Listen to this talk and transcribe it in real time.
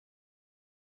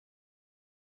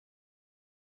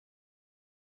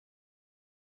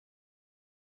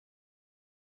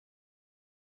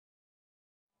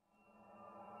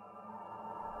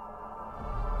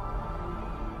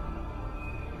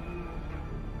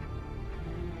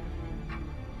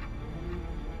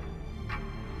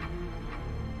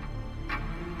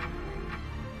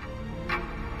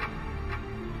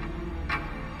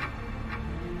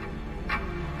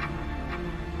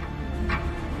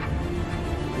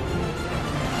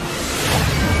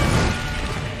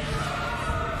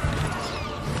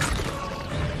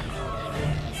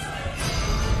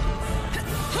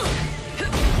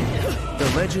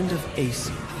legend of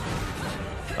Aesir.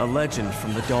 A legend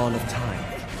from the dawn of time.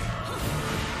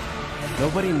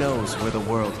 Nobody knows where the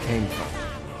world came from.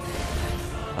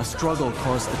 A struggle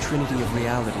caused the trinity of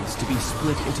realities to be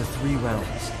split into three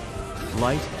realms: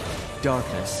 light,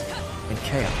 darkness, and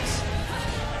chaos.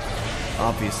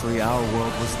 Obviously, our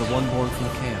world was the one born from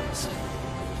chaos.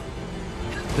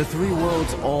 The three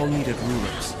worlds all needed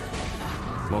rulers,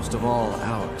 most of all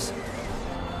ours.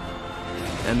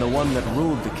 And the one that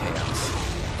ruled the chaos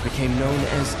became known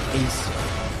as Aesir.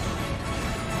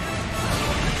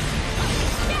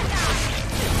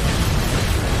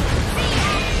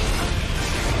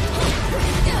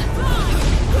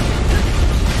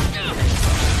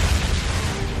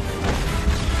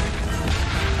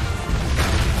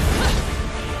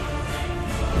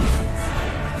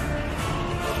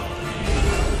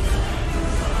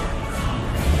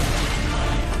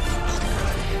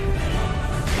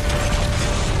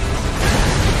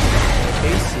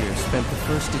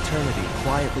 Eternity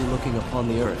quietly looking upon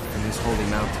the earth from his holy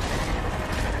mountain.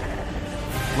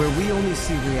 Where we only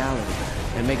see reality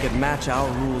and make it match our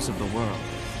rules of the world,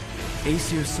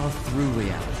 Aesir saw through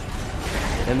reality,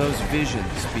 and those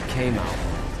visions became our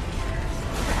world.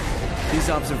 These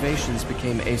observations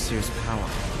became Aesir's power.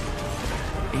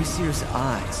 Aesir's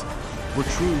eyes were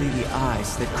truly the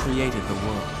eyes that created the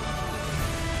world.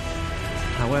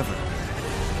 However,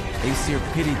 Aesir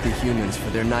pitied the humans for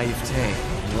their naivete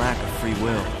and lack of free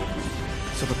will.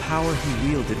 So the power he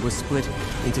wielded was split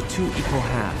into two equal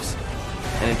halves,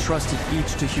 and entrusted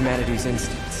each to humanity's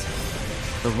instincts: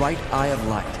 the right eye of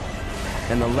light,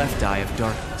 and the left eye of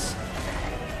darkness.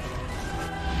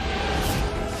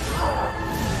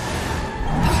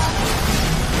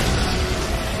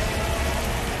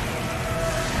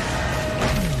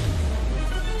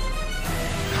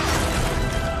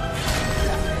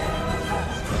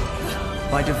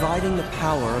 By dividing the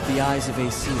power of the eyes of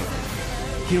Aesir,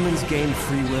 humans gained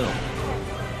free will.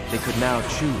 They could now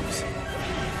choose.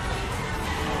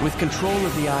 With control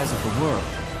of the eyes of the world,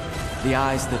 the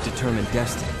eyes that determine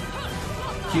destiny,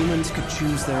 humans could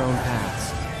choose their own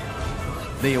paths.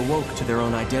 They awoke to their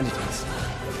own identities.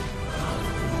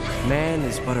 Man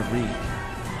is but a reed,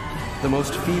 the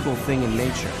most feeble thing in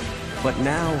nature, but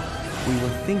now we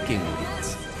were thinking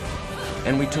reeds.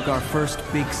 And we took our first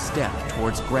big step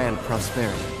towards grand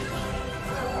prosperity.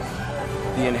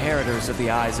 The inheritors of the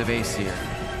eyes of Aesir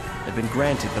had been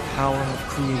granted the power of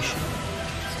creation.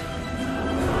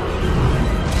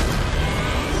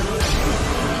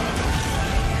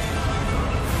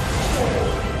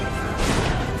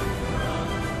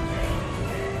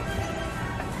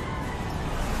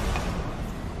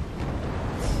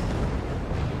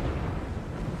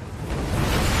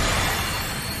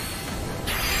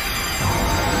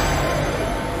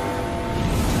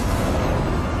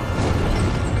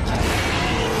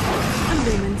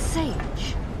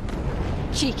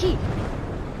 Cheeky.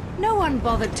 No one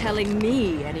bothered telling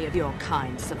me any of your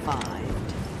kind survived.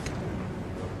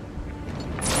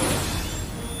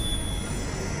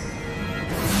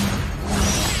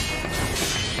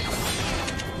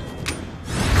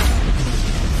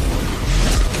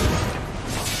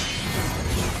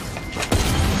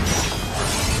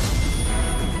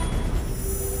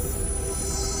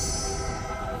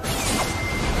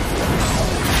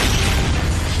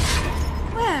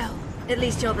 At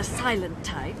least you're the silent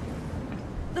type.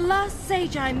 The last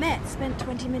sage I met spent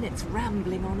 20 minutes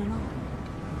rambling on and on.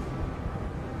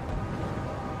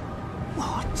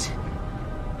 What?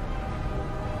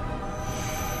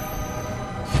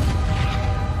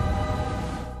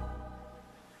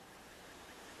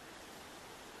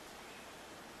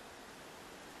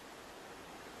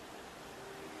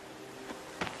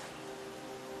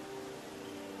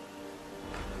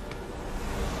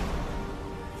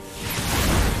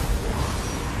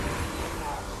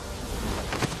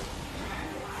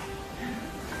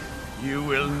 You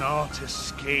will not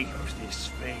escape this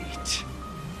fate.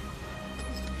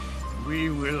 We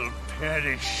will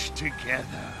perish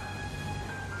together.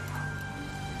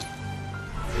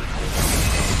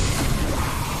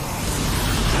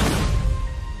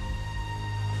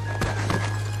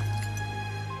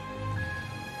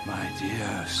 My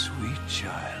dear, sweet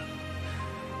child,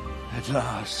 at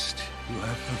last you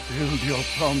have fulfilled your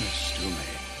promise to me.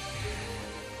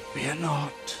 Fear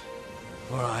not.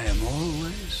 For I am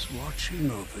always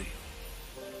watching over you.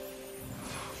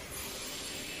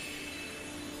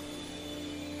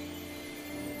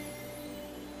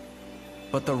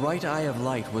 But the right eye of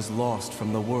light was lost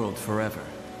from the world forever,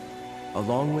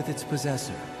 along with its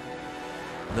possessor,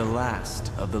 the last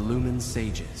of the Lumen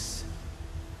Sages.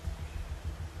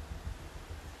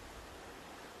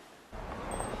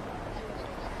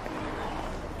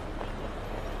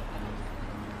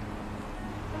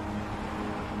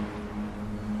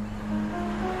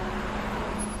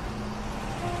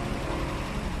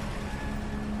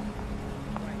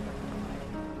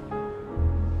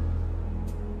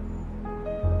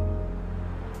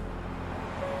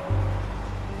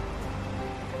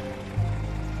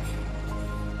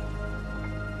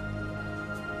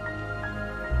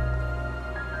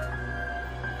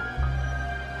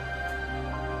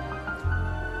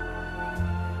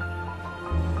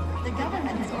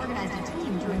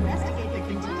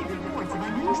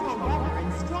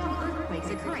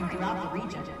 throughout the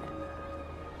region.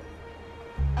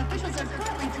 Officials are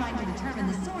currently trying to determine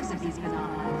the source of these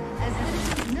phenomena, as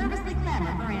citizens nervously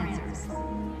clamor for answers.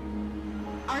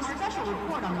 Our special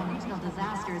report on the regional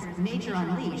disasters, Nature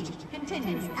Unleashed,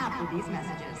 continues after these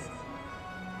messages.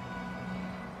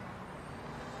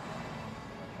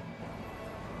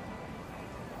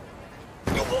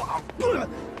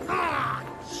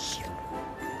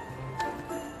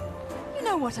 You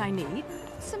know what I need?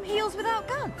 Some heels without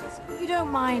guns. You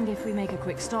don't mind if we make a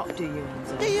quick stop, do you,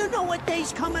 Enzo? Do you know what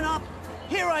day's coming up?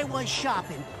 Here I was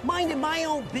shopping, minding my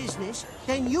own business,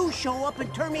 then you show up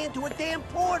and turn me into a damn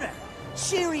porter.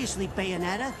 Seriously,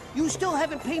 Bayonetta, you still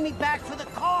haven't paid me back for the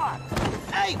car.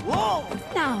 Hey, whoa!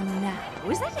 Now,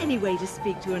 is that any way to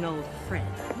speak to an old friend?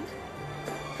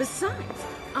 Besides,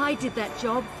 I did that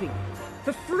job for you.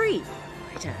 For free,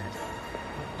 might add.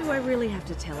 Do I really have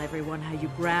to tell everyone how you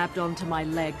grabbed onto my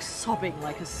leg, sobbing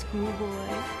like a schoolboy?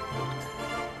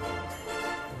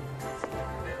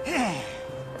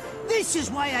 This is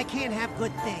why I can't have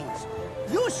good things.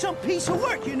 You're some piece of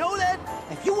work, you know that?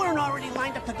 If you weren't already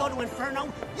lined up to go to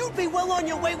Inferno, you'd be well on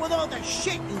your way with all the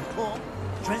shit you pull.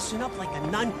 Dressing up like a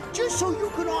nun just so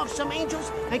you could off some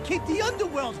angels and keep the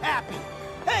underworld happy.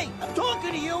 Hey, I'm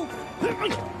talking to you.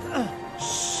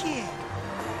 Shit.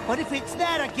 But if it's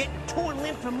that or getting torn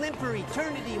limb from limb for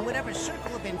eternity in whatever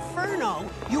circle of Inferno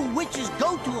you witches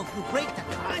go to if you break the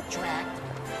contract,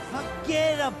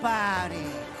 forget about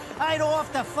it. I'd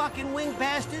off the fucking wing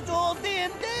bastards all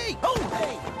damn day. Oh,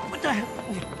 hey, what the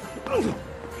hell?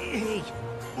 Hey.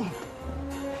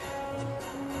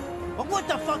 But what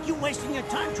the fuck you wasting your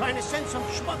time trying to send some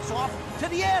schmucks off to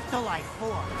the afterlife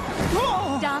for?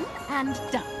 Oh. Done and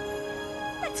done.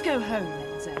 Let's go home,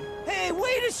 Enzo. Hey,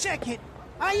 wait a second.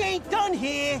 I ain't done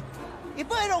here.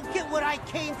 If I don't get what I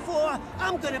came for,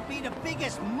 I'm gonna be the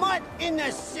biggest mutt in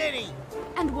the city.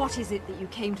 And what is it that you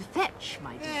came to fetch,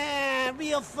 my dear?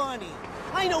 Real funny.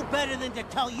 I know better than to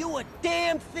tell you a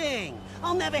damn thing.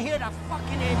 I'll never hear the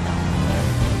fucking end of it.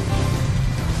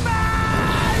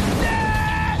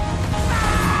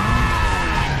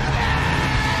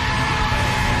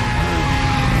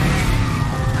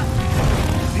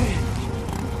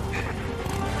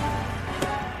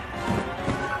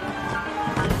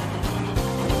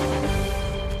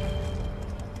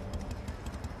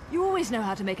 You always know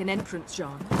how to make an entrance,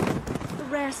 John. A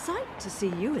rare sight to see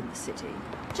you in the city.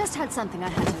 Just had something I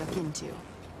had to look into.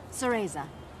 Cereza,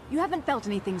 you haven't felt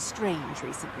anything strange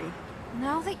recently?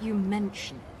 Now that you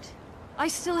mention it, I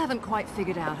still haven't quite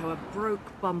figured out how a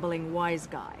broke, bumbling wise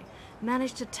guy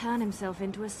managed to turn himself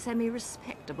into a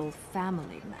semi-respectable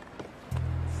family man.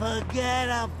 Forget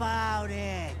about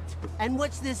it. And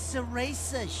what's this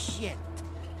Cereza shit?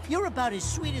 You're about as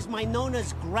sweet as my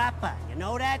Nona's grappa, you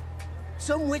know that?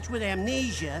 Some witch with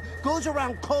amnesia goes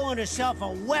around calling herself a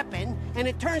weapon, and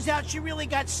it turns out she really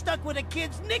got stuck with a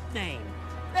kid's nickname.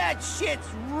 That shit's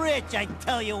rich, I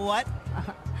tell you what.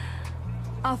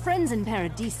 Our friends in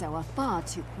Paradiso are far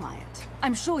too quiet.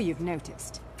 I'm sure you've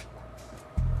noticed.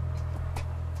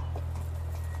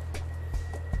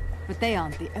 But they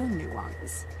aren't the only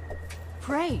ones.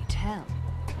 Pray tell.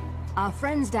 Our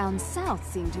friends down south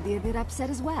seem to be a bit upset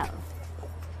as well.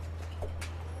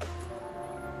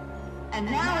 And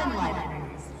now in lighter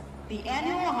news, the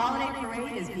annual holiday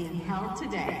parade is being held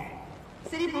today.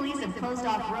 City police have closed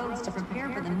off roads to prepare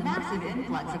for the massive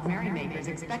influx of merrymakers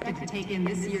expected to take in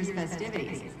this year's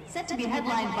festivities, set to be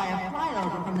headlined by a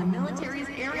flyover from the military's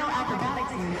aerial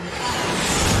acrobatics unit.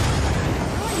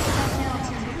 According to Channel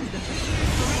 2 News, the this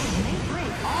year's parade may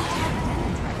break all-time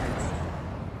attendance records.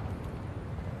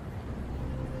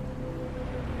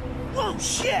 Whoa,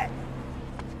 shit!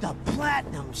 The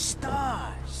Platinum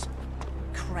Stars.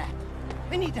 Crap.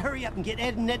 I need to hurry up and get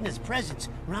Ed and Edna's presents,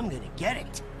 or I'm gonna get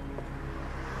it.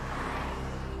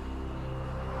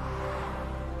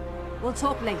 We'll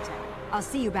talk later. I'll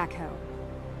see you back home.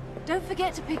 Don't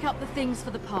forget to pick up the things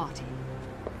for the party.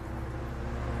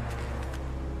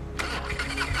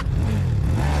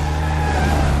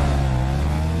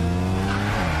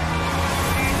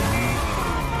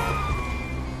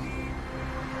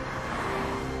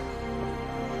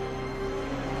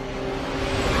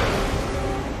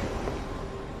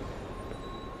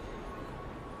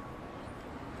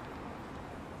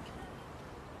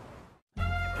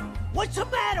 What's the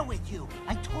matter with you?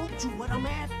 I told you what I'm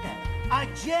after. A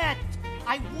jet!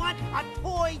 I want a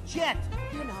toy jet!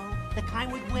 You know, the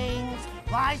kind with wings,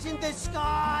 flies in the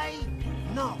sky.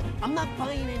 No, I'm not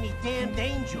buying any damned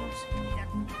angels.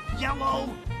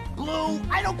 Yellow, blue,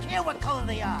 I don't care what color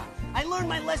they are. I learned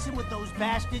my lesson with those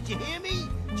bastards, you hear me?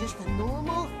 Just a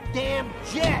normal damn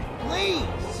jet,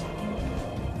 please!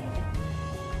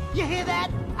 You hear that?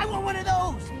 I want one of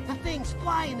those. The thing's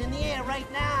flying in the air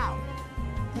right now.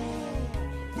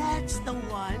 There. That's the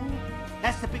one.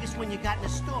 That's the biggest one you got in the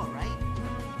store, right?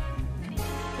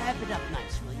 Wrap it up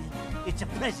nice, will you? It's a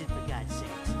present, for God's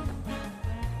sakes.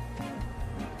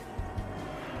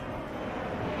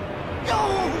 Yo!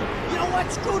 You know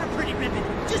what? Screw the pretty ribbon.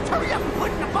 Just hurry up and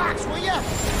put it in the box, will ya?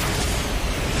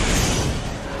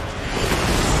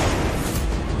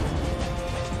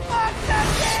 Fuck the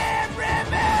damn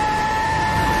ribbon!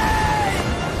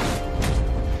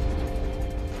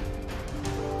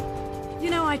 You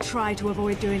know, I try to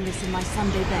avoid doing this in my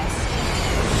Sunday best.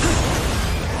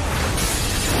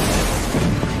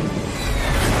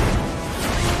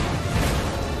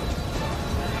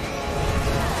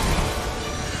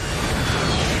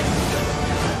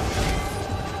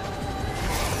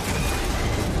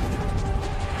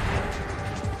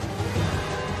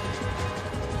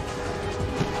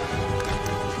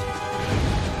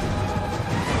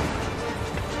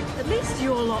 At least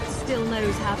your lot still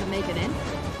knows how to make an end.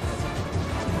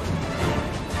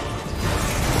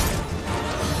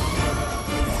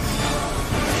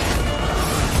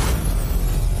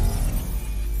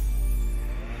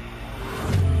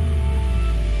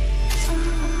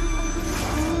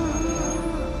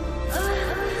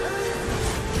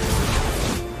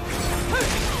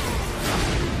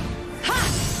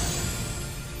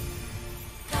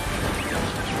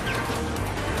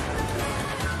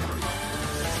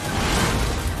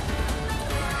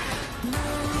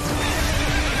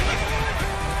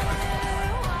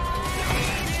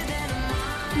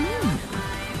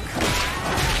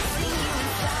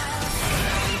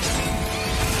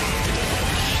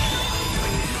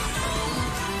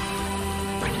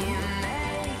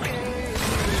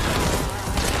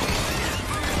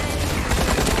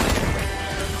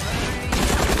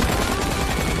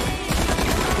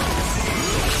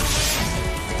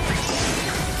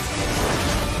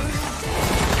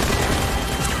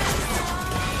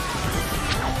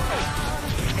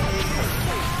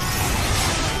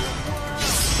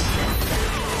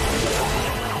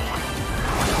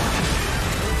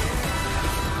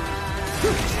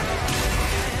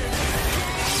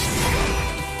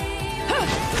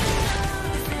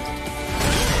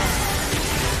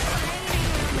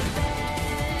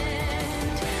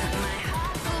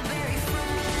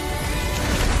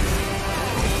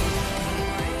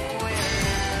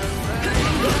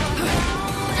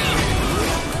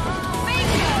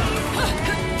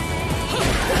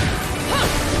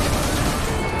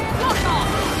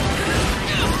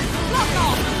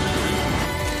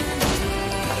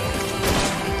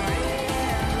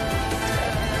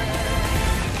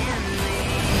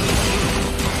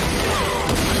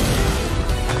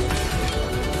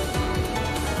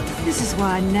 This is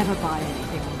why I never buy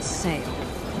anything on sale.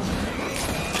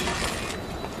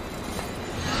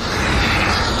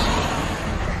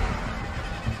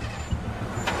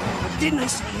 Didn't I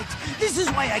say it? This is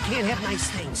why I can't have nice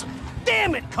things.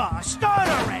 Damn it, car! Start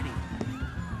already!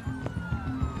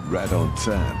 Right on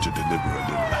time to deliver a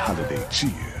little holiday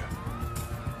cheer.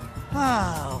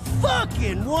 Oh,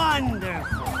 fucking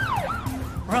wonderful!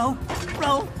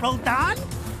 Don?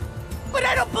 But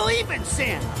I don't believe in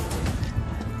Santa!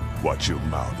 Watch your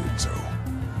mouth, Enzo.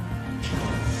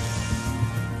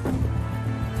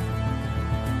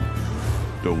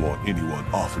 Don't want anyone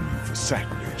offering you for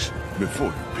sacrilege before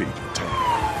you pay your tag.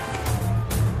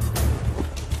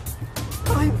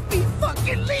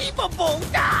 Unbelievable!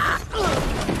 Ah!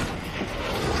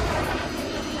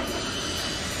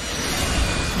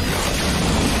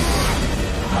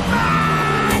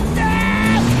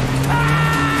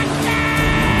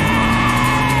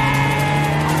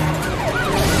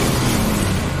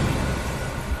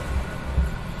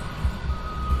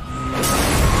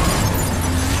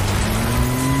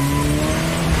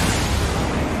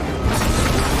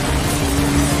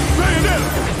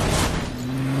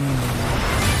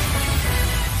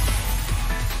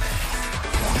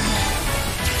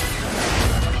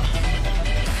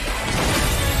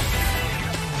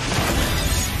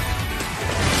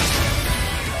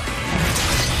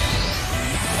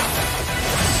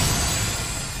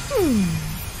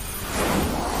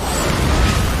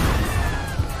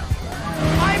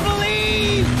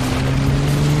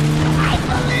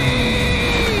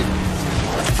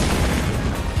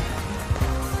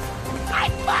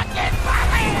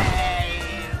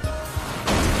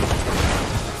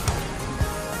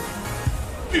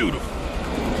 Beautiful.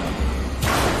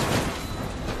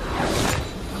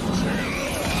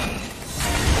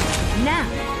 Now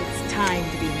it's time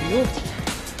to be naughty.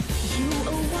 You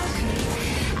awaken.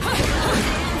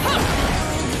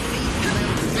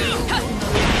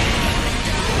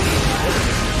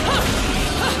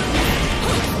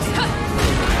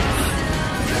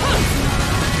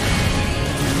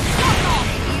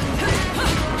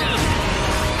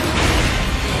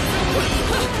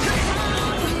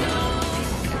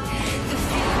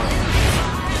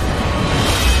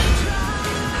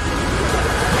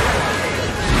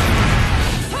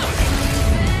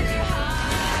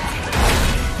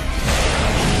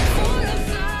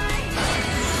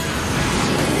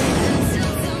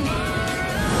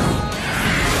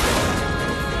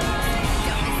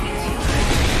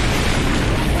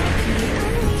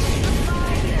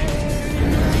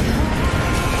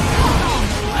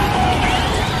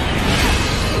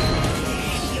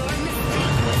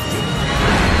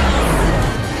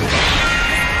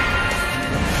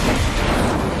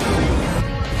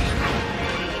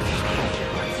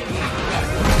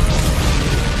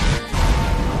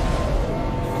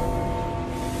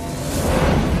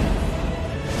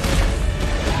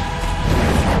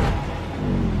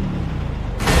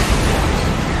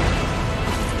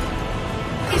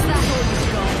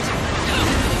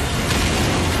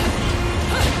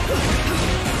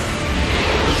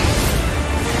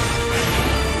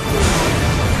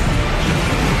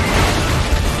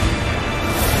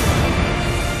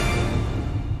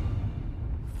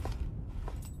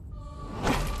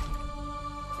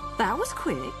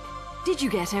 quick. Did you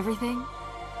get everything?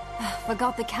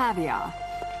 Forgot the caviar.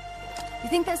 You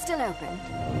think they're still open?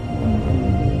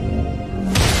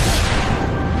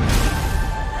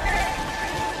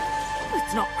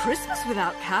 It's not Christmas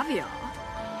without caviar.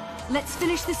 Let's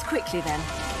finish this quickly then.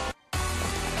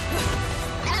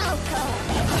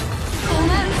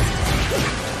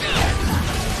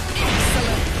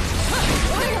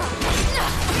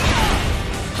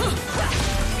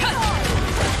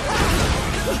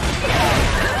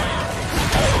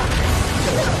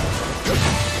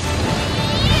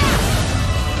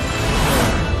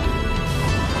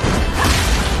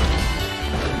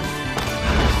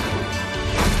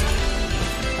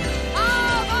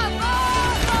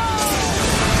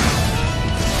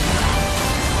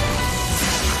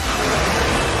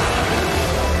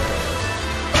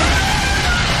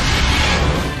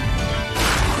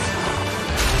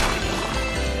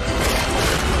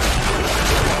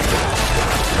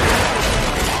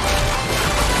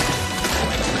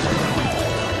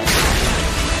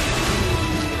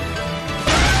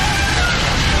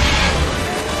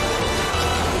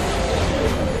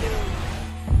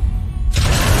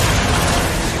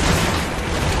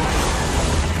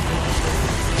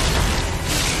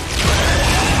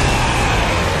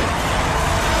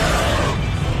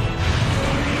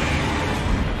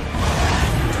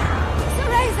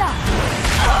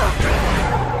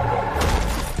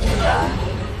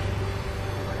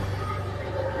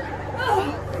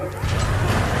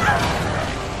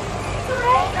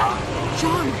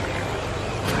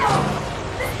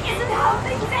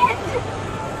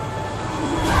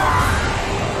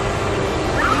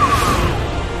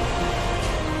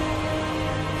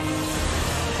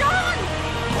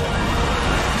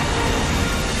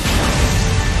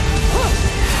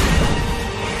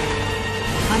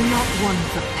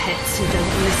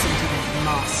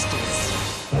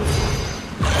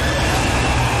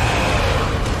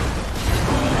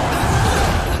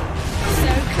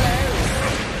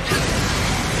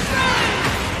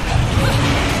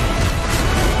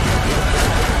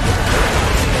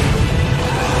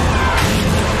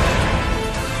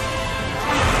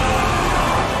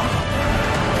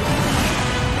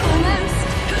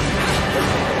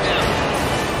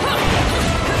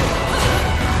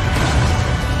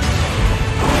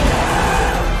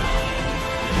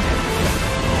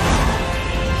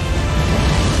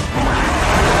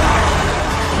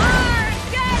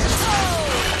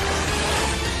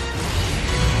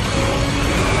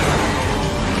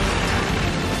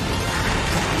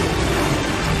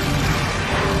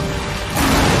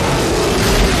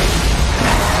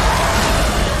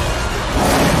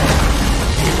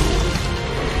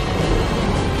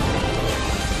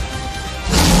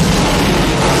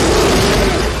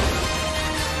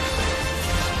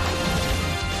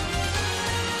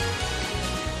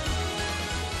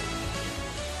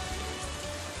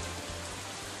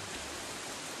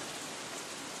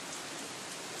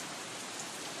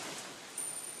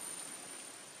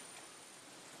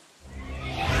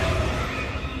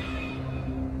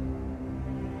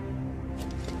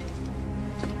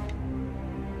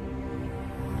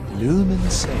 Lumen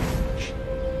Sage.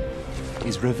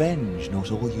 Is revenge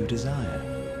not all you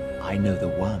desire? I know the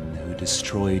one who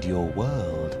destroyed your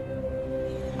world.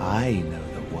 I know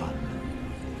the one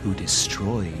who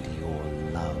destroyed your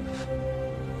love.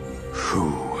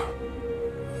 Who?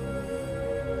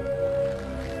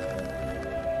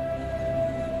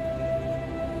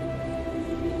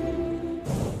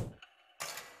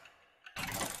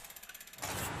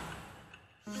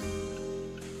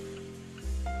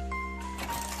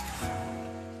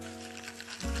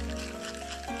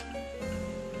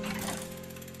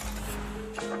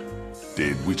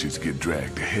 Dead witches get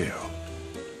dragged to hell.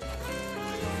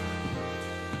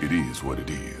 It is what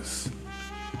it is.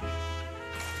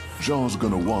 Jean's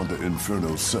gonna wander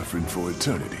Inferno suffering for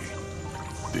eternity.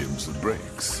 Them's the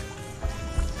breaks.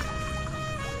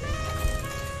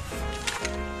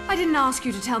 I didn't ask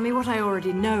you to tell me what I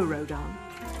already know, Rodin.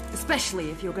 Especially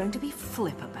if you're going to be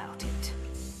flip about it.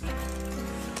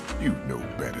 You know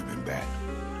better than that.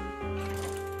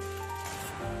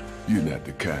 You're not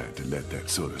the kind to let that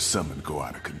sort of summon go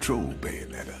out of control,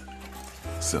 Bayonetta.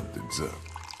 Something's up.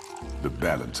 The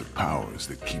balance of powers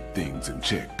that keep things in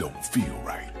check don't feel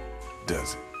right,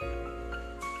 does it?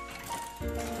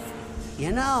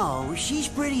 You know, she's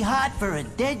pretty hot for a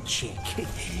dead chick.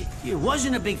 You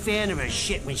wasn't a big fan of her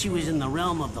shit when she was in the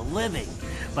realm of the living.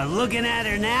 But looking at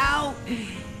her now...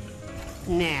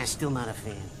 Nah, still not a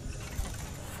fan.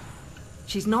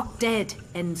 She's not dead,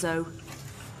 Enzo.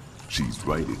 She's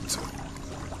right, Enzo.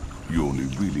 You're only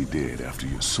really dead after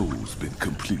your soul's been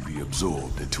completely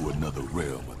absorbed into another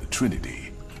realm of the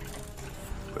Trinity.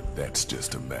 That's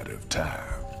just a matter of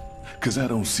time. 'Cause I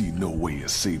don't see no way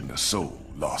of saving a soul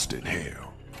lost in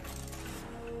hell.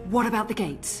 What about the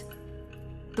gates?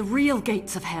 The real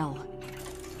gates of hell?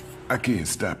 I can't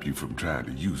stop you from trying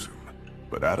to use them,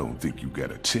 but I don't think you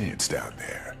got a chance down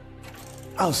there.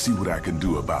 I'll see what I can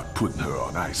do about putting her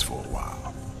on ice for a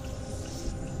while.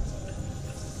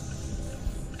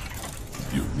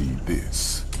 You'll need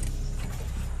this.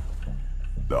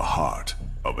 The heart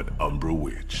of an Umbra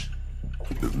Witch.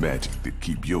 The magic that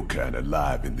keep your kind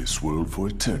alive in this world for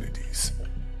eternities.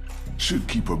 Should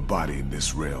keep her body in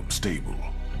this realm stable,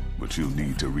 but you'll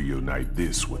need to reunite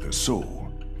this with her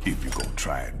soul if you're gonna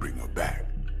try and bring her back.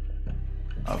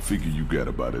 I figure you got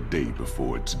about a day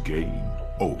before it's game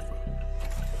over.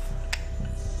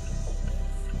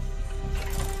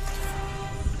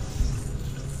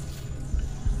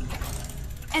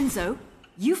 Enzo,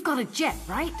 you've got a jet,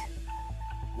 right?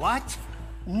 What?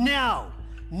 No.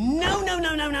 No, no,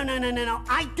 no, no, no, no, no, no, no.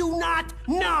 I do not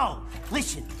know.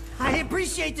 Listen, I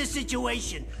appreciate the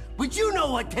situation, but you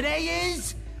know what today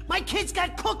is? My kids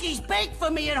got cookies baked for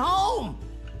me at home.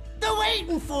 They're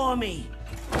waiting for me.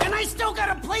 And I still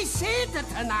gotta play Santa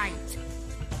tonight.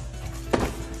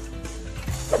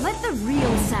 Let the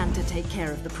real Santa take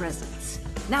care of the presents.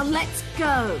 Now let's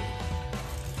go.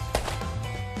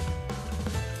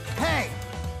 Hey,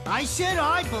 I said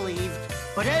I believed,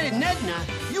 but Ed and Edna,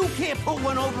 you can't put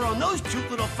one over on those two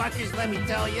little fuckers, let me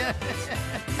tell you.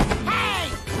 Hey!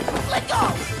 Let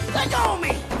go! Let go of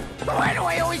me! Why do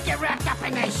I always get wrapped up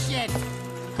in this shit?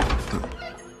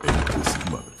 This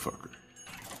motherfucker.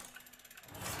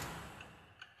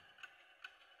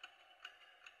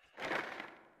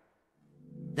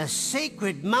 The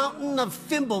sacred mountain of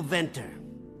Fimbulventer.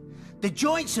 The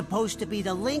joint's supposed to be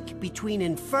the link between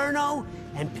Inferno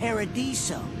and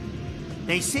Paradiso.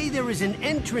 They say there is an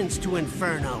entrance to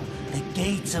Inferno, the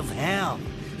gates of hell,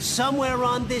 somewhere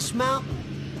on this mountain.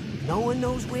 No one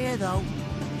knows where, though.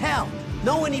 Hell,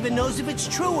 no one even knows if it's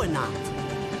true or not.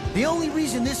 The only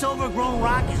reason this overgrown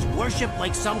rock is worshipped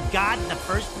like some god in the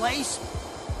first place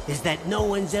is that no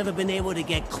one's ever been able to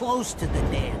get close to the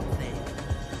damn thing.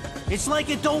 It's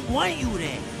like it don't want you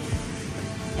there.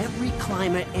 Every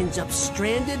climber ends up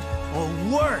stranded or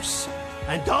worse.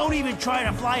 And don't even try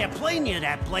to fly a plane near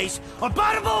that place, or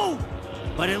bada boom!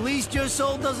 But at least your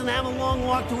soul doesn't have a long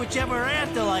walk to whichever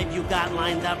afterlife you got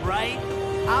lined up, right?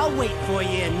 I'll wait for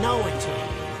you in Noaton,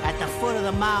 at the foot of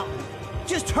the mountain.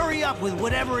 Just hurry up with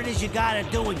whatever it is you gotta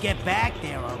do and get back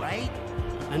there, all right?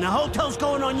 And the hotel's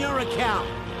going on your account,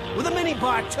 with a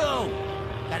minibar too.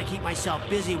 Gotta keep myself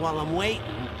busy while I'm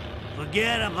waiting.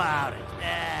 Forget about it.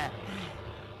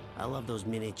 I love those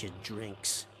miniature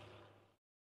drinks.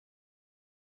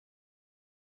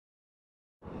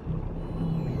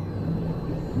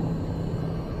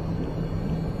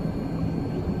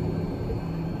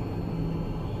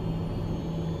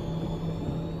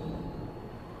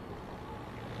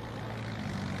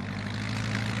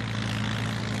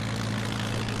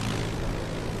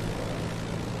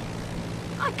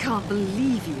 I can't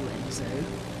believe you, Enzo.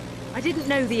 I didn't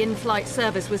know the in-flight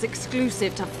service was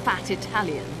exclusive to fat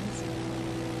Italians.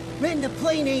 Renting the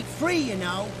plane ain't free, you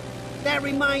know. That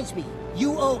reminds me,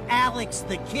 you owe Alex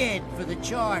the kid for the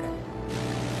charter.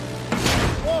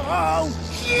 Whoa!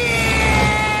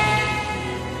 Yeah!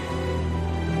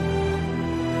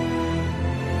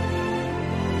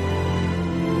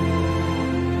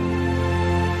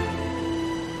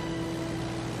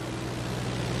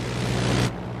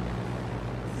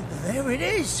 There it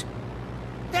is.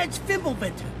 That's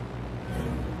Fimbulventer.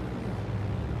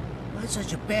 Not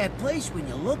such a bad place when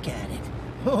you look at it.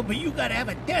 Oh, but you gotta have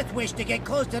a death wish to get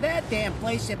close to that damn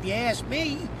place if you ask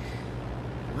me.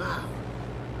 Wow.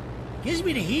 Gives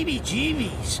me the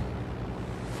heebie-jeebies.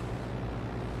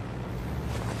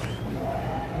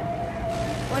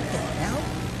 What the hell?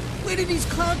 Where did these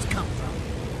clouds come from?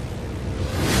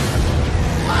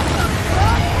 What the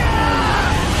fuck?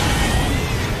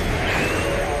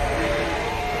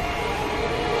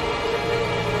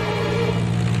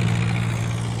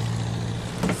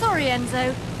 Sorry,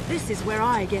 Enzo. This is where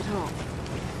I get off.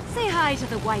 Say hi to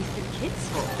the wife and kids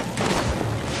for me.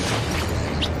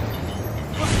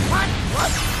 What?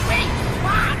 Wait,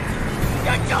 what?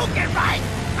 You're joking, right?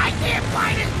 I can't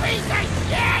fly this piece of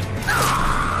shit!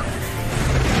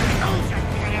 Those are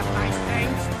damn nice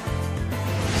things.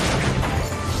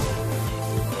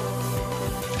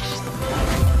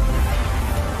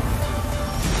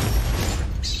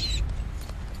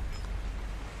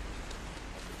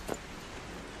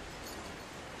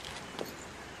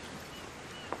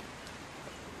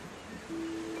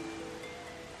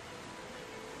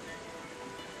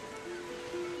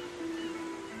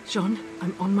 John,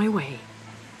 I'm on my way.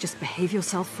 Just behave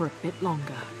yourself for a bit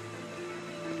longer.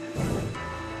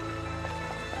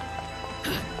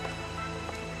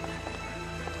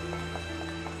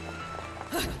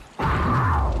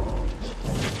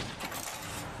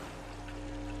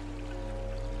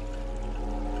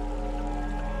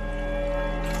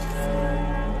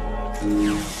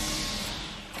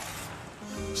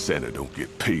 Santa don't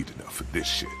get paid enough for this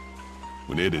shit.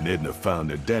 When Ed and Edna found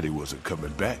their daddy wasn't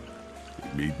coming back,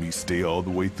 it made me stay all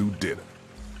the way through dinner.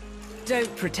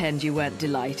 Don't pretend you weren't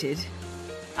delighted.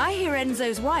 I hear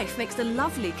Enzo's wife makes a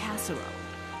lovely casserole.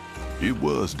 It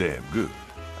was damn good.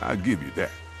 I'll give you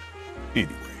that.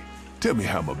 Anyway, tell me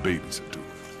how my babies are doing.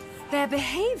 They're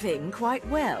behaving quite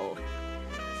well.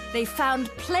 They found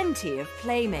plenty of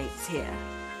playmates here.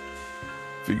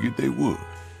 Figured they would.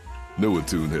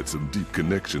 Noatune had some deep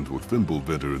connections with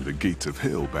Fimbulventer and the Gates of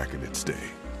Hell back in its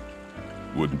day.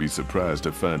 Wouldn't be surprised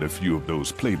to find a few of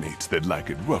those playmates that like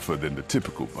it rougher than the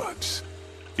typical bunch.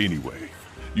 Anyway,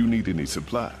 you need any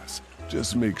supplies,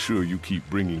 just make sure you keep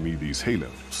bringing me these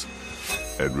halos.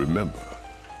 And remember,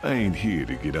 I ain't here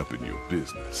to get up in your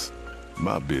business.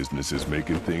 My business is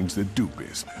making things that do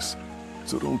business.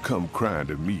 So don't come crying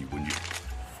to me when you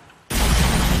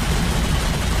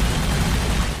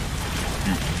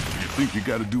think you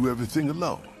gotta do everything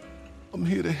alone. I'm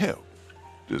here to help.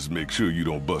 Just make sure you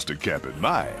don't bust a cap at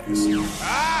my ass.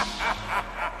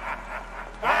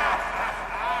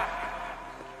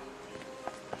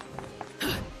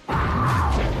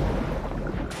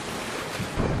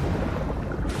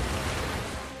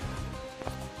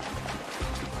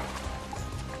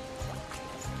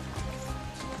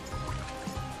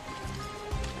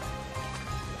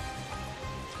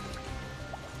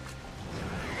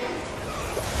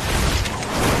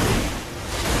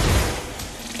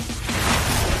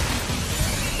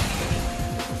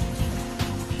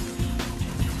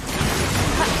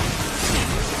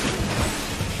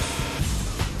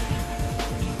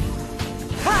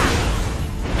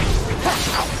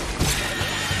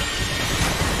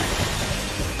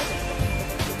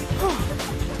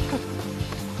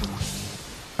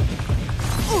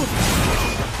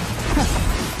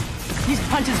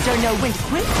 Punches don't know when to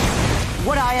quit.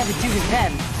 What I ever do to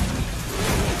them?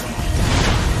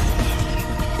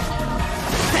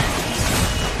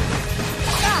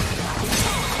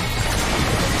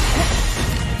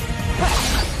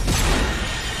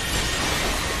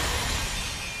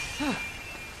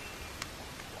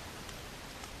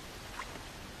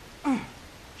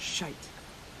 Shite.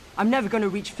 I'm never gonna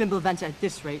reach Fimbulventer at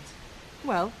this rate.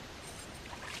 Well,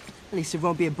 at least it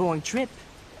won't be a boring trip.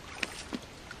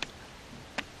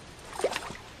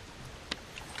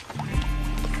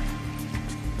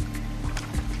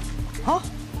 Huh?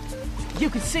 You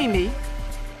could see me.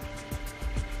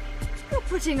 You're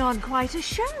putting on quite a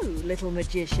show, little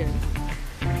magician.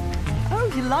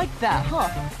 Oh, you like that, huh?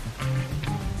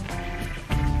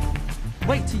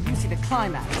 Wait till you see the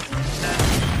climax.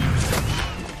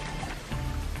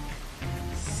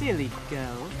 Silly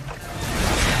girl.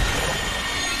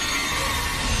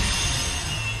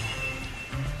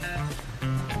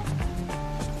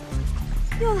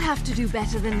 You'll have to do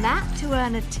better than that to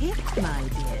earn a tip, my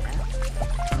dear.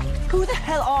 Who the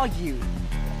hell are you?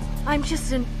 I'm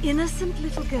just an innocent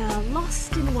little girl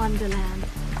lost in Wonderland,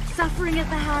 suffering at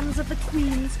the hands of the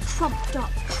Queen's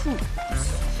trumped-up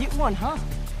troops. Hit one, huh?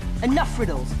 Enough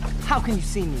riddles. How can you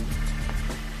see me?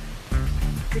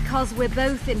 Because we're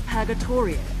both in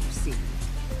Purgatorio, you see.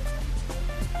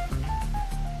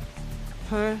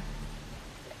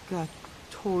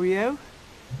 Purgatorio?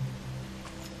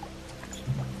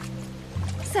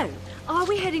 So, are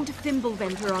we heading to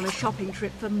Fimbulventer on a shopping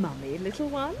trip for Mummy, little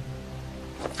one?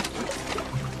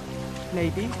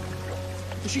 Maybe.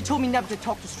 But she told me never to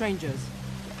talk to strangers.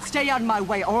 Stay out of my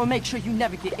way, or I'll make sure you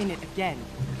never get in it again.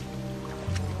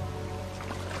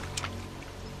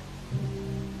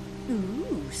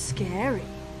 Ooh, scary.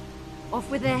 Off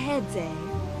with their heads, eh?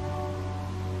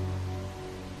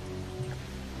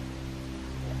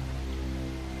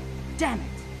 Damn it!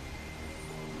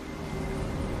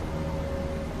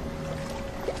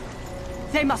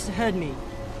 They must have heard me.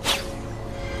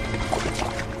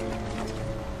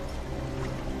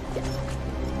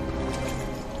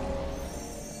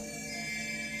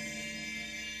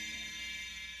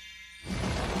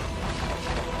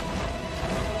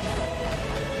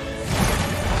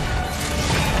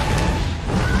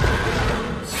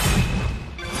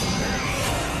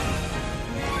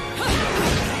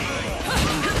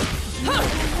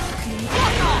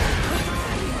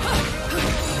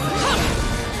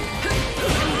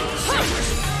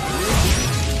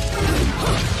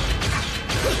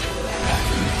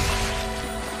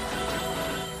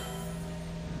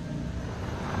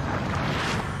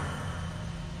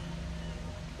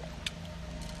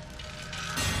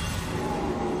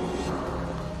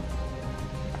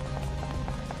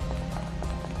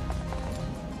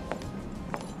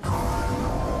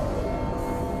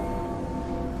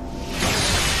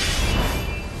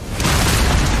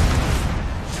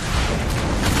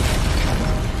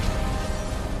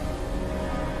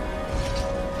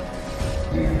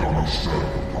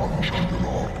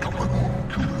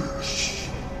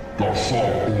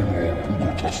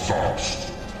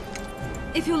 assassin.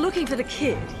 If you're looking for the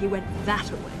kid, he went that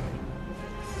away.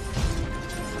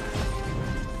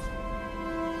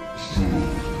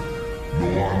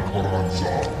 Noan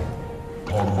Karanzan,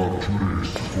 Karma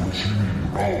Cures Focini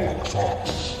Rawak Sax,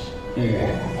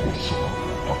 Oan Kosa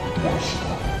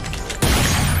Akdwasta.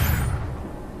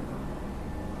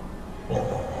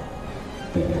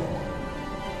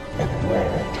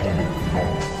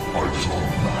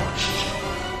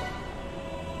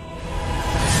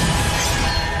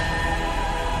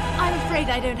 I'm afraid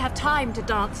I don't have time to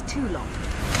dance too long.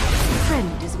 A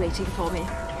friend is waiting for me.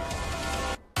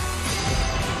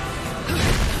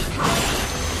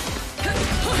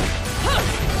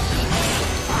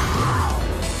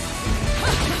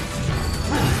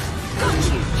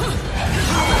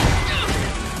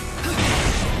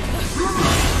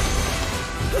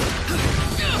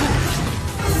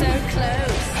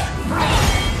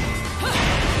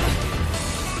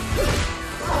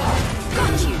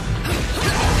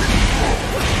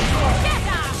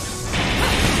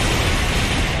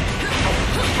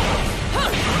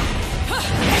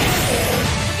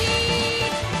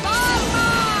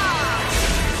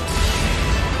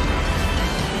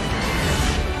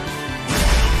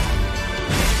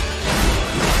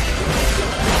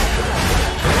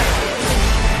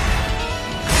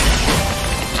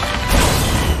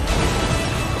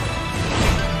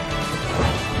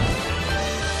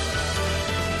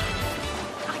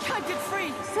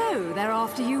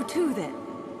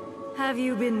 Have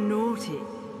you been naughty?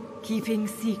 Keeping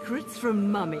secrets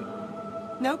from Mummy?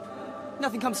 Nope.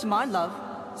 Nothing comes to mind, love.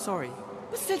 Sorry.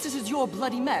 But since this is your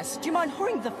bloody mess, do you mind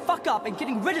hurrying the fuck up and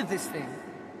getting rid of this thing?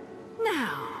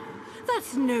 Now,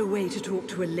 that's no way to talk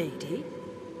to a lady.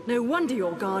 No wonder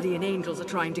your guardian angels are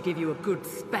trying to give you a good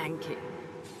spanking.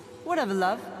 Whatever,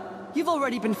 love. You've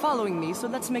already been following me, so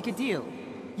let's make a deal.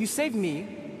 You save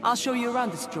me, I'll show you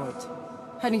around this joint.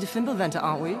 Heading to Fimbulventr,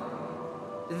 aren't we?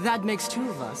 That makes two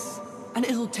of us. And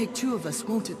it'll take two of us,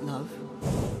 won't it, love?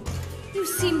 You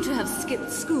seem to have skipped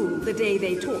school the day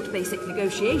they taught basic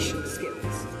negotiation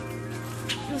skills.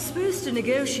 You're supposed to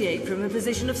negotiate from a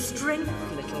position of strength,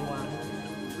 little one.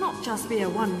 Not just be a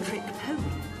one-trick pony.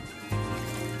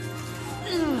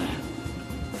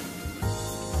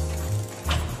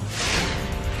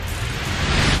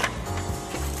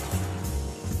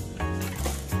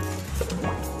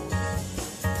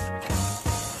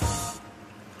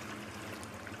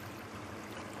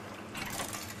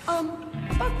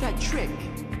 About that trick.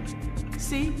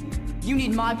 See? You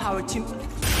need my power to...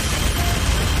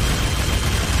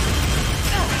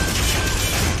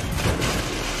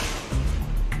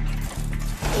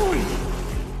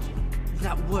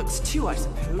 That works too, I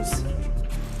suppose.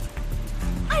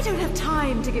 I don't have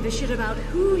time to give a shit about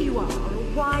who you are or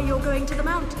why you're going to the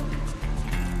mountain.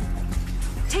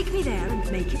 Take me there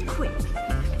and make it quick.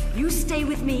 You stay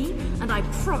with me, and I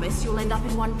promise you'll end up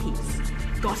in one piece.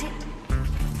 Got it?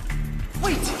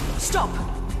 Wait! Stop!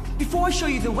 Before I show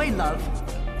you the way, love,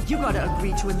 you gotta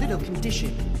agree to a little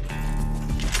condition.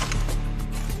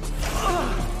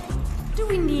 Do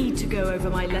we need to go over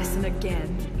my lesson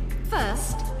again?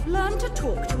 First, learn to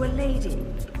talk to a lady.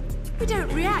 We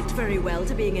don't react very well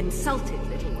to being insulted,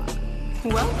 little one.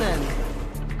 Well then,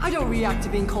 I don't react to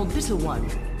being called little one.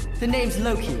 The name's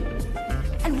Loki.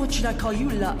 And what should I call you,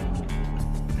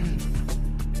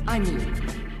 I mean,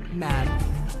 man.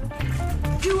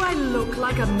 Do I look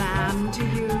like a man to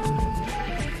you?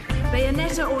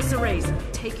 Bayonetta or Cereza?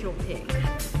 Take your pick.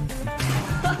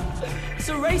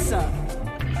 Cereza!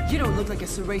 You don't look like a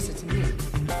Cereza to me.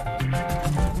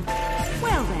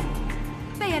 Well then,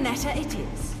 Bayonetta it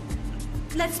is.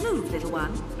 Let's move, little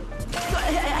one.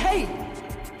 Hey!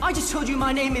 I just told you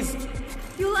my name is...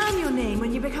 You'll earn your name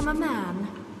when you become a man.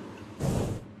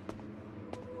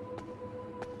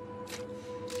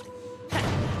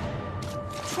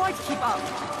 Try to keep up.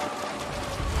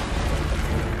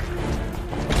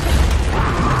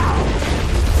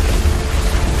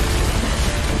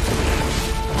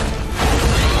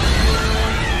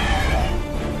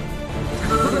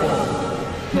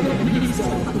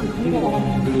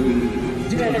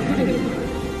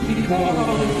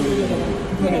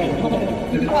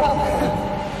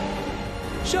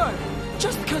 Sure,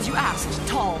 just because you asked,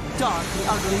 tall, dark, and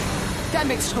ugly, that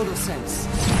makes total sense.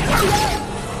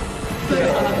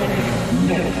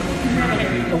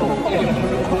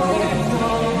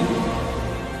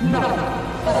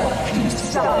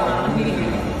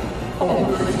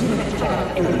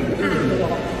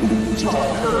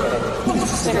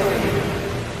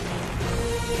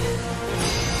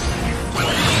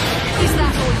 Is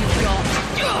that all you've got?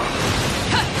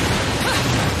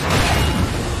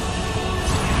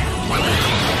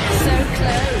 So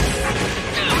close.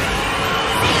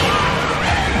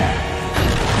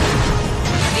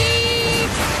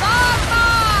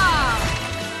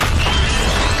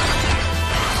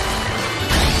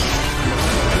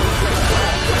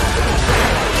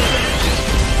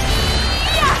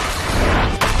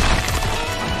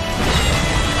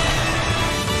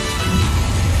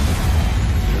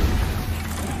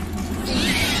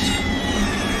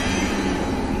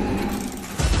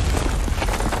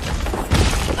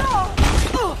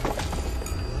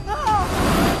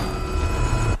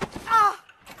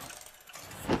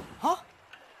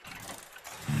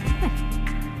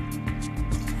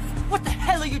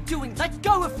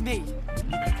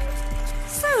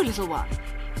 Hello, little one.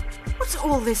 What's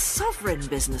all this sovereign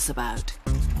business about?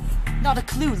 Not a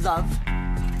clue, love.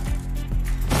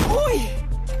 Oi!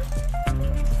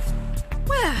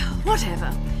 Well,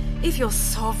 whatever. If your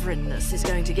sovereignness is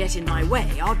going to get in my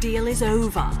way, our deal is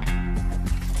over.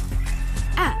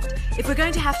 And if we're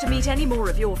going to have to meet any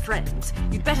more of your friends,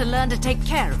 you'd better learn to take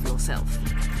care of yourself.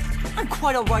 I'm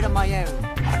quite all right on my own.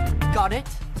 Got it?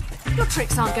 Your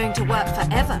tricks aren't going to work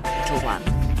forever, little one.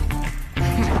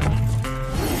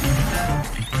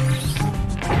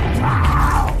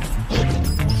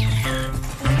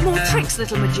 More tricks,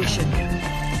 little magician.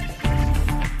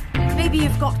 Maybe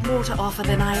you've got more to offer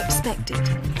than I expected.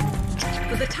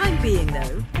 For the time being,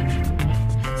 though,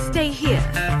 stay here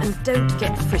and don't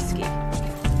get frisky.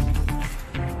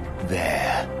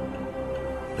 There.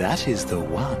 That is the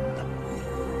one,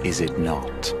 is it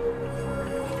not?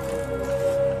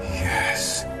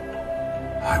 Yes.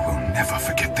 I will never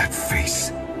forget that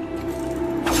face.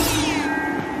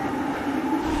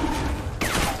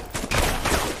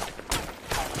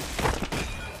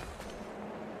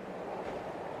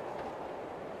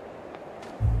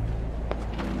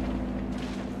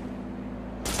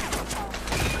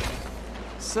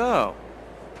 So,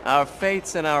 our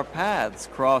fates and our paths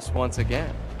cross once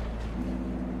again.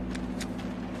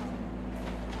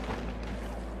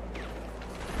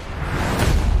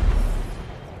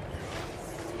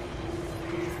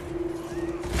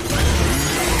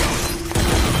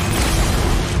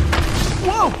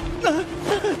 Whoa!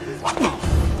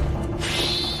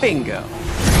 Bingo.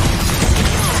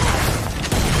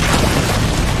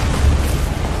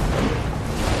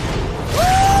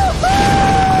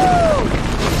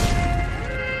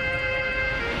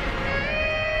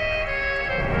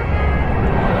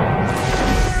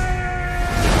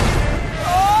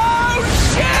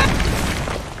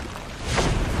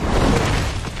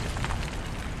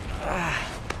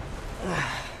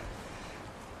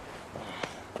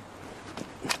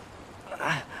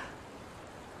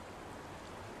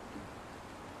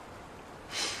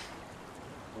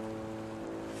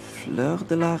 Fleur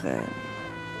de la Reine,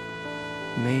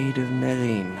 Maid of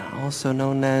Nerine, also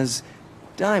known as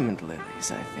Diamond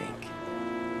Lilies, I think.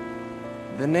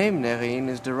 The name Nerine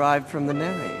is derived from the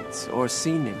Nereids, or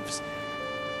sea nymphs.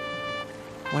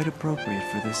 Quite appropriate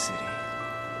for this city.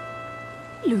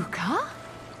 Luca?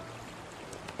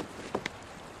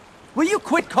 Will you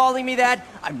quit calling me that?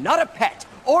 I'm not a pet,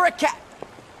 or a cat!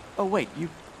 Oh wait, you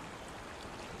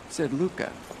said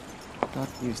Luca. Not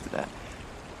used to that.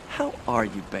 How are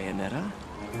you, Bayonetta?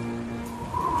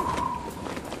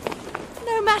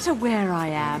 No matter where I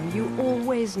am, you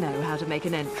always know how to make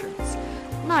an entrance.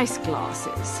 Nice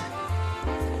glasses.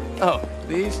 Oh,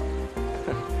 these?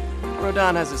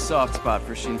 Rodan has a soft spot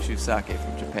for Shinshu sake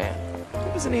from Japan.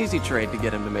 It was an easy trade to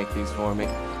get him to make these for me.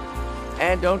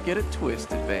 And don't get it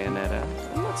twisted, Bayonetta.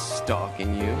 I'm not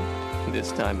stalking you.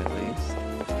 This time at least.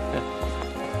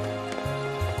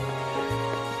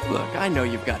 Look, I know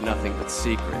you've got nothing but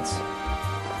secrets.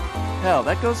 Hell,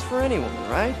 that goes for anyone,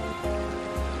 right?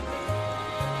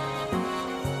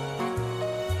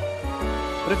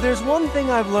 But if there's one thing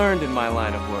I've learned in my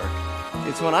line of work,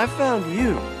 it's when I found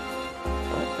you,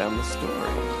 I found the story.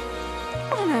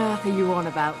 What on earth are you on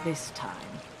about this time?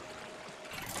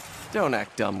 Don't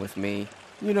act dumb with me.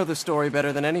 You know the story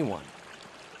better than anyone.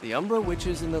 The Umbra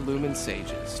Witches and the Lumen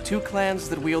Sages, two clans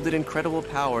that wielded incredible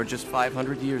power just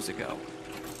 500 years ago.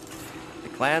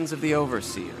 Clans of the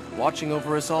Overseer, watching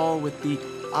over us all with the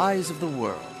eyes of the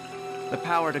world, the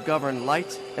power to govern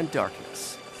light and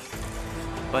darkness.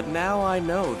 But now I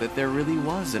know that there really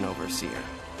was an Overseer.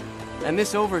 And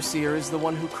this Overseer is the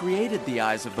one who created the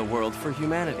eyes of the world for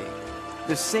humanity,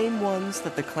 the same ones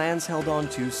that the clans held on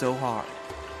to so hard.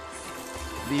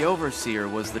 The Overseer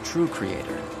was the true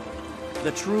creator,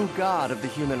 the true god of the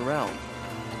human realm,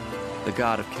 the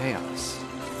god of chaos.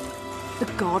 The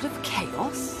god of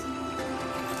chaos?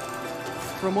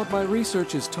 From what my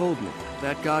research has told me,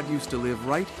 that god used to live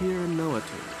right here in Noatu.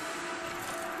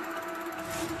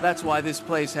 That's why this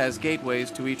place has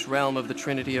gateways to each realm of the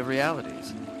Trinity of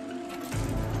Realities.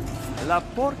 La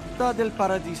Porta del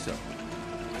Paradiso,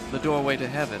 the doorway to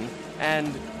heaven,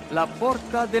 and La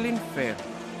Porta del Inferno,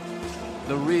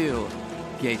 the real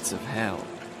gates of hell.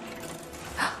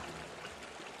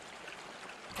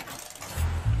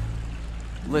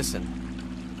 Listen,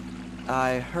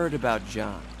 I heard about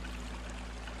John.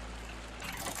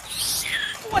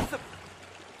 What the?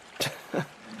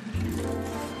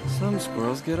 Some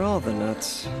squirrels get all the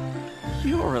nuts.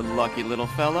 You're a lucky little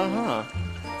fella, huh?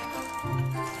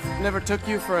 Never took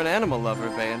you for an animal lover,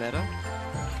 Bayonetta.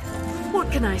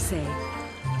 What can I say?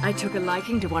 I took a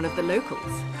liking to one of the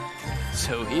locals.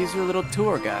 So he's your little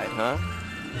tour guide, huh?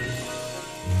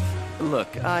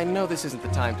 Look, I know this isn't the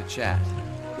time to chat.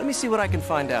 Let me see what I can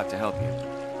find out to help you.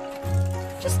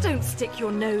 Just don't stick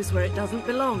your nose where it doesn't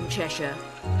belong, Cheshire.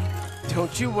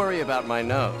 Don't you worry about my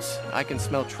nose. I can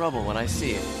smell trouble when I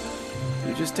see it.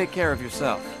 You just take care of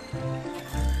yourself.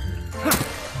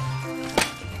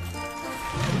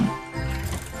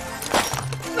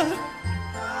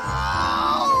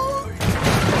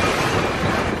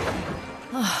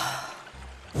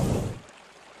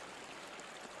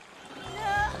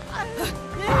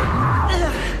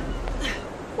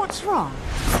 What's wrong?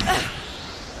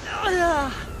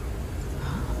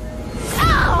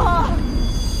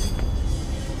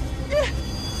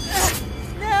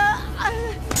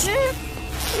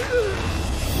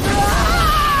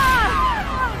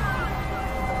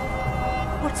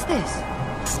 What's this?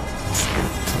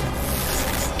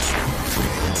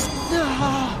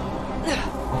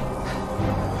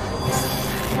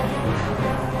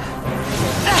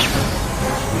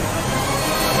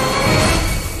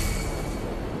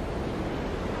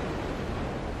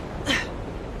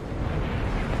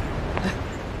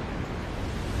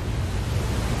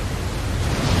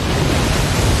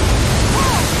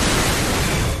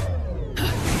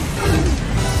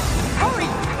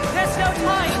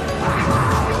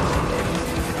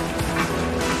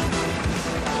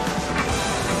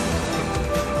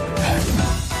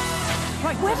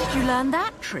 Where did you learn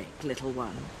that trick, little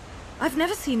one? I've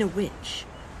never seen a witch,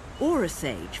 or a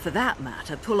sage for that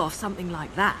matter, pull off something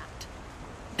like that.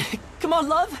 Come on,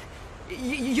 love.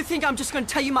 You think I'm just gonna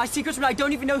tell you my secrets when I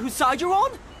don't even know whose side you're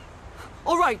on?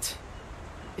 All right.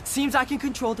 It seems I can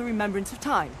control the remembrance of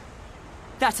time.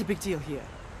 That's a big deal here.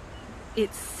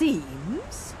 It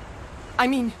seems? I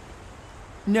mean,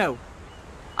 no.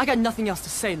 I got nothing else to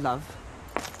say, love.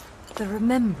 The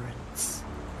remembrance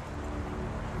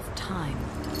of time.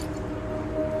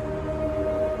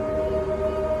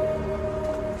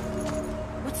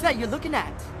 What's that you're looking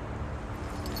at?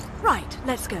 Right,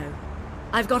 let's go.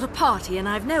 I've got a party and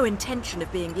I've no intention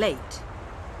of being late.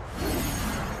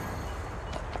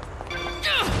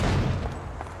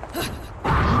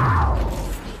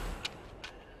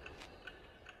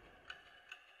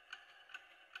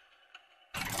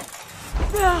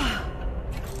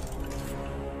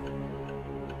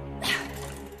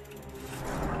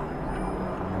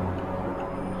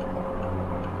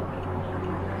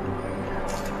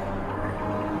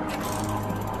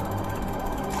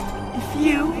 If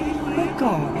you were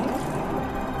gone,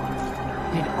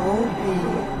 it'd all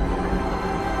be...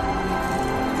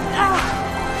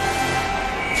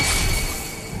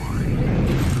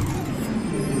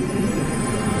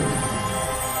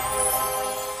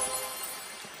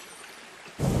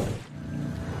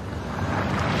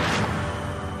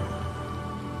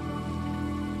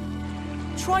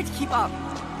 Try to keep up.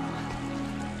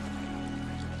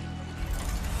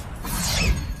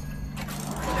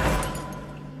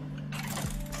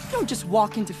 Don't just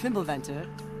walk into Fimbulventer.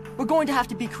 We're going to have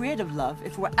to be creative, love,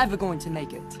 if we're ever going to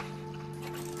make it.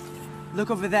 Look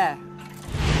over there.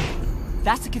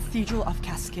 That's the Cathedral of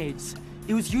Cascades.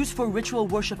 It was used for ritual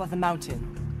worship of the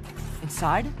mountain.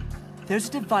 Inside, there's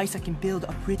a device that can build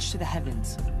a bridge to the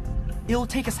heavens. It will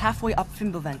take us halfway up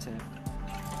Fimbulventer.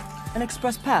 An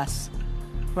express pass.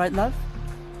 Right, love?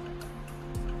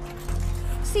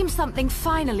 Seems something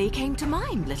finally came to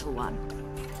mind, little one.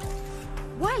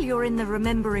 While you're in the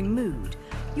remembering mood,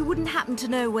 you wouldn't happen to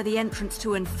know where the entrance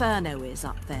to Inferno is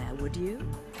up there, would you?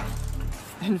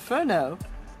 Inferno?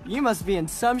 You must be in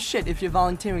some shit if you're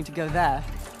volunteering to go there.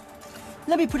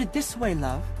 Let me put it this way,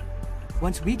 love.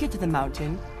 Once we get to the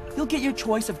mountain, you'll get your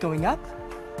choice of going up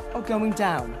or going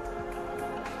down.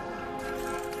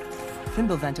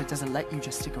 Fimbulventer doesn't let you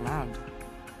just stick around.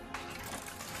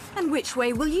 And which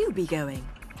way will you be going?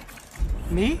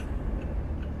 Me?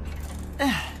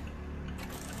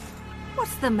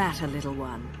 What's the matter, little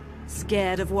one?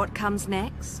 Scared of what comes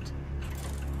next?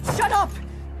 Shut up!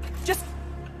 Just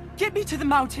get me to the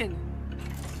mountain.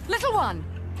 Little one!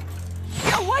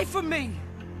 Get away from me!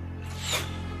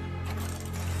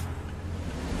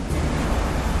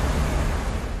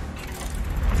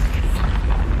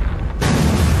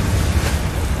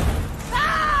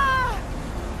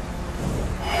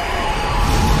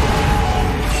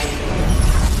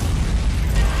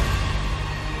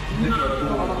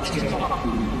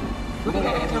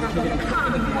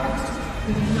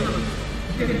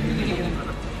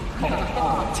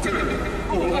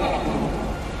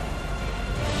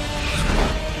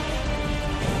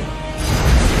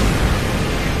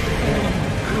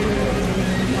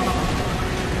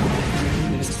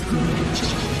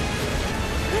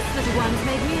 This little one's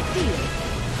made me a deal.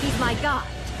 He's my guide,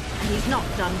 and he's not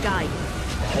done guiding.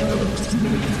 I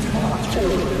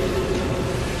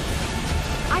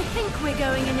think we're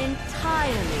going in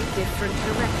entirely different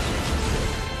directions.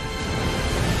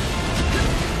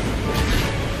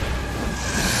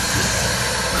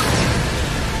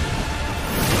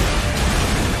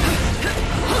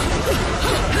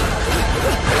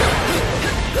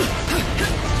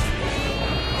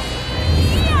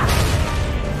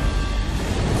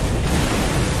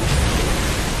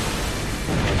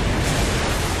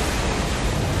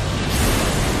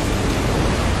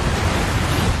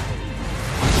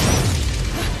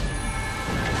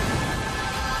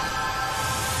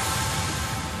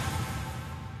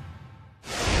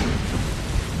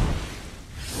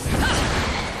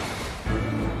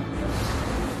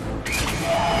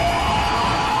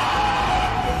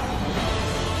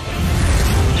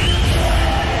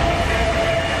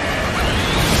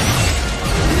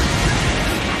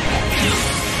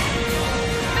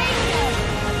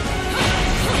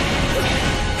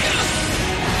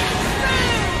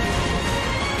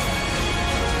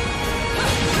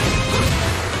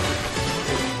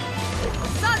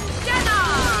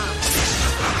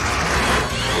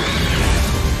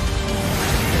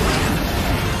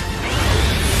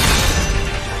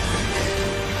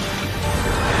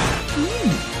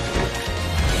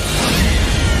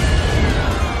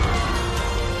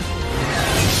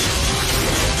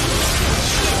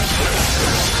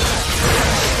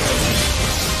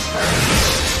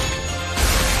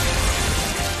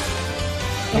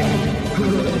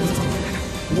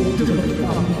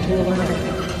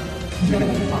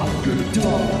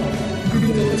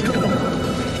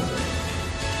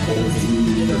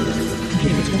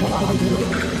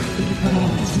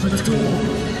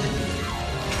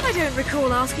 I don't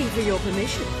recall asking for your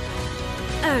permission.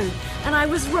 Oh, and I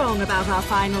was wrong about our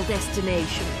final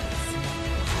destination.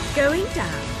 Going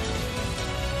down.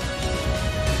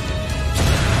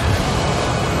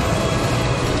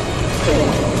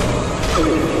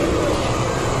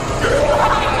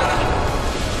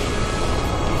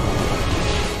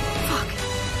 Fuck.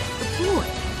 The boy.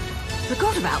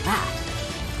 Forgot about that.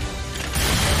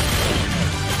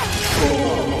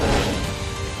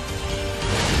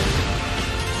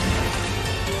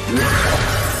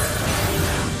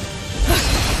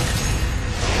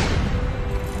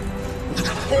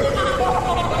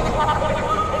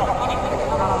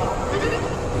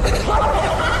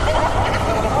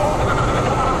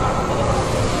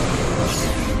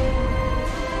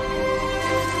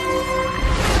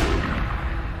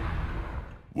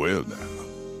 Well now,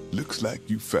 looks like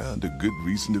you found a good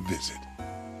reason to visit.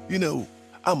 You know,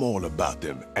 I'm all about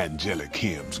them Angelic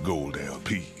Hymns Gold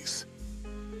LPs.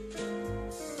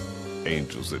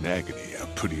 Angels in Agony are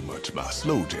pretty much my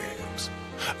slow jams.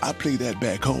 I play that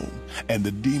back home, and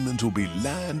the demons will be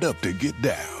lined up to get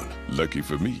down. Lucky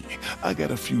for me, I got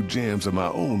a few jams of my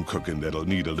own cooking that'll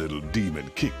need a little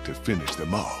demon kick to finish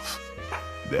them off.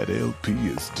 That LP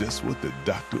is just what the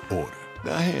doctor ordered.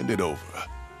 Now hand it over,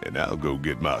 and I'll go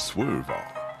get my swerve on.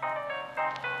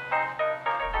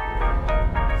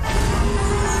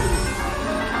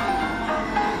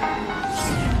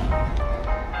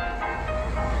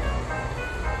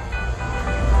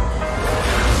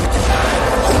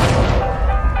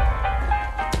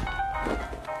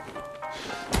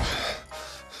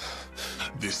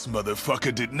 This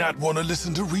motherfucker did not want to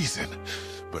listen to reason,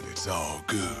 but it's all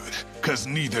good, 'cause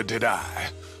neither did I.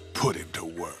 Put him to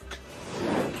work.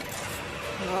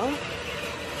 Huh?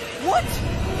 What?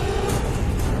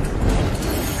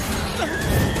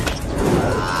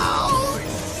 Oh,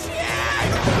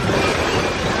 shit!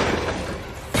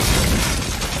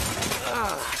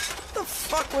 What the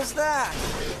fuck was that?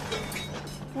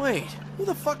 Wait, who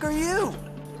the fuck are you?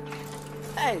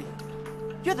 Hey,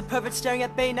 you're the pervert staring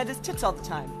at Bayonetta's tits all the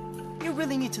time. You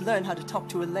really need to learn how to talk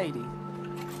to a lady.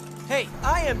 Hey,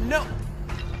 I am no...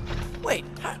 Wait,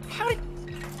 how did...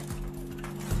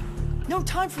 No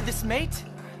time for this, mate.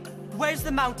 Where's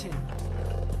the mountain?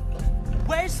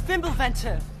 Where's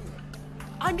Fimbulventer?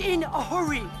 I'm in a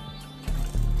hurry.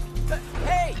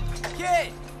 Hey,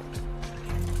 kid!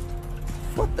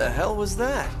 What the hell was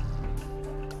that?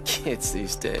 Kids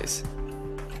these days.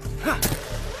 Huh.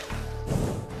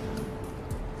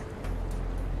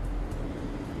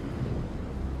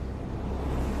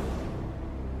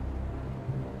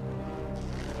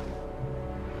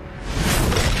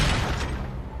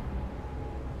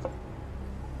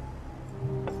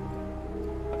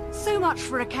 So much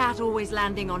for a cat always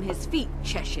landing on his feet,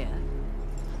 Cheshire.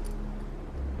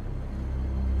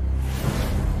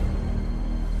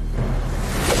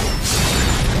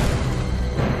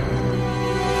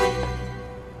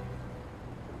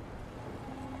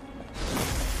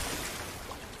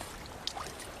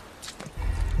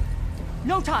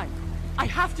 showtime! I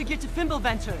have to get to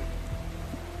Fimbulventer!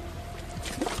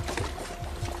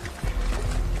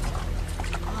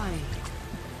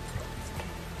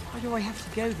 Why do I have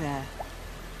to go there?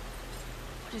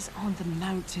 What is on the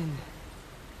mountain?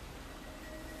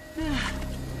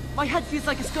 My head feels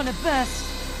like it's gonna burst!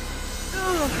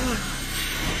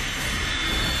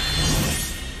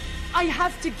 I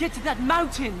have to get to that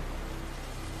mountain!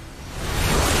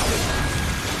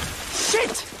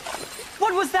 Shit!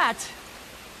 What was that?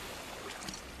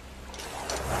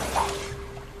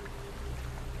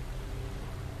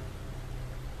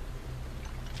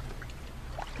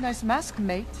 Nice mask,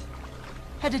 mate.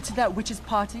 Headed to that witch's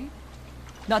party.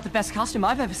 Not the best costume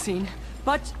I've ever seen,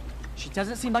 but she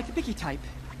doesn't seem like the picky type.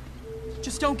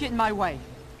 Just don't get in my way.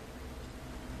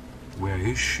 Where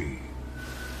is she?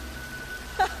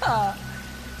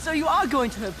 So you are going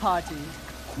to her party.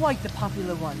 Quite the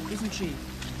popular one, isn't she?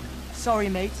 Sorry,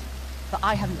 mate, but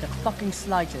I haven't the fucking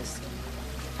slightest.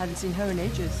 Haven't seen her in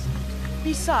ages.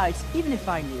 Besides, even if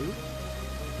I knew,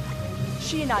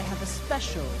 she and I have a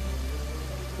special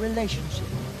relationship.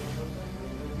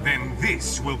 Then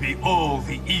this will be all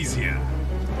the easier.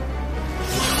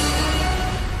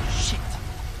 Shit.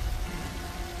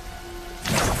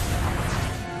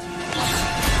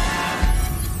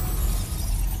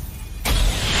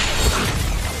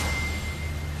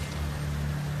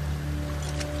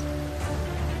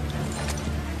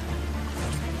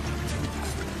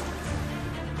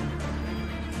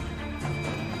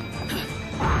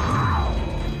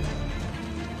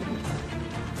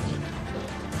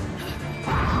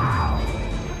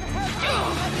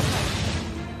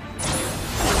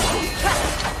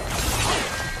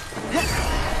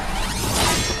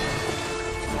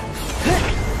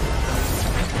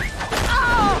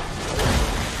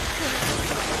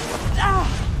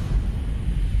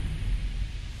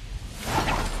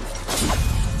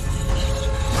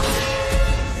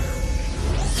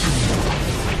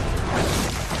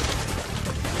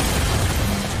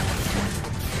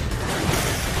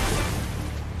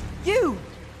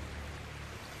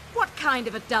 What kind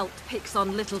of adult picks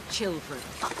on little children?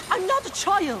 I'm not a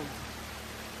child!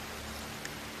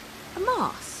 A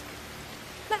mask?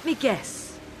 Let me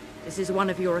guess. This is one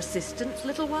of your assistants,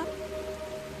 little one?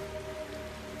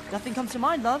 Nothing comes to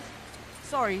mind, love.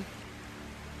 Sorry.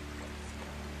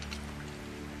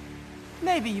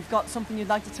 Maybe you've got something you'd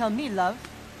like to tell me, love.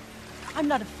 I'm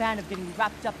not a fan of getting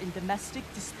wrapped up in domestic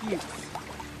disputes.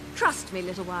 Trust me,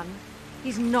 little one.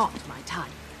 He's not my type.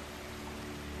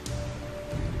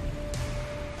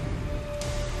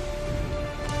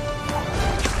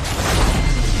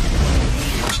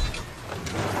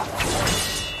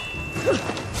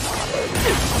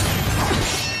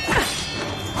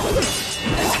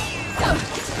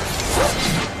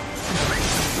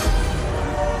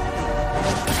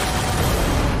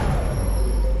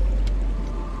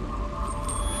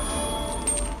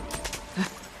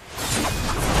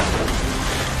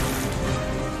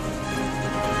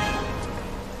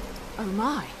 Oh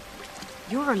my,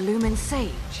 you're a Lumen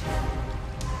Sage.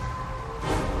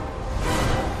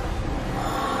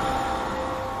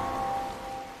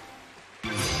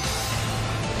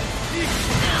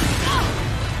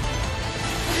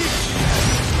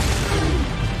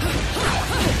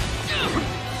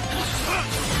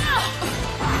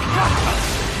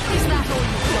 Is that all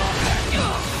you've got?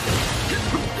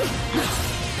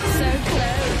 So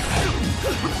close.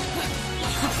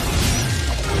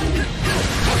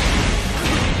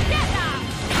 Get that!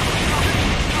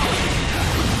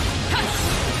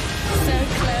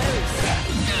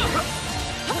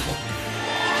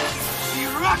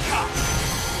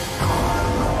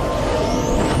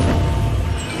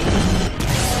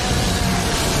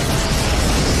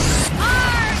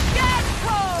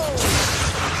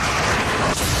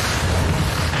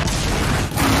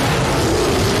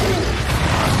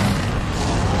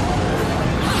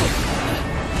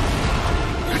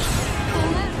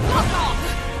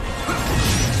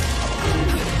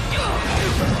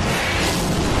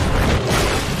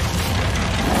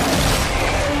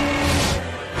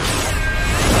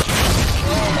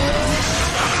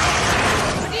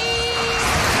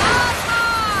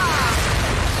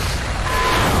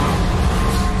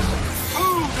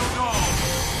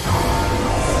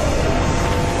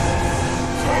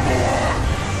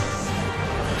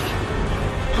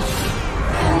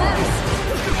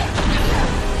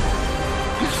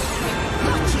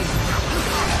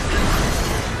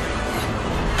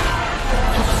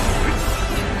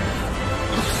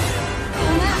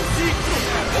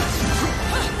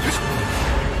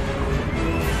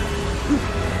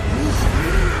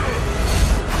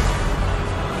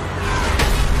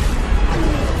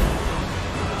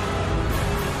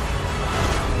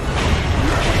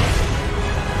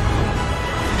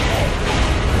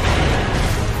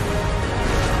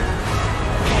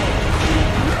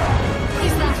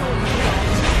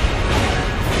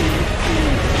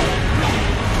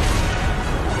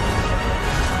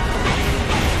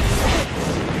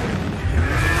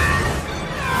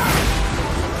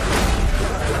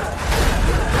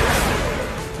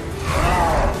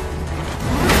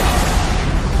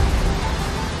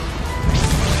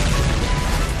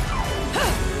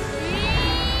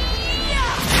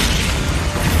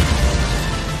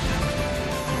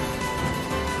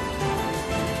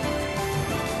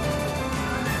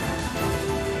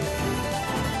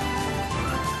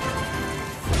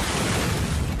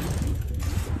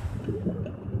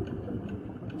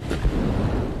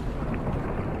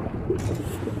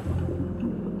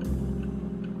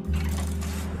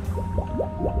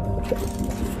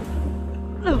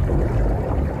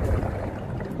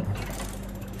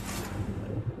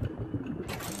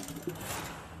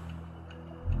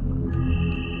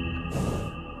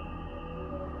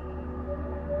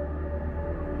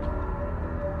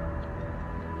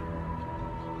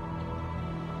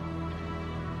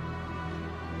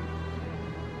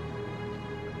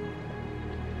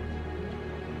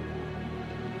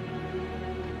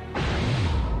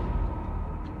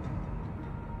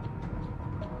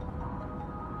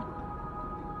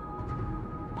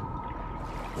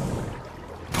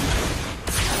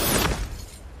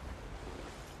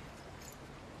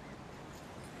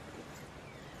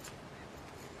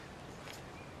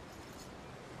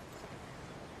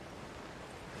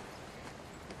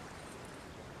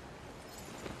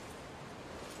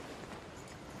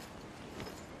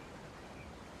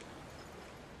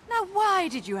 Why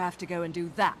did you have to go and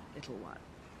do that, little one?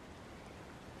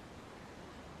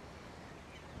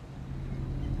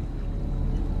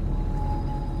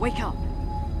 Wake up.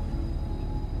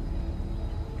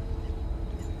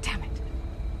 Damn it.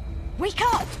 Wake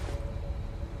up!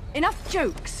 Enough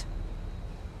jokes.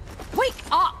 Wake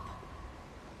up!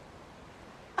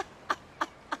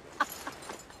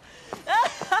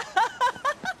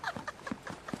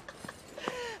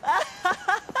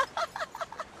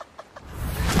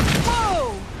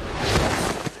 Whoa!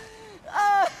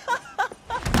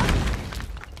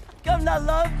 Come now,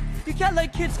 love. You can't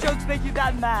let kids' jokes make you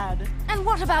that mad. And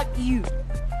what about you?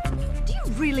 Do you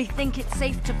really think it's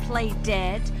safe to play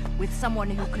dead with someone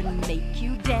who can make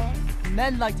you dead?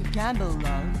 Men like to gamble,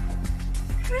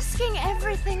 love. Risking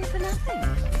everything for nothing.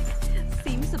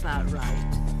 Seems about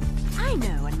right. I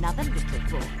know another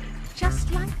little boy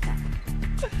just like that.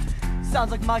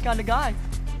 Sounds like my kind of guy.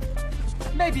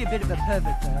 Maybe a bit of a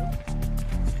pervert, though.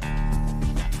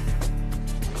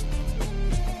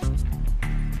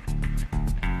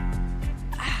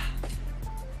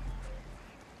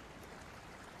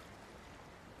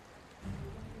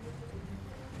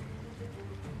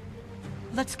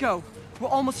 Let's go. We're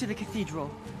almost to the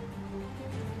cathedral.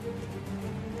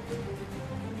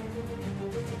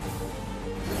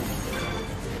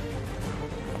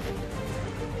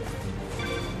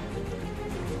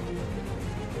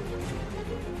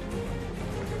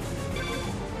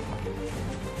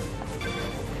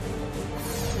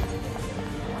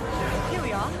 Here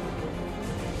we are.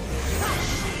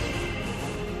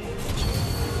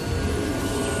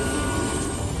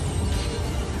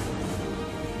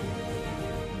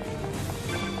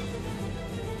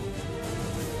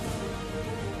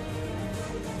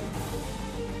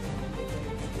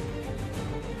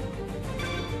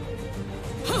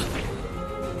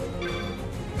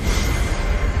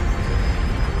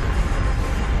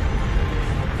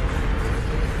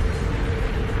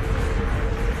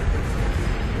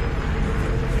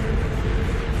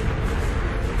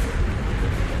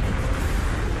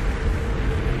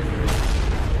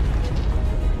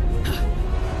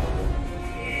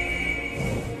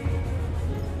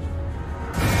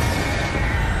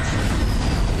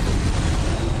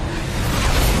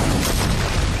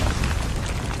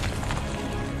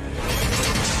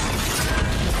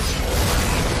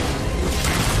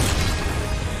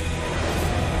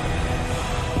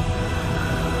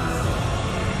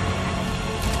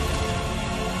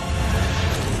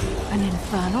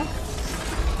 Infernal?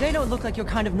 They don't look like your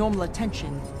kind of normal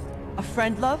attention. A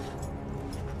friend, love?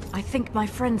 I think my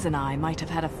friends and I might have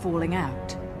had a falling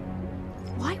out.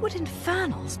 Why would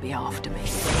Infernals be after me?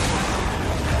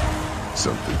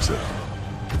 Something's up.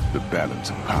 The balance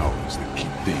of powers that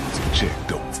keep things in check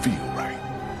don't feel right,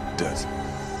 does it?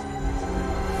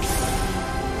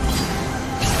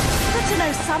 Good to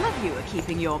know some of you are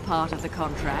keeping your part of the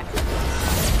contract.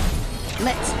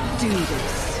 Let's do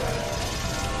this.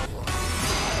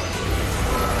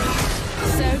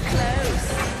 So close.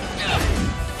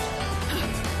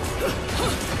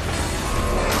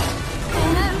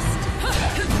 Almost.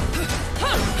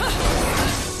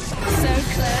 So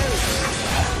close.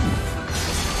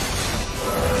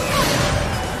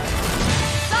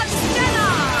 Such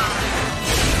dinner!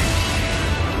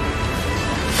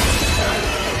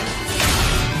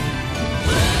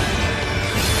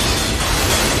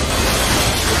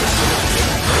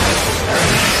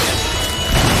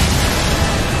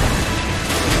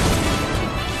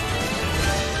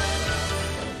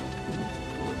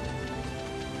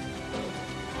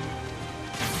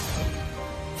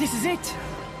 This is it!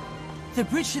 The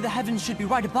bridge to the heavens should be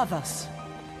right above us.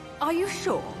 Are you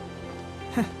sure?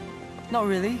 Not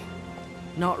really.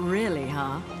 Not really,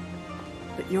 huh?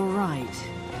 But you're right.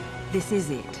 This is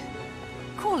it.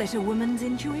 Call it a woman's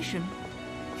intuition.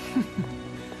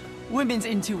 Women's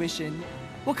intuition?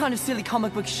 What kind of silly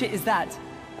comic book shit is that?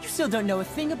 You still don't know a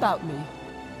thing about me.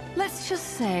 Let's just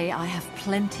say I have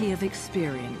plenty of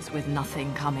experience with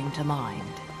nothing coming to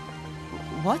mind.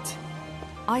 What?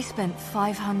 I spent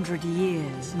 500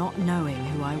 years not knowing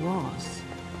who I was.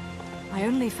 I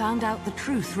only found out the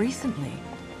truth recently.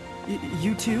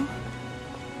 You too?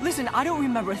 Listen, I don't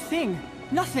remember a thing.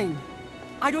 Nothing.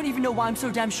 I don't even know why I'm so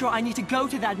damn sure I need to go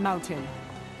to that mountain.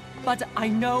 But I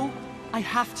know I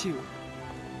have to.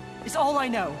 It's all I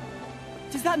know.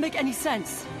 Does that make any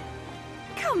sense?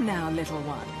 Come now, little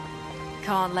one.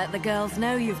 Can't let the girls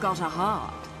know you've got a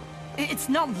heart. It's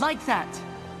not like that.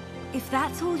 If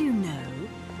that's all you know,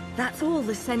 that's all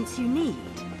the sense you need.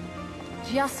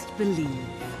 Just believe.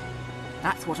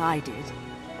 That's what I did.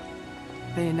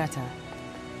 Bayonetta.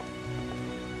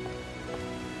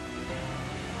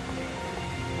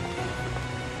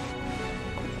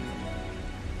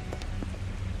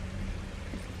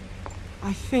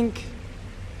 I think...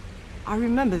 I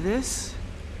remember this.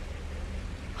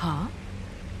 Huh?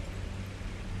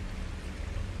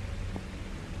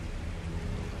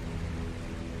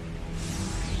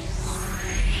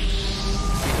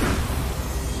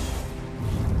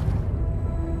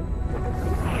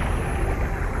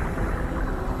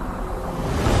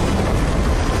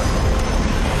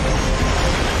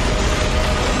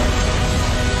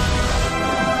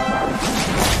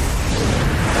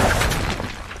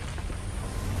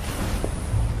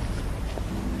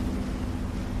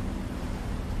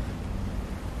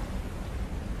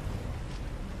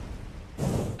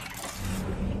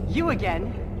 You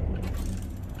again?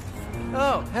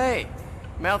 Oh, hey,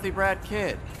 mouthy brat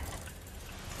kid.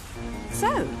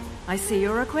 So, I see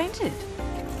you're acquainted.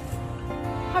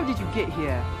 How did you get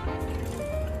here?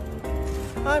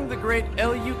 I'm the great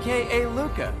Luka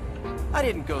Luca. I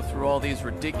didn't go through all these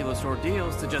ridiculous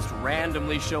ordeals to just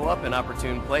randomly show up in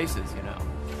opportune places, you know.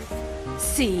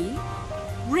 See?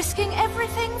 Risking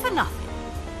everything for nothing.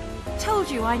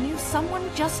 Told you I knew someone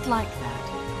just like that.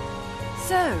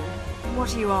 So,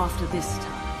 what are you after this time?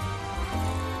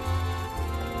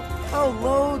 Oh,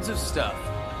 loads of stuff.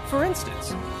 For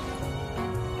instance,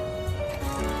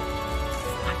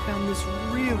 I found this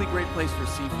really great place for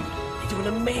seafood. They do an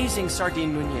amazing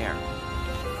sardine meuniere.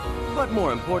 But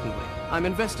more importantly, I'm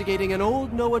investigating an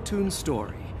old Noah-Toon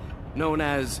story known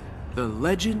as The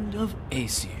Legend of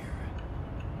Aesir.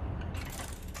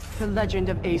 The Legend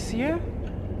of Aesir?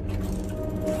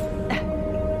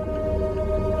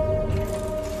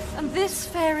 And this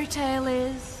fairy tale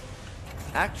is?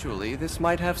 Actually, this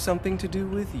might have something to do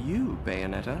with you,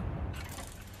 Bayonetta.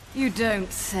 You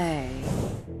don't say.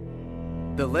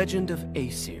 The Legend of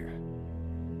Aesir.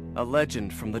 A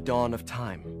legend from the dawn of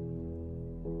time.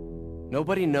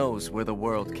 Nobody knows where the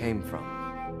world came from.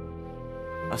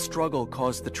 A struggle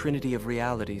caused the trinity of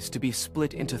realities to be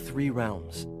split into 3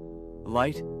 realms: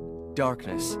 light,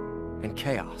 darkness, and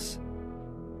chaos.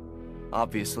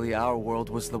 Obviously, our world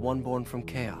was the one born from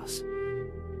chaos.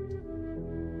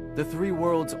 The 3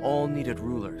 worlds all needed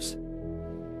rulers,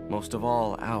 most of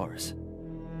all ours.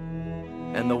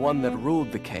 And the one that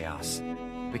ruled the chaos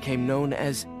became known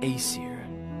as Aesir.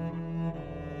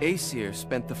 Aesir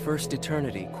spent the first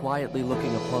eternity quietly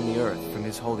looking upon the earth from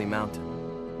his holy mountain,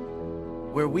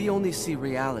 where we only see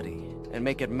reality and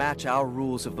make it match our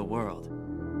rules of the world.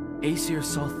 Aesir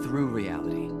saw through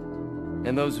reality,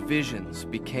 and those visions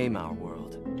became our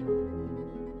world.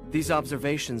 These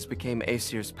observations became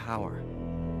Aesir's power.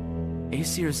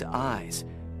 Aesir's eyes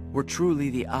were truly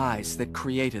the eyes that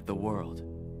created the world.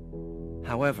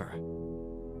 However,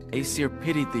 Aesir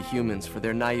pitied the humans for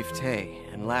their naivete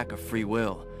and lack of free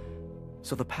will,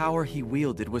 so the power he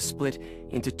wielded was split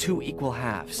into 2 equal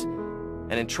halves,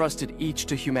 and entrusted each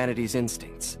to humanity's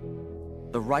instincts: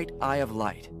 the right eye of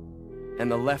light and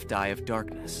the left eye of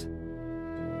darkness.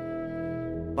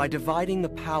 By dividing the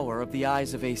power of the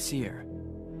eyes of Aesir,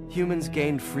 humans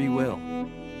gained free will.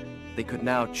 They could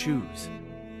now choose.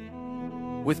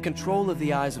 With control of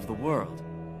the eyes of the world,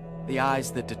 the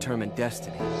eyes that determine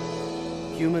destiny,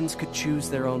 humans could choose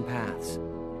their own paths.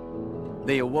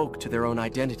 They awoke to their own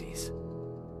identities.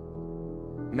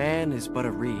 Man is but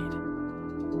a reed,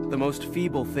 the most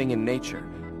feeble thing in nature,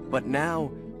 but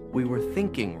now we were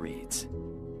thinking reeds.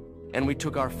 And we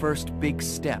took our first big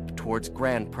step towards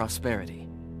grand prosperity.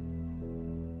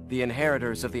 The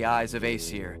inheritors of the eyes of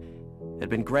Aesir had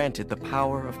been granted the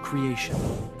power of creation.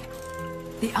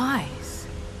 The eyes?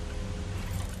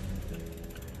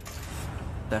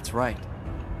 That's right.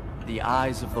 The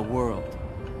eyes of the world.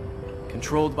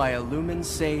 Controlled by a Lumen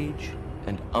Sage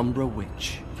and Umbra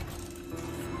Witch.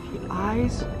 The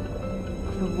eyes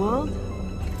of the world?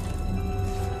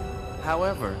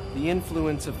 However, the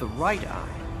influence of the right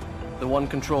eye, the one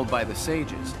controlled by the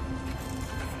sages,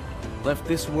 left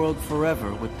this world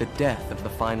forever with the death of the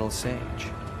final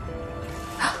sage.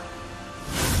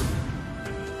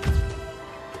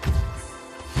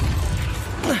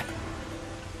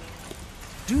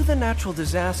 Do the natural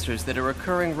disasters that are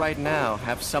occurring right now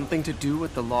have something to do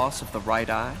with the loss of the right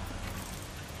eye?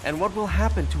 And what will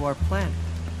happen to our planet?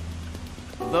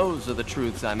 Those are the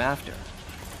truths I'm after.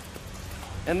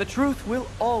 And the truth will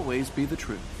always be the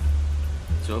truth.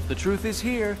 So if the truth is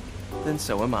here, then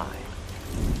so am I.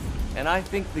 And I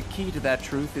think the key to that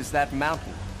truth is that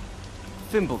mountain,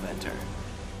 Fimbulventer.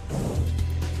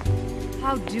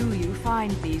 How do you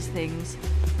find these things?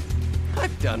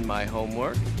 I've done my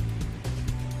homework.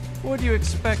 Would you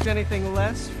expect anything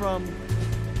less from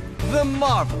the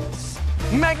marvelous,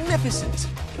 magnificent,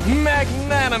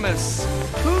 magnanimous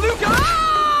Luca?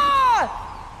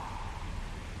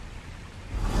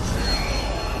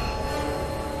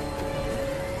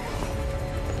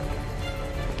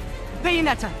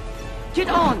 Bayonetta! Get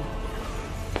on!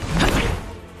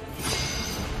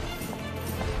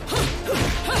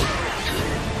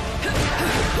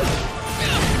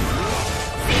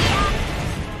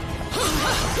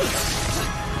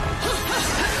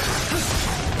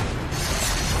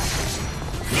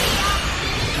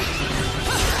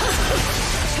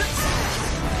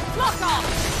 Lock off!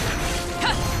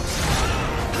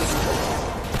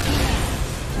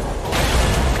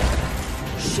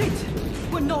 Shit!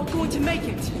 We're not going to make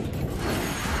it!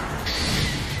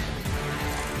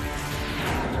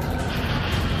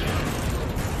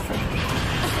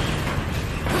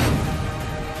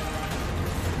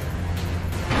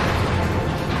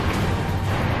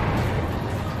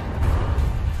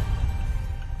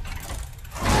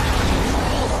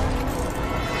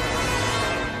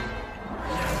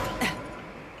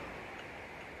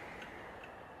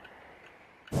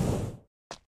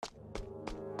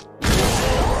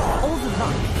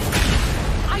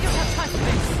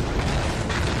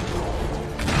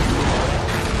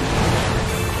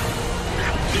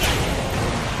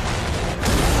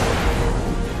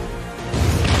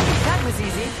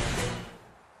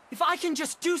 I can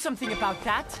just do something about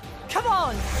that. Come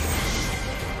on!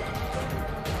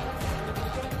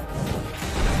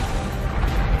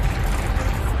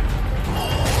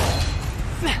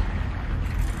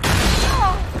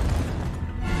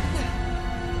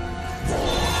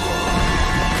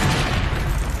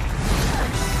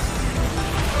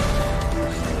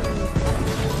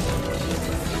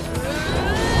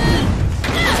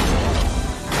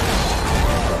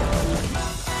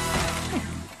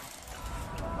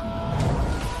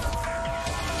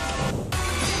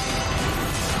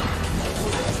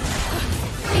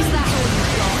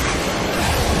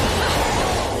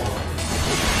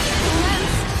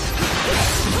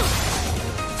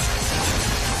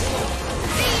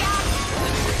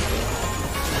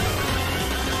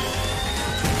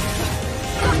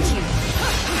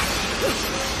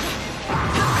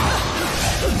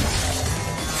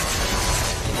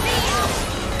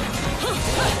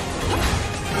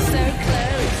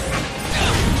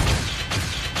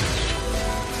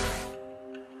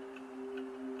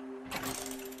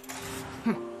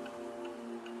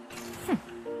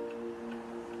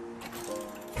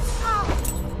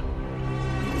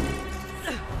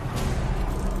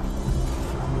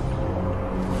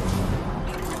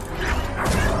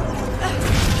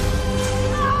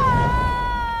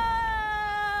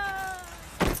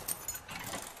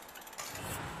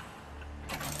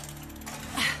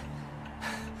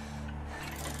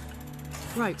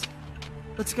 Right.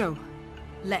 Let's go.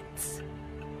 Let's.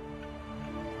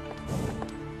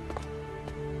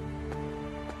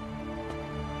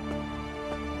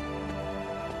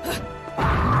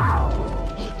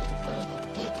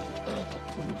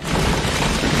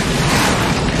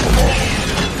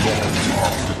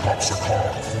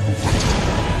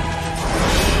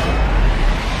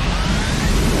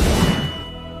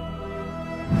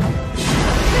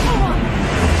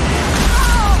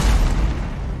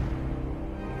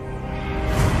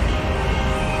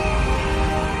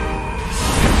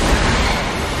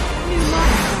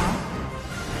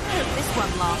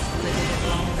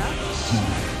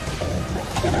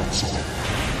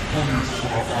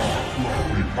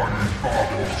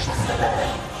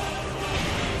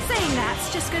 Saying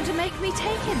that's just going to make me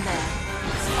take him there.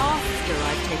 It's after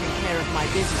I've taken care of my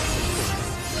business.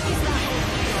 Is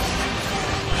that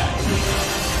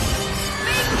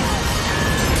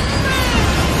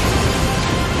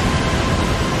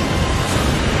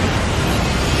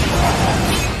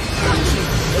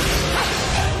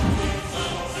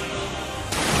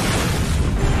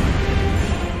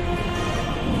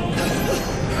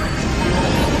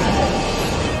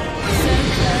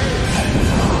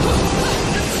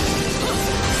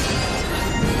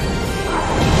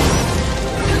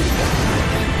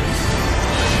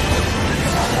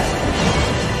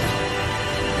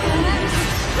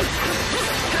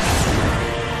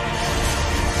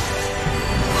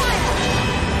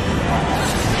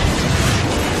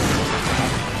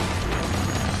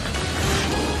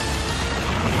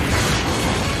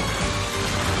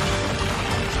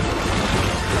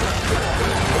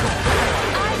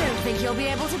you'll be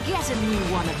able to get a new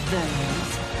one of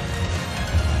those.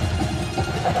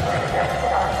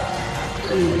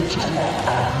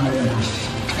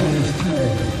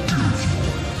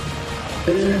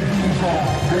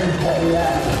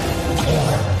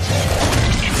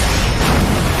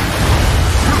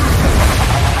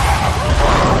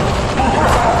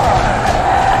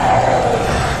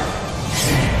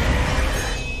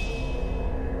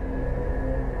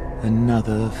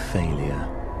 Another failure.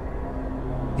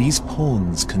 These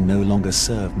pawns can no longer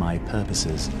serve my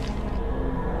purposes.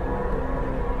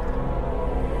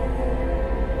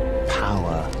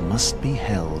 Power must be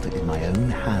held in my own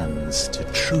hands to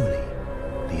truly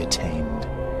be attained.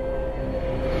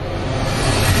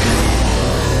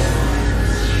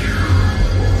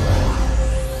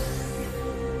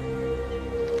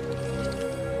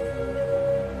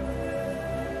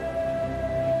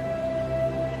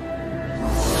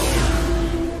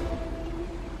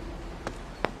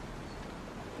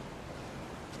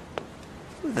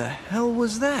 Who the hell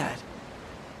was that?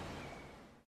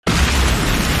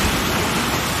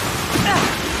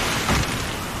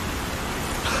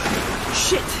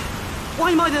 Shit!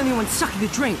 Why am I the only one sucking the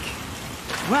drink?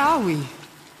 Where are we?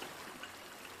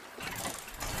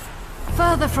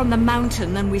 Further from the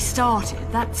mountain than we started,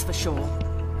 that's for sure.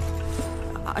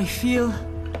 I feel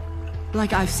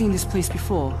like I've seen this place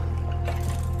before.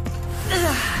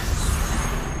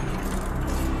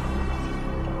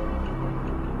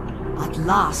 At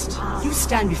last, you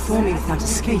stand before me without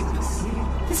escape.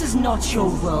 This is not your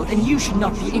world, and you should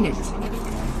not be in it.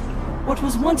 What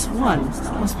was once one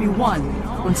must be one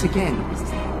once again.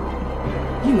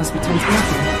 You must be turned to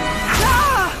nothing.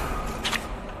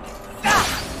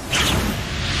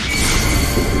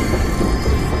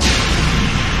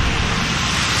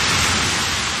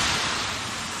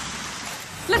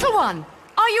 Little one,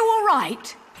 are you all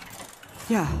right?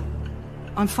 Yeah,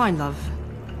 I'm fine, love.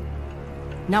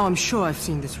 Now I'm sure I've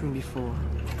seen this room before.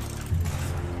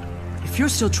 If you're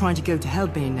still trying to go to hell,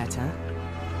 Bayonetta,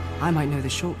 I might know the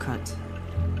shortcut.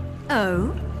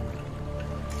 Oh?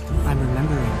 I'm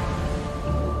remembering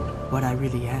what I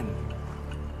really am.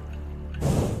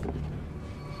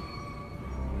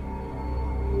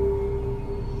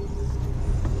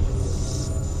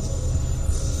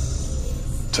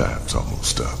 Time's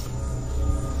almost up.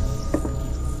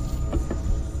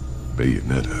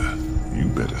 Bayonetta, you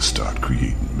better start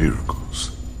creating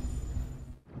miracles.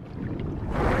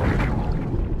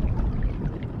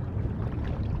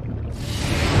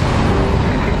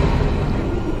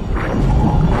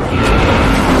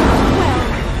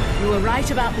 You were right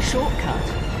about the shortcut,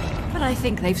 but I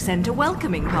think they've sent a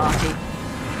welcoming party.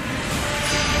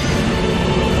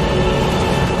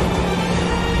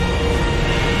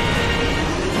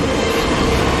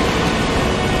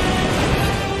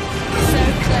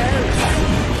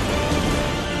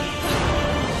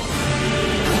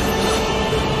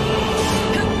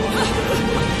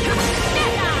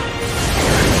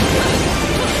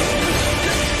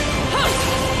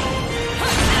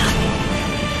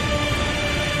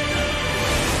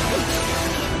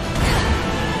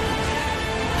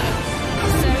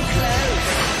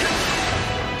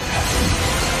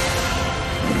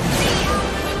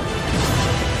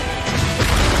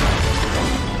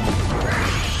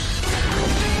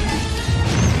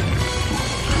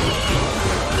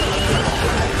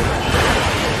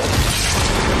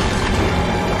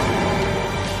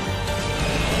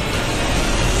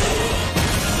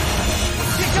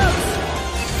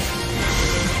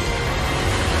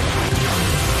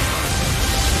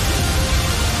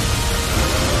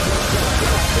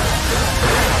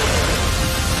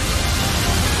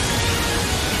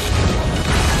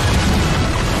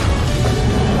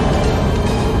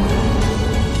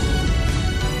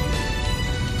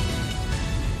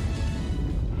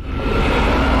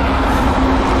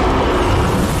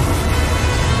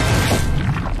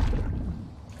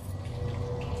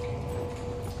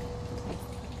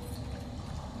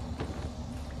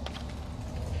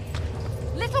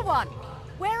 Little one,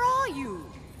 where are you?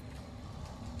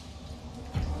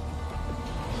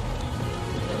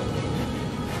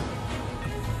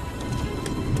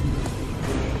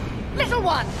 Little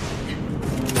one!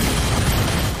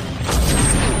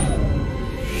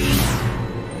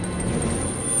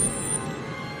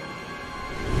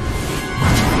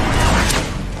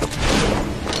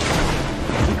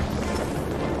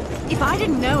 If I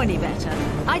didn't know any better,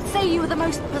 I'd say you were the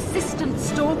most persistent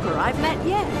stalker I've met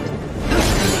yet.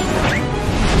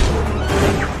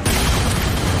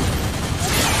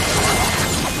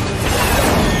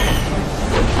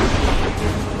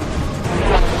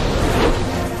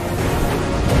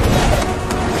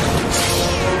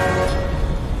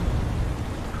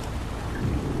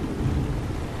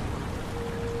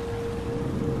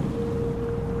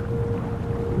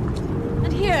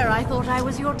 And here I thought I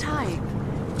was your type.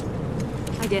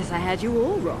 I guess I had you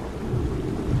all wrong.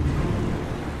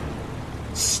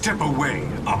 Step away,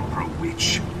 Umbra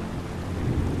Witch.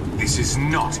 This is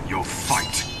not your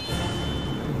fight.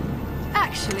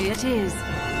 Actually, it is.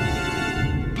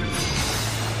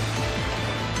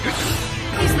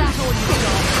 Is that all you've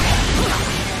got?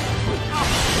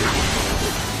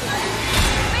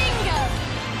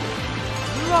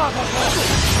 Is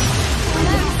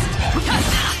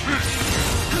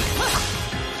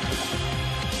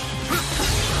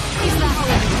that all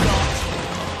you got?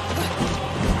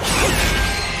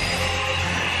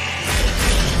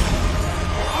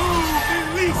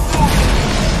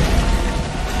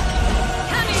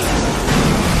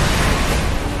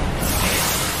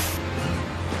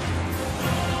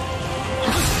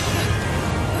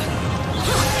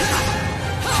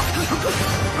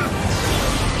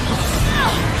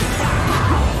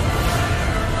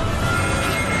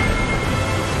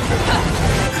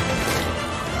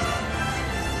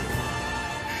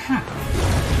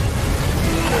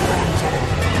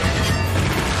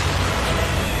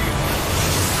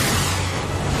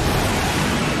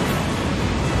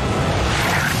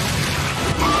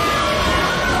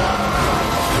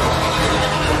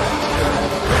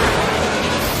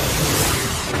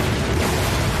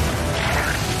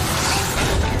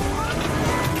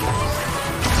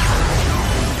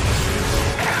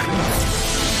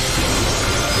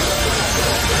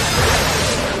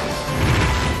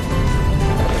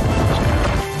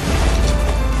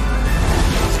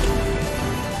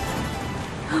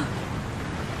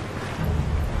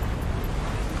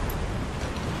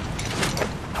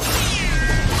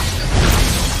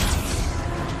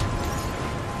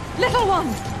 Little one!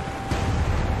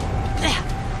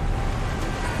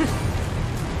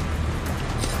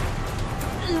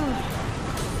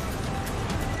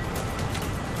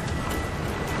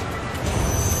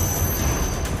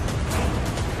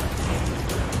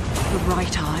 The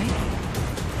right eye?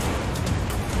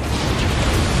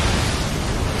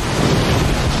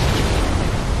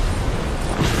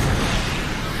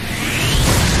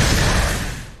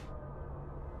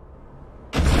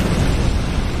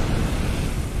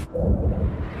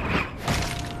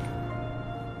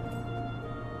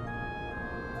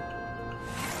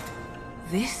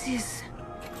 This is...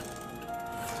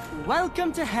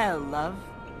 Welcome to hell, love.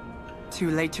 Too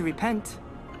late to repent.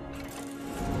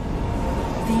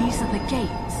 These are the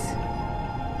gates.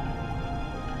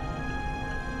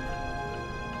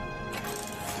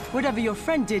 Whatever your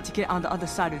friend did to get on the other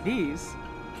side of these,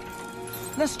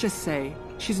 let's just say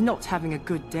she's not having a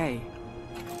good day.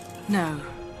 No,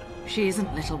 she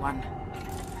isn't, little one.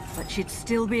 But she'd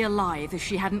still be alive if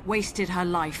she hadn't wasted her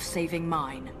life saving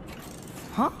mine.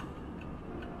 Huh?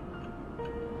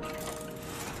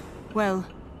 Well,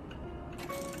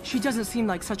 she doesn't seem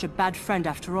like such a bad friend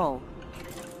after all.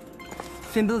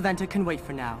 Fimbulventr can wait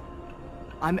for now.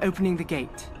 I'm opening the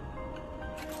gate.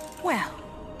 Well,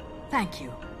 thank you.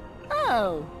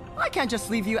 Oh, I can't just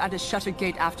leave you at a shuttered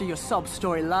gate after your sob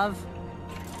story, love.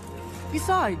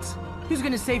 Besides, who's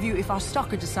gonna save you if our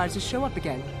stalker decides to show up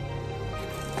again?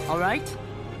 All right,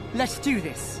 let's do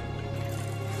this.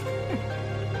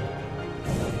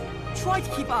 Try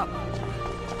to keep up.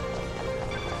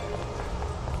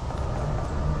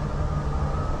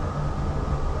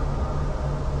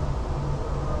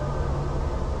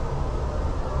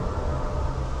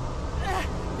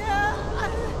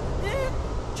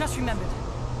 Just remembered.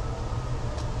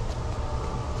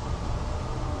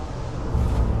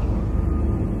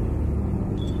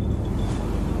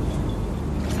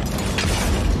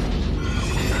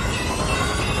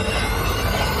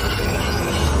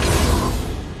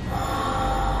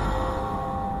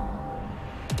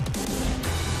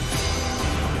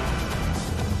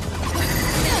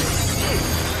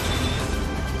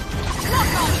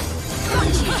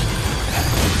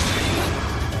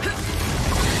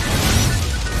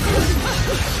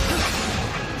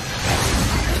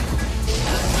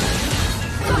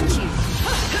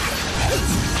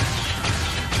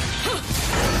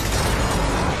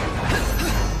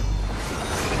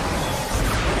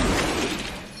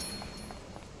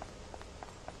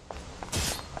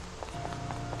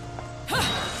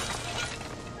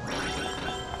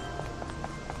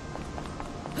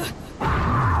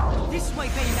 This way,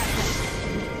 Bayonetta!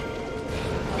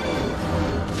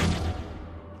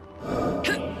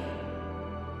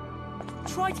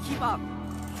 Try to keep up.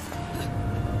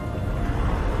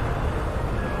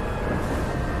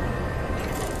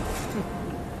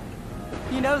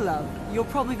 You know, love, you're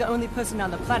probably the only person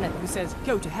on the planet who says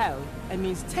go to hell and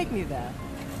means take me there.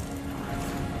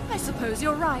 I suppose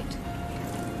you're right.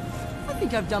 I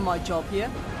think I've done my job here.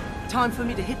 Time for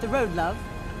me to hit the road, love.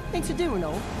 Things to do and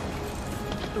all.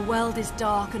 The world is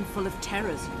dark and full of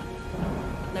terrors.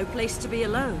 No place to be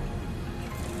alone.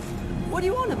 What are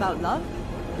you on about, love?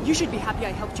 You should be happy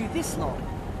I helped you this long.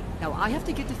 Now I have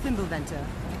to get to Fimbulventr.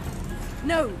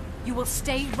 No, you will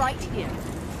stay right here.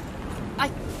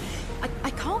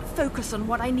 I can't focus on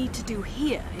what I need to do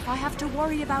here if I have to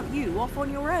worry about you off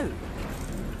on your own.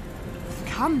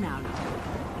 Come now,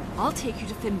 love. I'll take you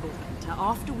to Fimbulventer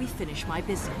after we finish my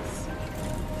business.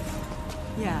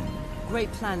 Yeah,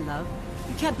 great plan, love.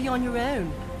 You can't be on your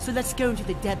own, so let's go into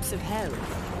the depths of hell.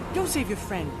 Go save your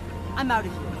friend. I'm out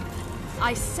of here.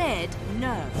 I said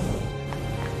no.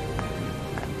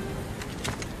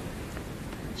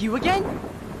 You again?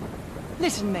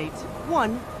 Listen, mate.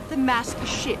 1, the mask is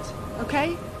shit,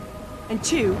 okay? And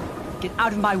 2, get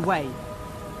out of my way.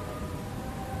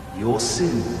 Your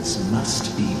sins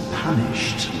must be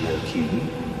punished, Loki.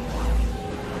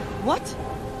 What?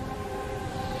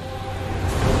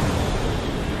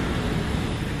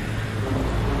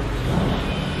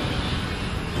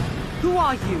 Who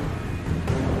are you?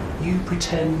 You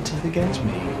pretend to forget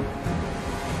me.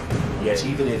 Yet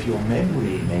even if your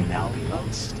memory may now be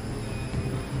lost,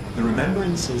 the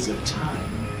remembrances of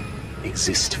time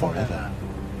exist forever.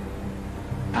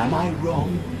 Am I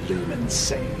wrong, Lumen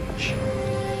Sage?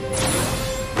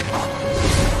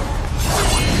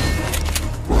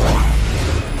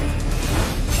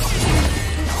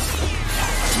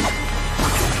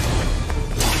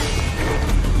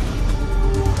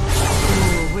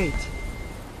 Oh, wait.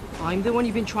 I'm the one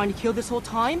you've been trying to kill this whole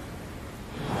time?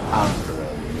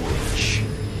 Umbra Witch.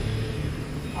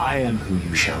 I am who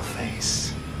you shall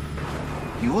face.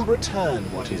 You will return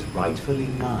what is rightfully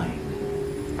mine.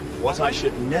 What I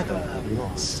should never have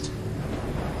lost.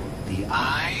 The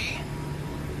Eye.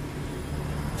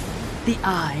 The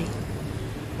Eye?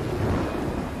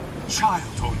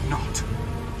 Child or not,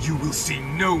 you will see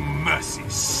no mercy,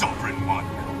 Sovereign One.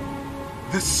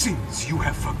 The sins you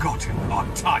have forgotten are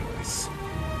timeless.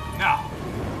 Now,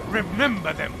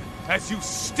 remember them as you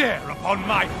stare upon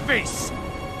my face.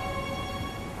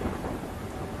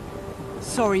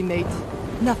 Sorry, mate.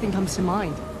 Nothing comes to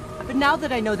mind. But now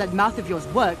that I know that mouth of yours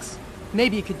works,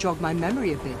 maybe you could jog my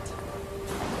memory a bit.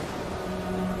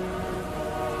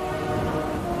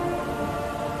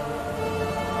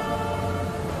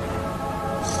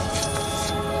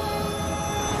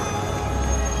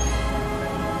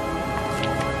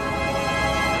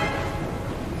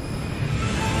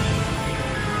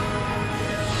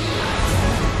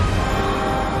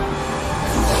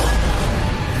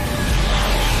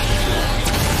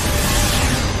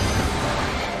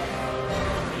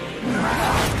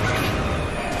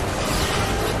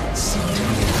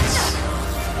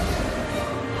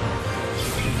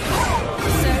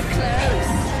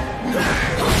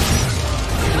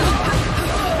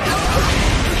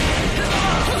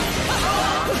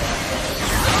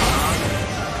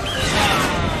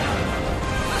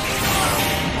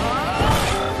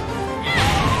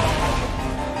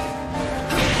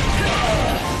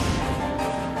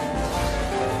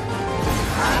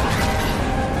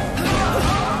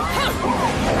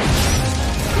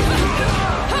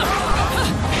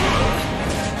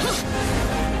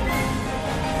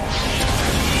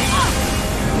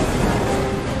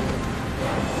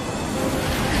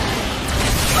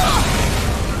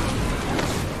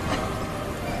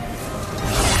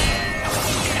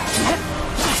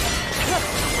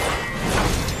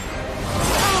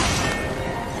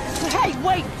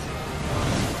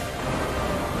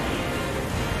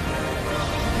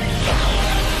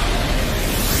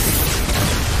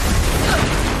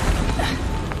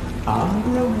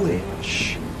 Umbra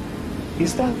Witch.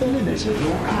 Is that the limit of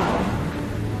your power?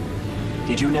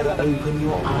 Did you never open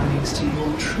your eyes to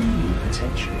your true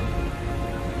potential?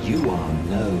 You are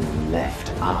no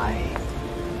left eye,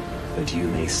 but you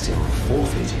may still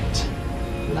forfeit it,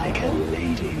 like a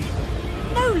lady.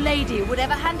 No lady would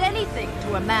ever hand anything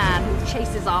to a man who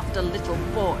chases after little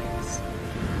boys.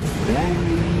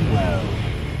 Very well.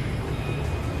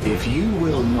 If you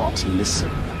will not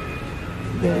listen,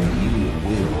 then you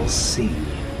will see.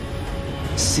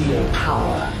 See a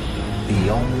power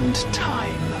beyond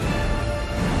time.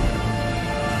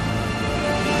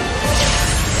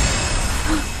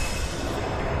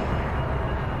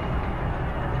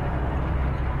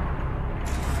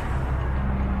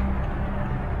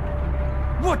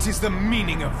 What is the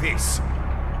meaning of this?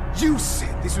 You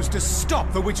said this was to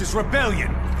stop the witch's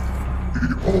rebellion.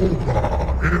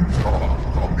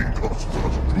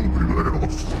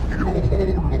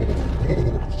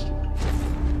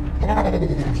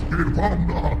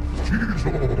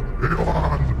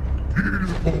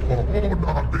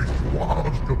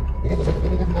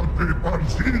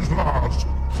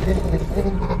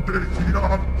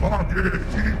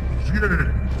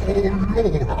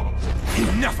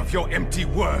 Enough of your empty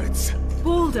words!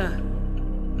 Baldur!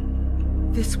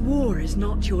 This war is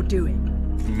not your doing.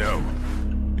 No,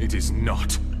 it is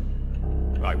not.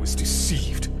 I was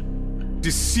deceived.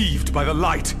 Deceived by the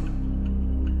light.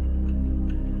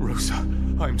 Rosa,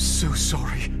 I'm so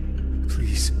sorry.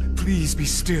 Please, please be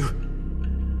still.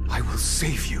 I will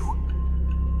save you.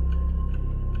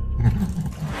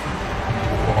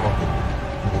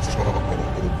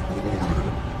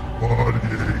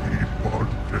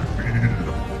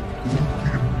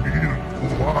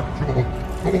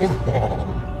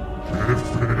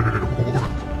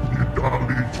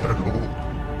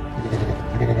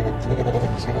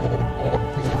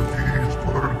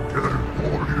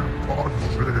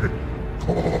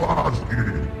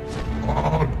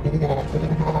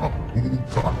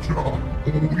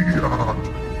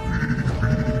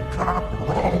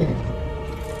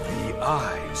 The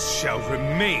eyes shall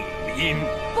remain in...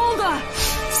 Boulder!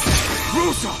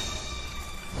 Rosa!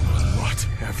 What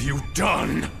have you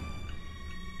done?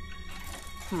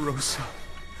 Rosa.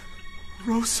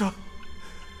 Rosa.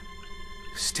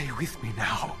 Stay with me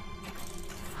now.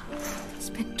 It's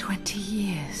been 20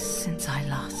 years since I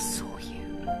last saw you.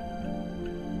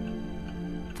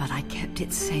 But I kept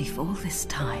it safe all this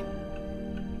time.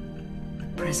 The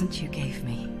present you gave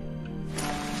me.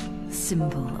 The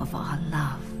symbol of our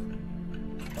love.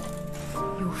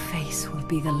 Your face will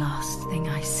be the last thing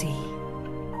I see.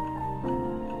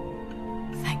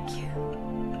 Thank you.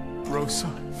 Rosa.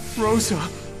 Rosa!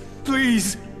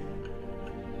 Please!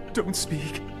 Don't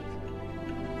speak.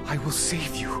 I will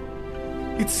save you.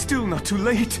 It's still not too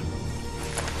late.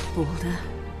 Boulder,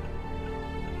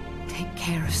 take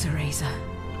care of Cereza.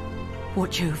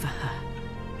 Watch over her.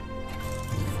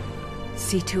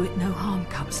 See to it no harm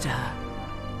comes to her.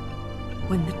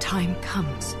 When the time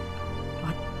comes,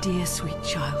 our dear sweet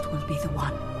child will be the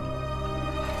one.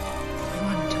 The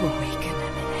one to awaken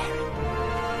and inherit the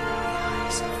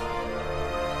eyes of...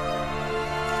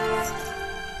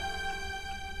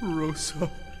 Rosa.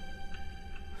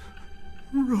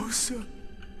 Rosa.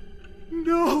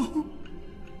 No!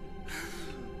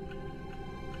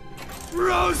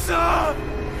 Rosa!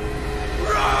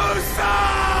 Rosa!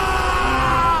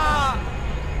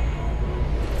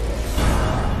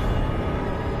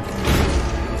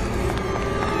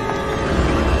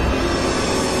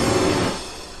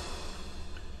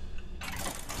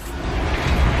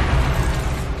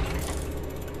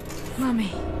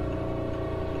 Mummy.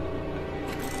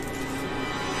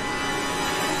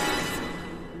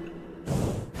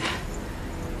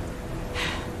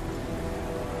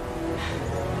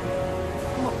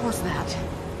 What was that?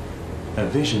 A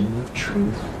vision of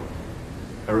truth.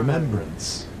 A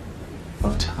remembrance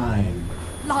of time.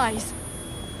 Lies!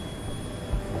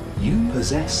 You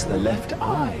possess the left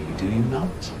eye, do you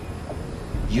not?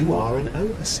 You are an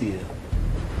overseer.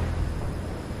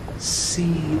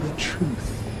 See the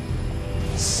truth.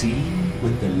 See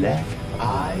with the left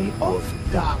eye of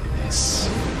darkness.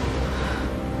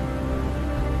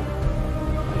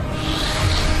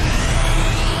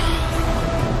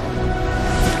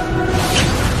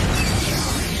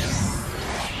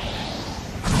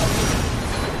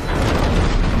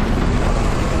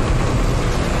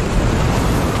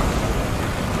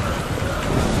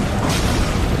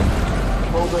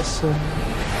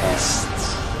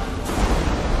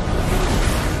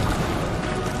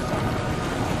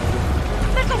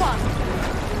 Little one!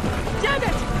 Damn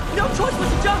it! No choice but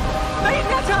to jump!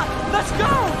 Bayonetta! Let's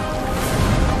go!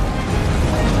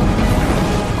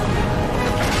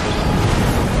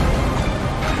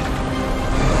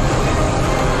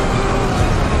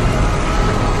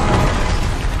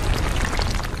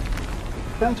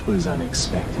 That was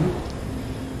unexpected.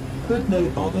 But no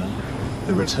bother.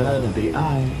 The return of the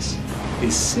eyes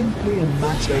is simply a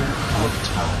matter of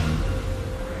time.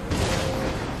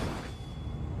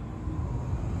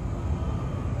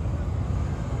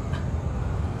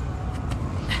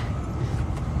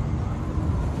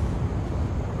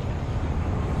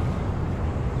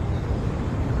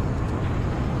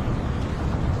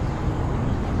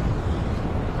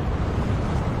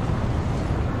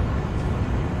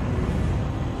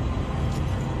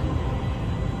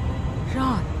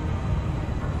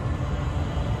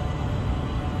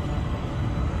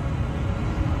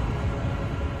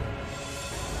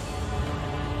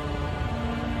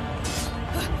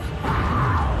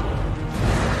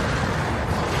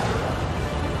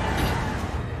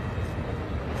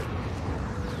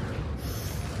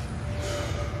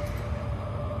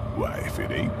 Why, if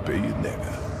it ain't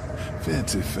Bayonetta,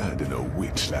 fancy finding a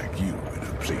witch like you in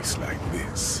a place like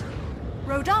this.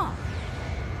 Rodin!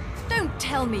 Don't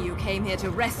tell me you came here to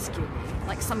rescue me,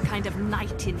 like some kind of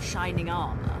knight in shining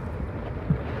armor.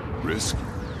 Rescue?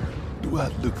 Do I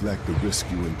look like the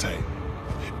rescuing type?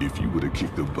 If you were to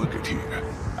kick the bucket here,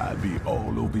 I'd be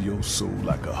all over your soul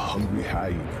like a hungry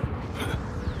hyena.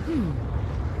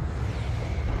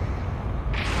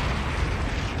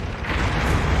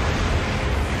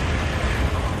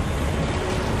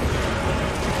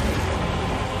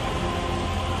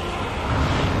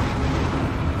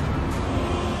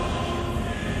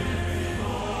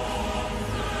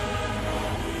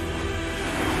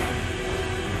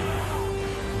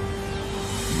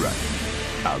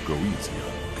 I'll go easy on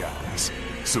you guys.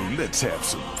 So let's have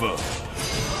some fun.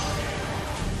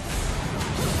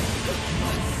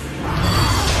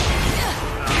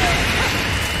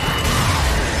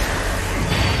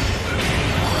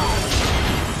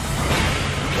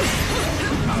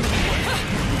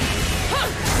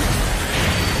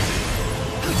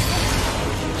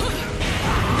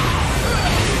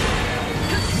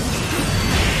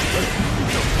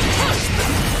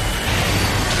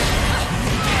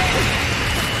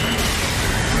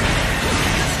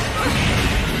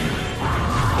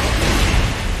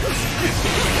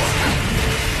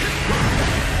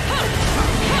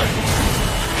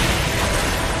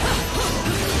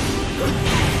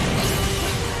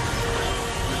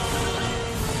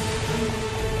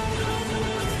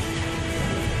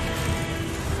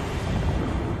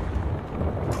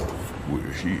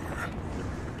 We're here.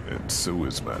 And so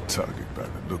is my target by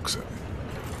the looks of it.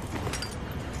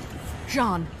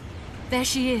 Jean, there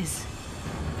she is.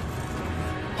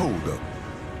 Hold up.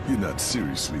 You're not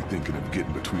seriously thinking of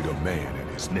getting between a man and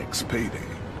his next payday.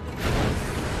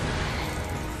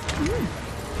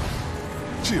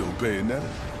 Chill, Bayonetta.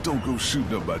 Don't go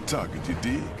shooting up my target, you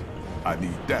dig? I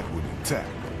need that one intact.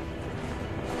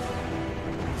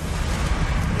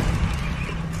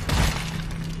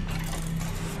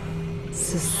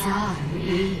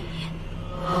 Susani,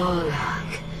 Olag,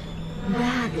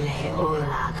 Bagle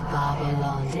Olag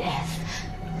Babylon F,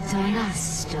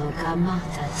 Donasto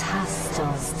Gamata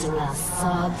Tastos de la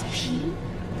Sodpi.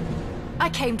 I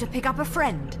came to pick up a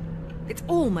friend. It's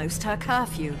almost her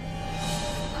curfew.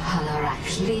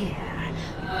 Halaraklir,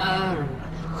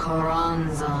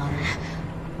 Coronzon,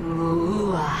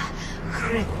 Mua,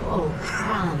 Crip O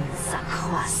Kranz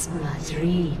Aquas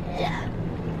Madrid.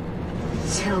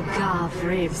 Tilgav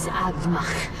Ribs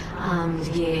Admach, Amd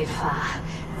Gefa,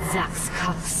 Zax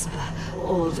Kapspa,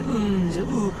 Old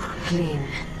Uklin.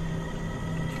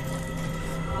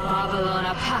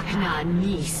 Babylona Pakna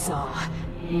Niso,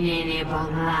 Nene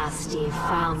Banglasti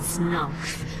Founds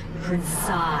Nunkf,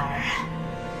 Prinsar.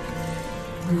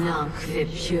 Nunk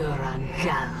Vipuran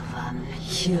Galvan,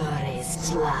 Cures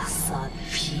Tlasad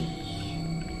P.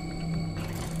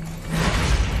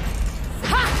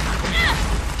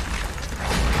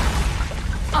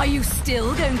 Are you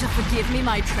still going to forgive me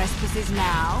my trespasses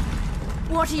now?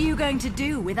 What are you going to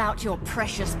do without your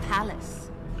precious palace?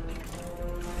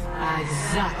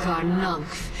 Zakar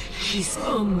Nunkf, His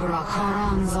Umbra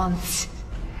Coronzont.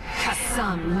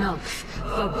 Kassam Nunkf,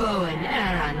 Baboen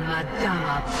Eran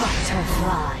Madama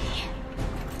Butterfly.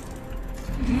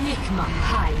 Nikma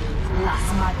Pai, Las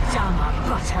Madama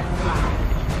Butterfly.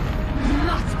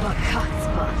 Natba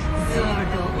Katzba,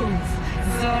 Zerdo Unf,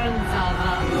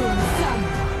 Zernzava Unzam.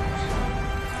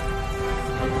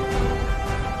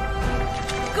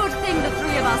 Good thing the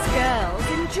three of us girls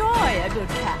enjoy a good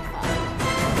catfight.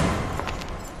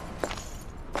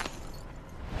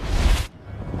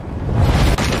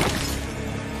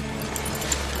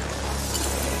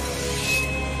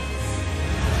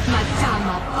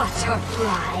 Madama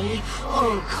Butterfly, O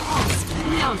Cosp,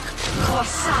 Nunk,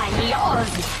 Korsai,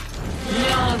 Oz,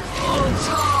 Nunk,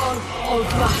 Untol, O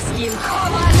Baskin,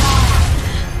 Komala.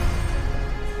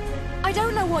 I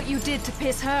don't know what you did to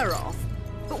piss her off,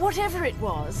 but whatever it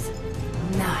was,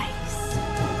 nice.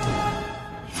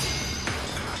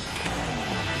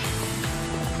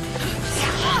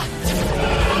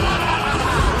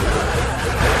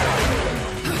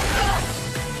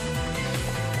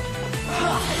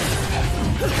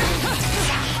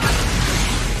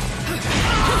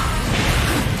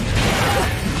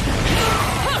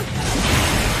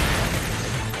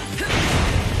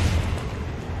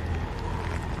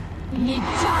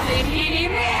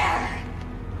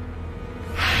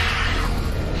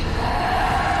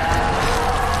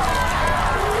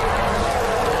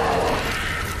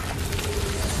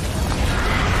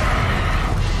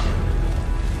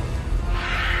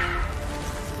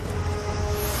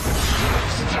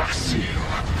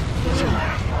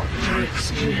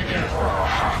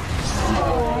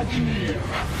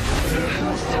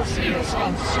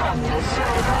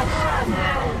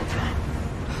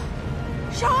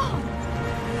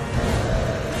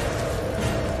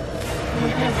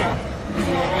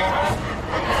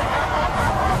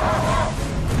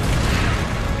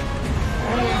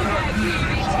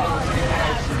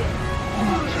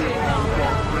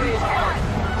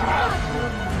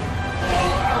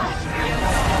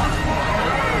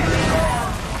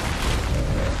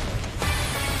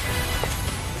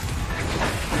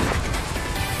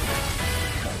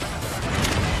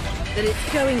 Then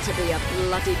it's going to be a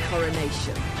bloody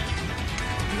coronation.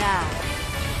 Now,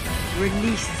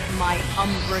 release my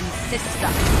Umbran sister.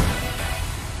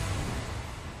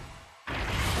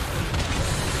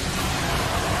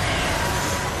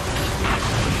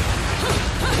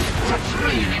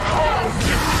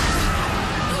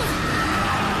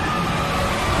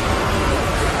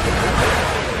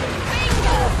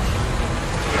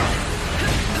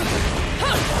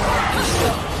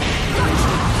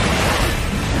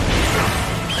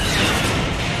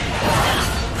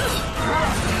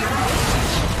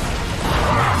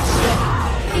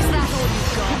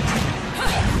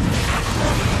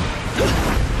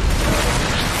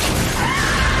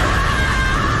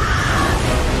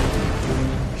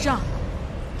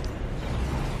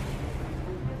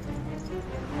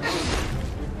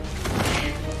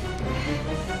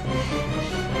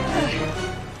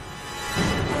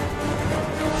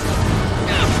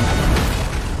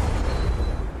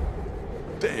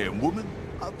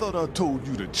 I told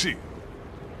you to chill.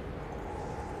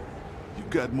 You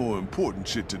got more important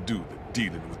shit to do than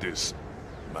dealing with this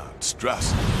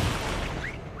monstrosity.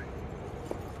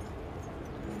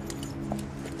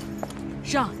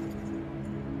 Jean.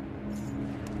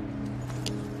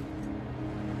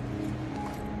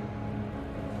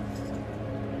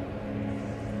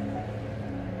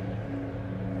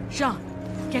 Jean,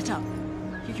 get up.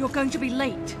 You're going to be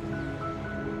late.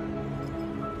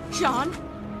 Jean,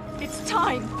 it's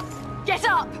time. Get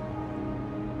up!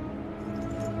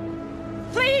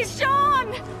 Please,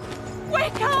 Jean!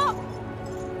 Wake up!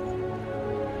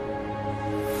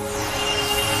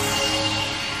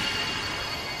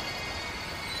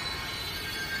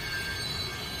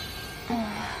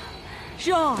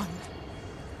 Jean!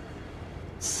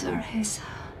 Cereza.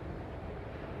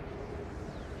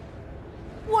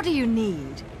 What do you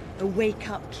need? A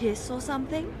wake-up kiss or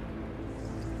something?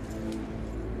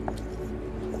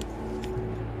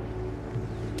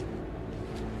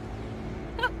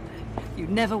 You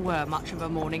never were much of a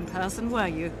morning person, were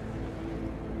you?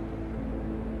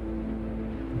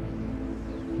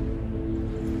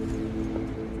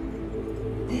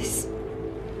 This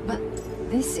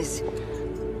is...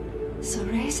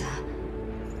 Cereza.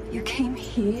 You came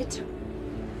here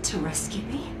to rescue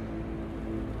me?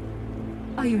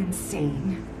 Are you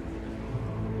insane?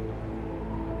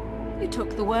 You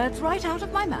took the words right out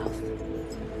of my mouth.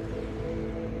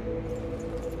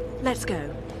 Let's go.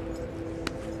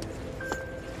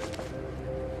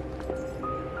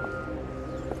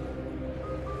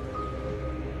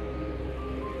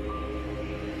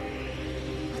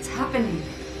 What's happening?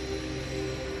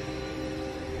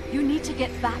 You need to get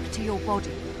back to your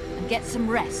body and get some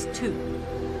rest, too.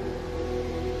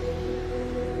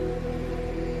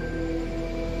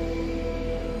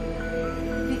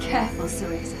 Be careful,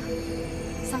 Cereza.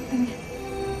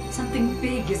 Something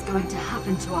big is going to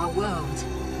happen to our world.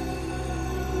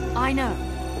 I know.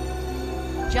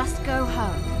 Just go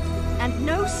home. And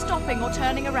no stopping or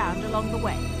turning around along the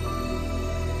way.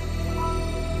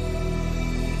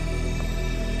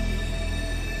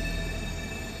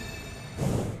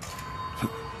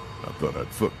 I thought I'd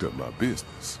fucked up my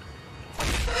business.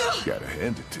 Gotta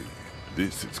hand it to you.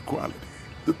 This is quality.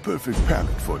 The perfect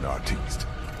palette for an artiste.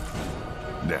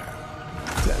 Now,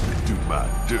 time to do my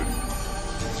dirty.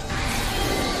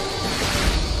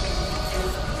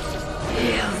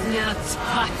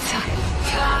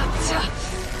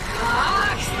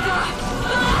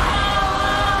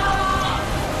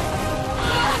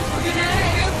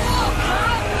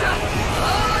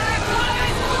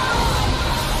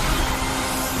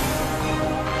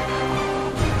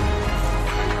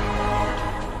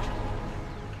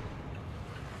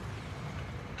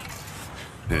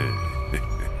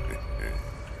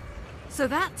 So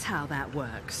that's how that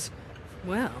works.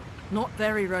 Well, not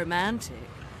very romantic.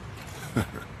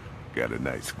 Got a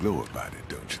nice glow about it,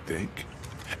 don't you think?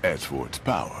 As for its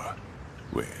power,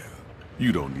 well,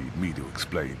 you don't need me to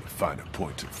explain the finer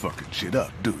points of fucking shit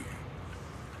up, do you?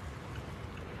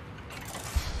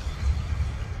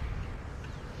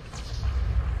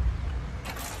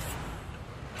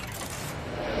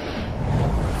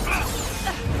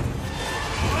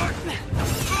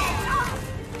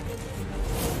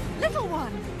 Little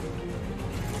one!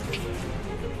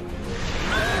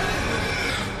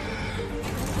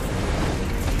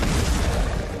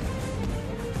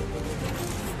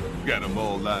 Got them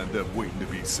all lined up waiting to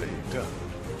be saved, huh?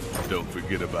 Don't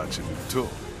forget about your new toy.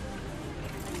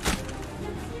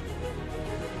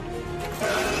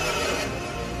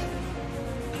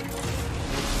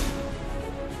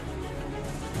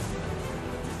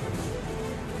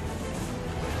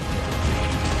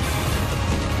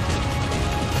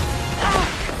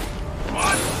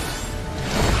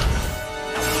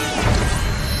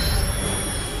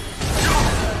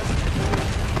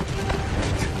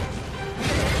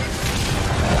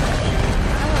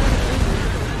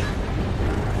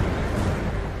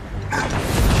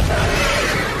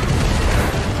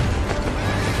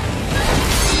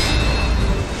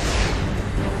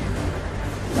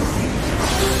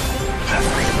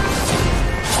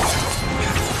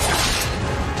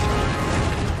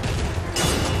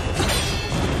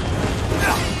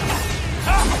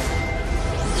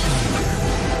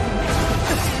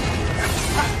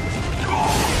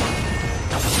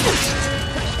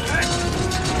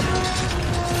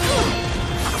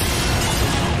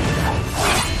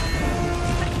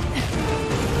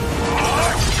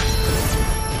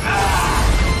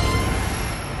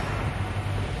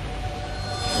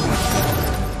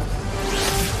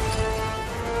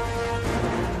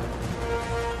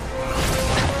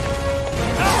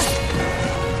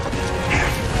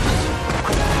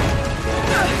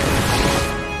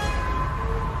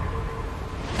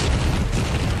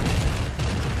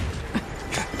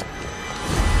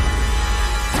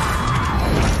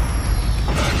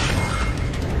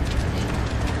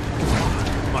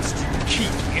 must you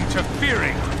keep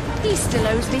interfering? He still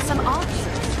owes me some answers.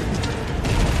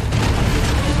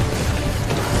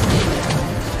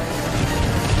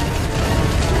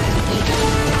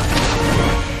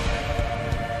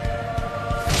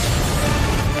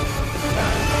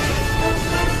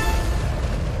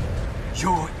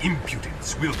 Your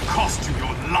impudence will cost you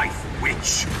your life,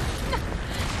 witch!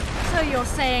 So you're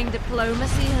saying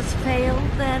diplomacy has failed,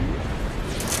 then?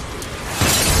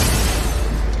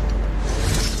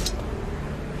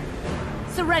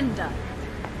 Surrender,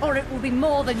 or it will be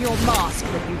more than your mask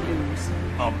that you lose.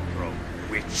 Umbro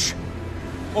witch.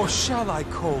 Or shall I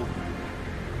call you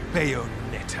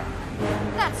Bayonetta?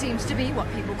 That seems to be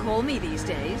what people call me these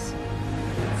days.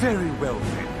 Very well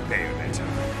then, Bayonetta.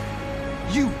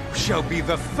 You shall be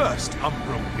the first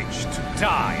Umbro witch to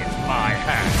die at my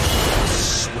hand. I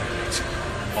swear it.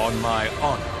 On my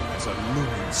honor as a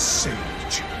Lumen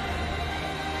sage.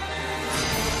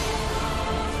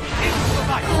 Into the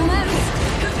light!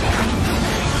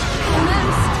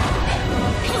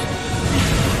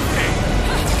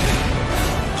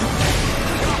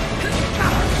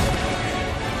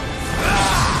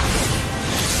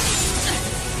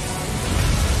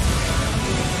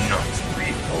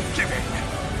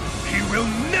 Will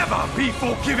never be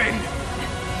forgiven!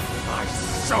 My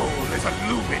soul is a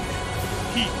Lumen.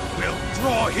 He will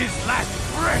draw his last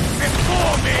breath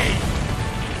before me!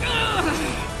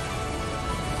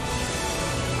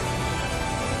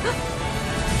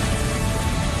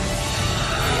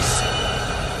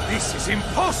 This is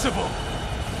impossible!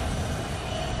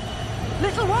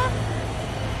 Little one?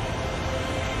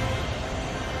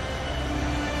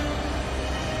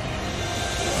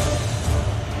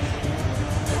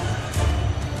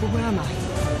 Where am I?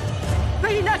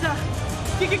 Bayonetta!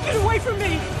 Get away from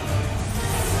me!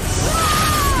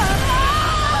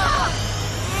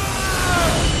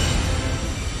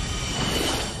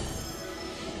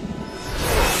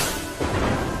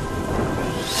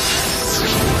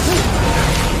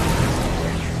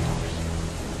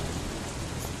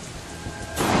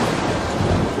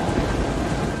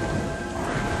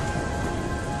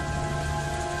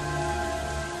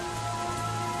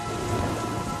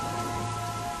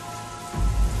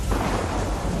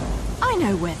 I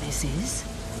know where this is.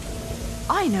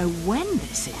 I know when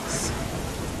this is.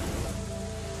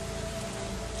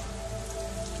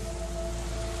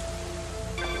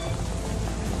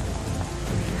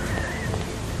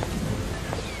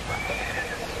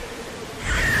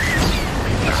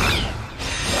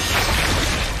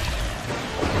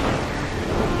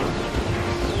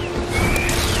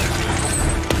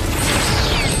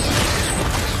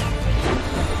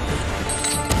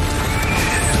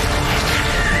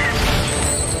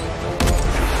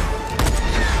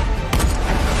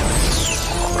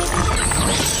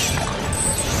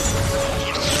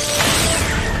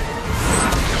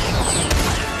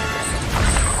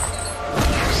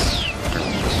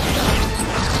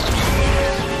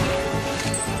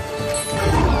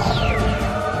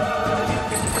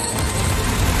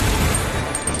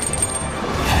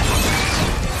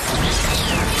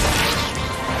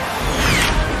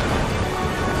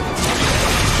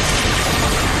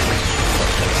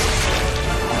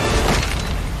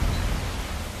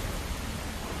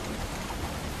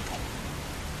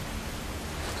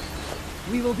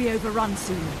 We will be overrun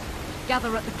soon.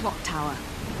 Gather at the clock tower.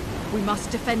 We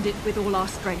must defend it with all our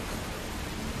strength.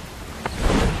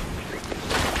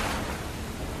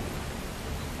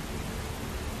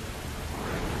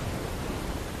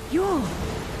 You?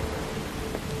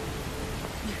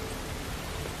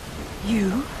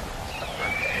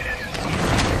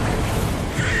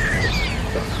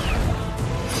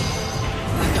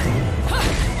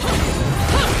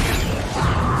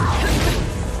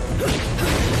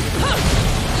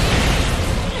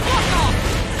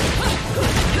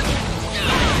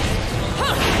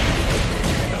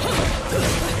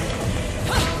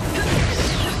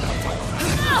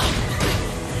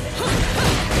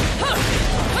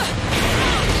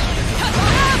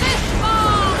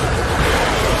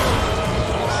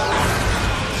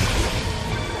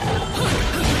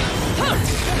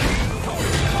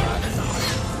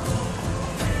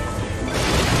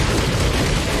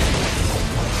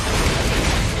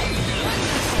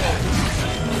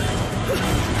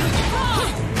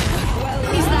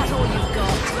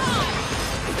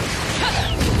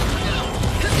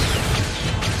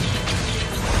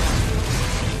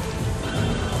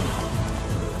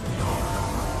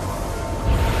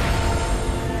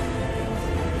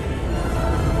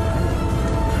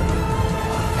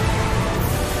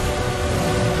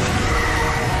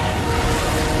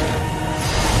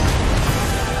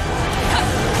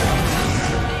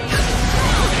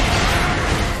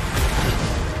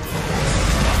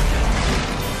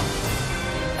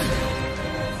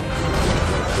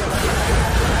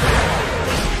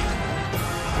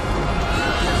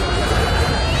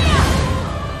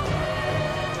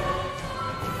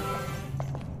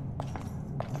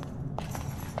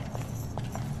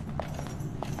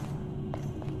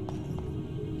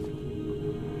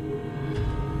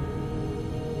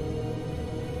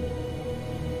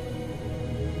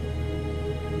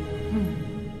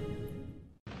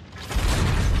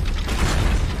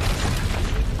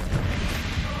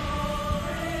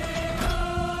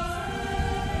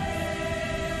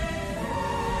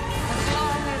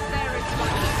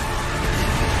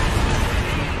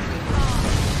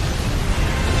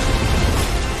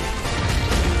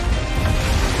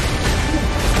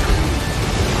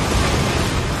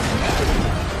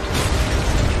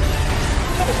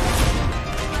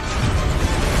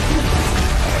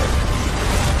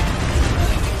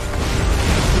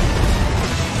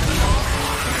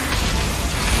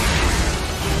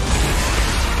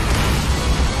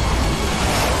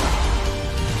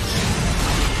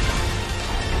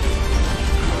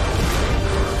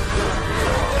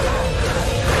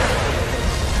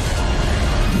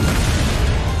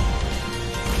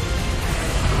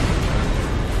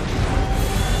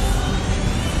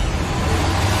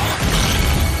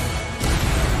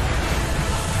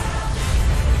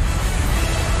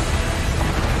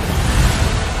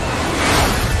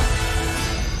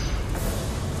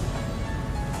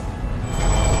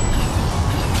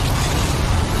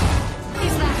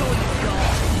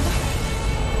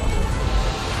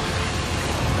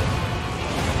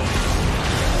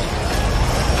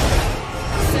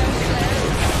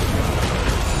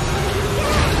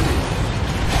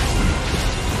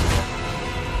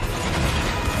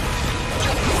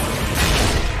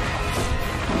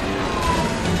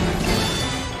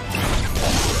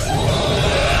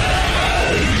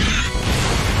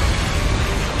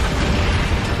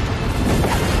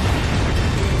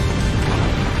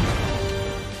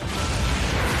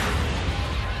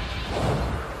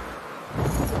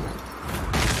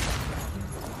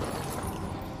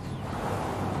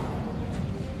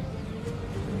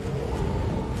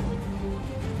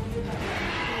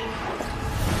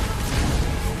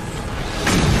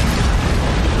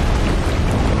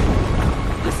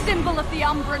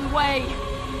 Umbran way.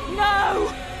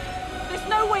 No! There's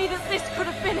no way that this could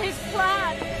have been his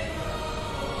plan.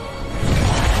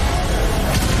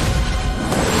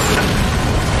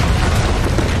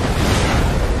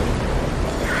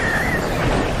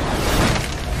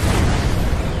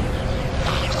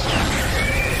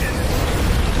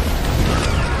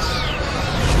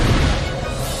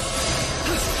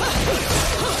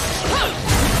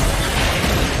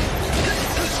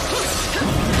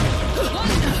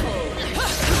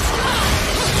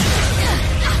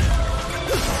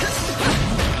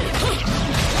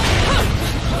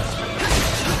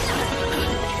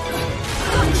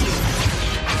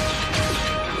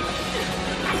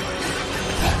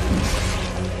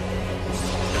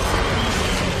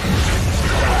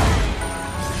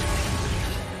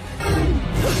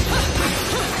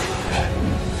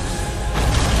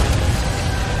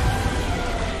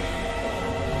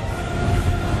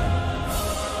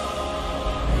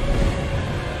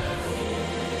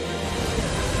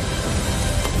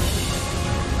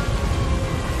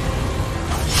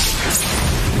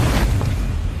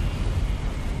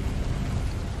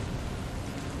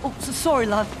 Sorry,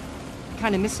 love.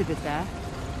 Kinda miss a bit there.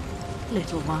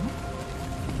 Little one.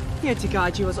 Here to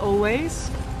guide you as always.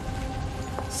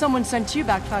 Someone sent you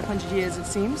back 500 years, it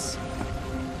seems.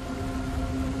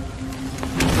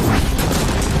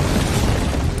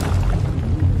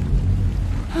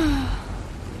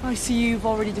 I see you've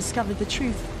already discovered the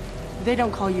truth. They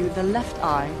don't call you the left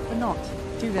eye for naught,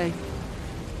 do they?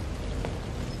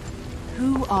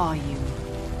 Who are you?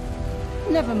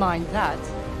 Never mind that.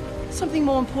 Something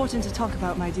more important to talk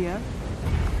about, my dear.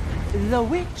 The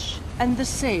witch and the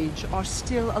sage are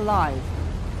still alive.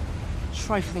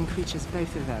 Trifling creatures,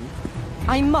 both of them.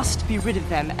 I must be rid of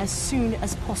them as soon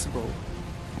as possible.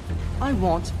 I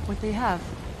want what they have.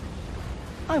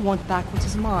 I want back what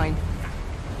is mine.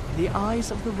 The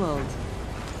eyes of the world.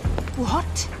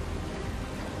 What?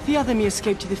 The other me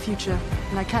escaped to the future,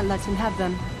 and I can't let him have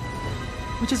them.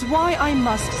 Which is why I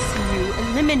must see you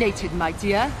eliminated, my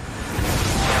dear.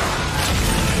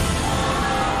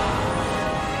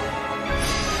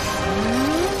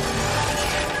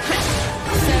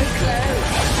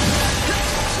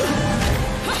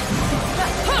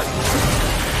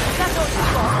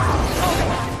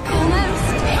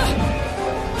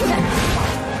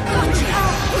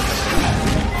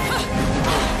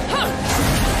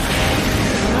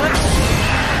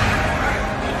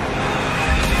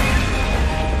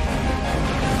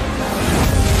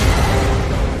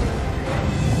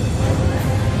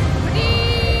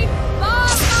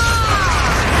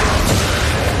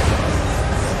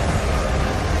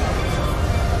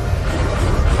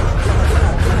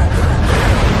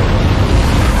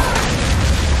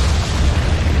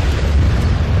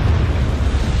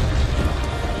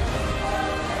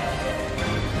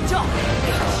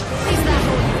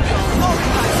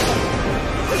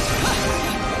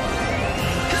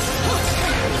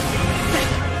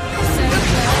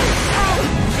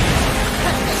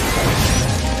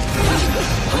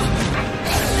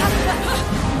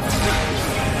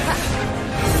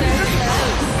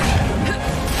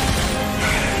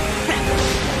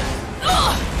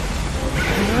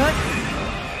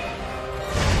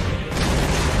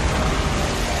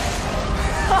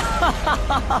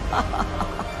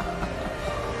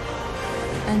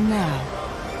 And now,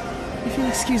 if you'll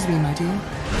excuse me, my dear.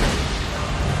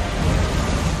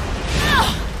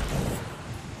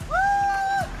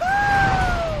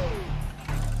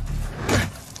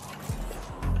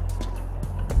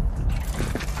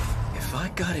 If I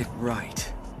got it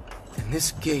right, then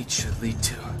this gate should lead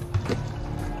to...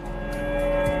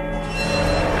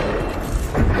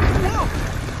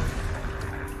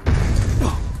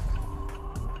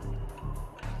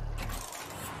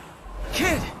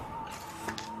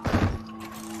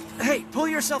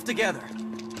 yourself together.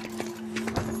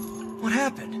 What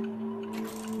happened?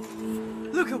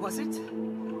 Luca, was it?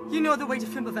 You know the way to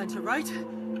Fimbulventr, right?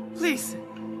 Please,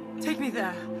 take me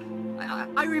there.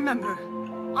 I remember.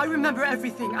 I remember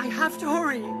everything. I have to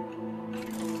hurry.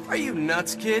 Are you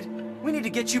nuts, kid? We need to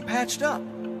get you patched up.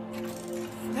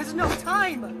 There's no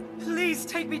time! Please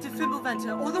take me to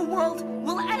Fimbulventr, or the world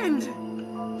will end!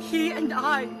 He and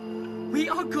I, we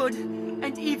are good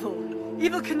and evil.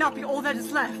 Evil cannot be all that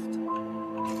is left.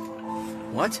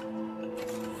 What?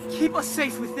 Keep us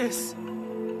safe with this.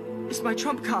 It's my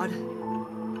trump card.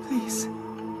 Please.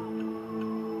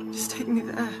 Just take me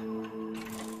there.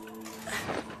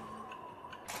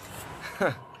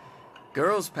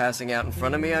 Girls passing out in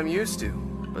front of me I'm used to.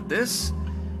 But this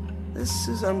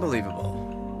is unbelievable.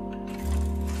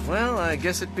 Well, I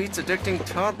guess it beats addicting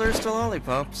toddlers to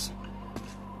lollipops.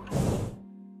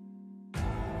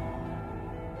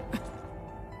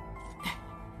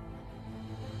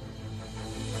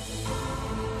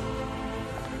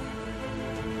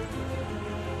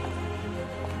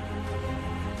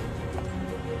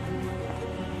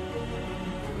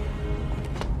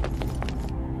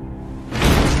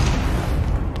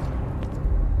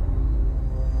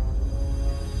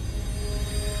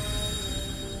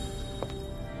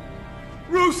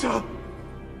 Rosa!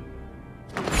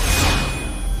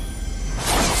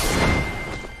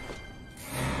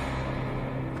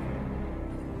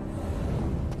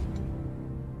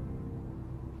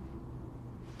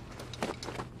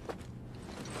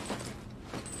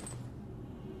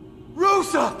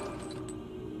 Rosa!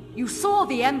 You saw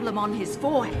the emblem on his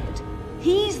forehead.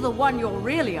 He's the one you're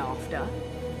really after.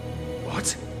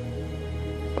 What?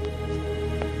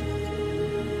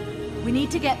 We need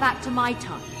to get back to my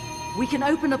time. We can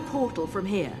open a portal from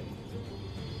here.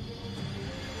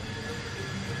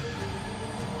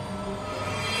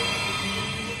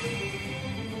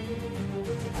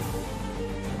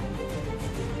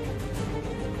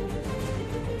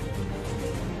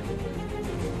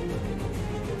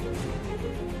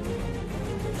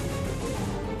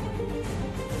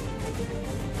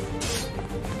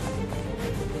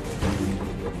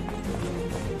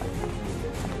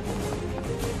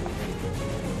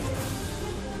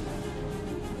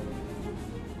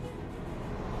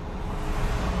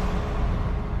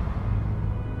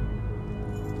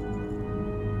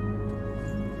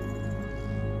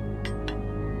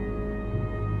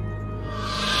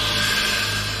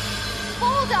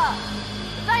 The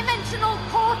dimensional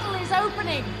portal is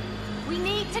opening! We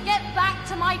need to get back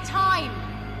to my time!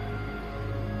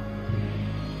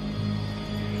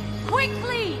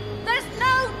 Quickly! There's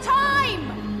no time!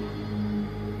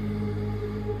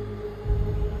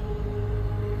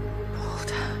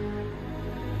 Balder,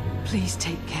 please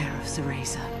take care of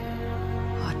Cereza.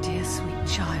 Our dear sweet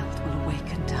child will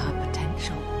awaken to her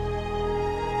potential.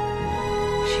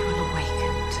 She will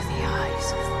awaken to the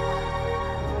eyes of the world.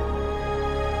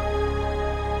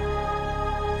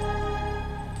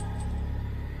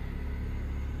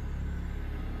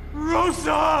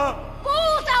 Rosa!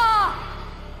 Balder!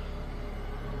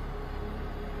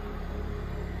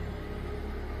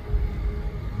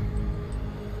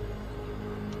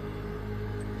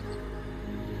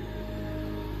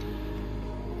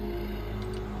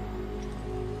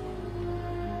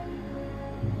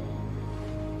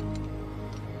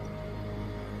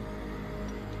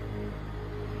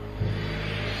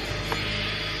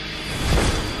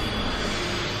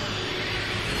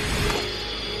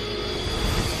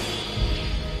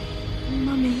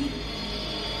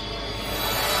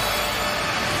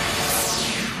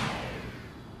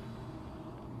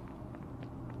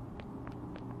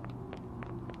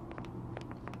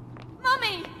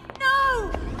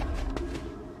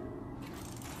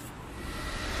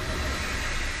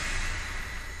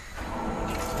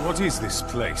 What is this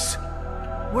place?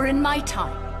 We're in my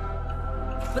time.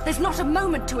 But there's not a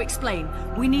moment to explain.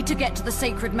 We need to get to the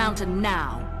sacred mountain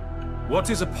now. What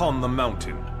is upon the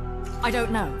mountain? I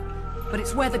don't know, but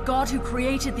it's where the god who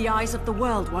created the eyes of the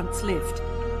world once lived.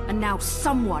 And now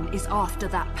someone is after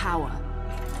that power.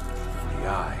 The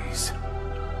eyes.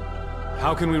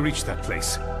 How can we reach that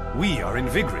place? We are in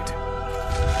Vigrid.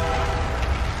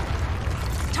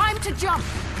 Time to jump!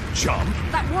 Jump?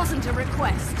 That wasn't a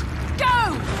request. Go!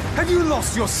 Have you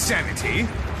lost your sanity?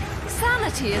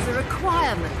 Sanity is a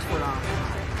requirement for our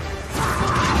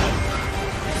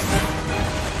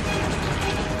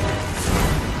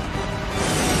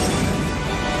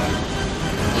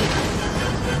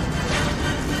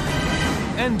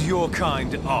And your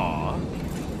kind are?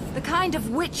 The kind of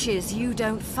witches you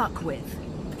don't fuck with.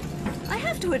 I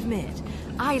have to admit,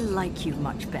 I like you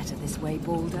much better this way,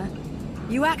 Balder.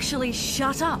 You actually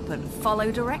shut up and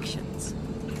follow directions.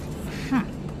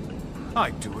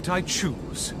 I do what I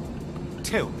choose.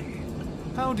 Tell me,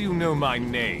 how do you know my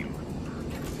name?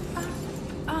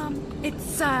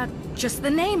 It's, just the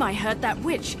name I heard that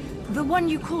witch, the one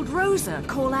you called Rosa,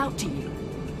 call out to you.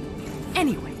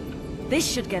 Anyway, this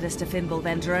should get us to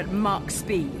Fimbulventr at Mach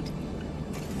speed.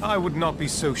 I would not be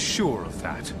so sure of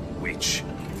that, witch.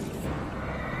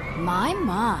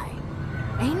 My.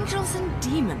 Angels and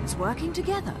demons working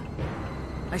together.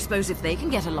 I suppose if they can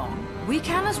get along, we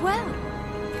can as well.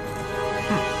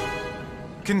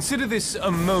 Consider this a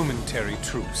momentary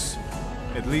truce.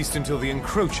 At least until the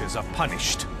encroachers are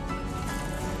punished.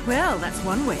 Well, that's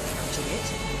one way of putting it.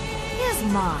 Here's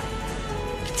mine.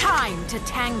 Time to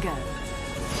tango.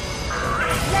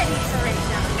 Ready,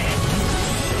 Cereza.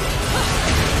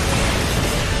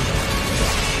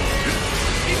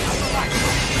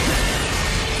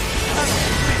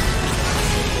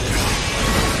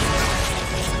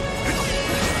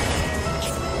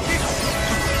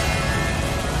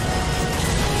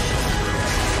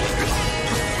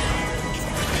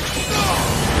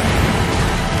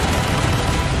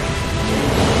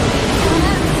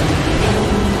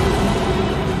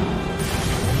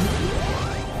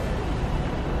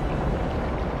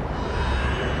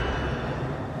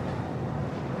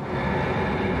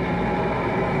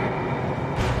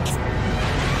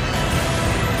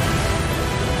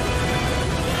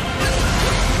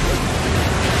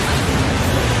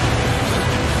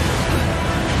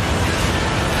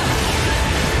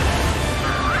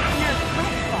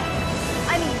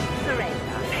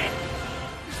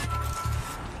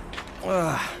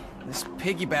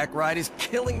 piggyback ride is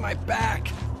killing my back.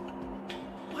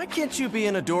 Why can't you be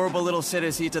an adorable little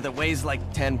Cerecita that weighs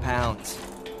like 10 pounds?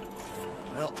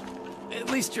 Well, at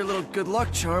least your little good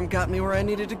luck charm got me where I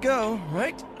needed to go,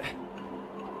 right?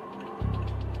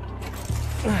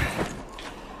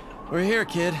 We're here,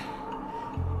 kid.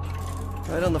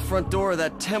 Right on the front door of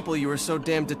that temple you were so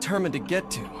damn determined to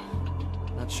get to.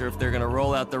 Not sure if they're gonna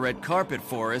roll out the red carpet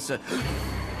for us.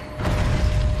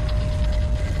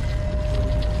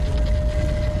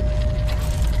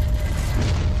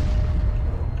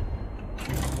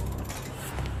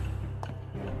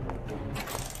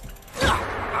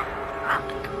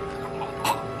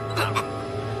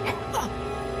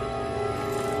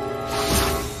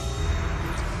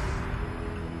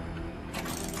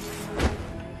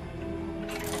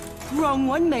 Wrong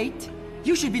one, mate.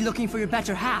 You should be looking for your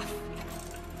better half.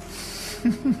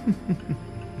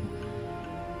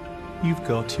 You've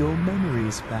got your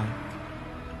memories back.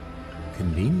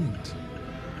 Convenient.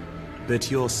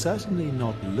 But you're certainly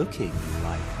not looking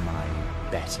like my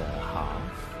better half.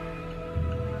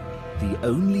 The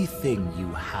only thing you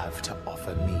have to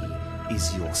offer me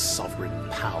is your sovereign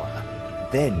power.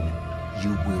 Then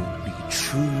you will be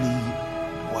truly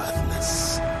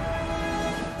worthless.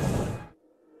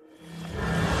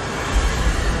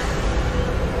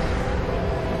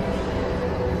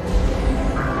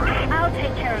 I'll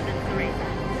take care of this, Teresa.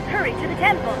 Hurry to the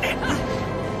temple.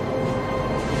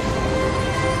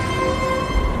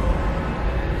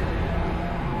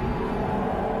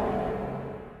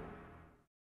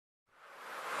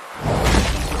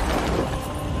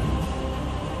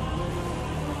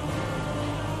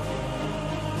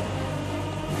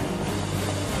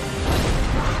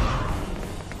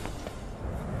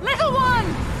 Little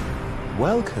one!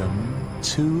 Welcome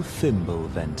to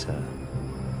Fimbulventer,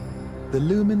 the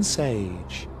Lumen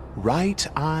Sage, right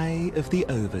eye of the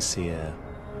Overseer,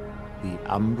 the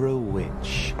Umbra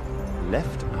Witch,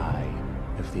 left eye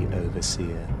of the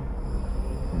Overseer.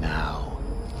 Now,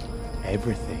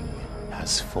 everything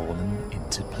has fallen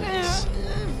into place.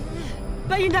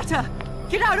 Bayonetta!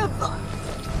 Get out of...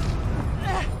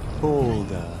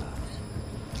 Balder,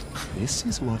 this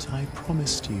is what I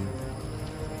promised you.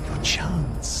 Your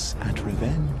chance at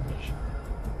revenge.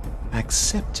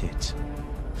 Accept it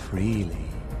freely.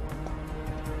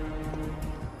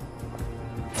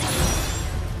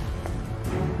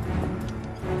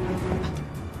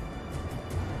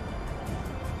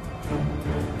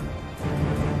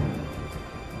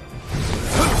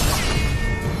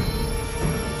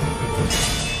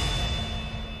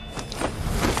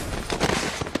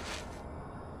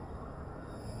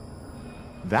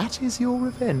 That is your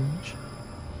revenge?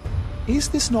 Is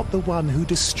this not the one who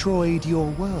destroyed your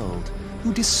world,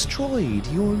 who destroyed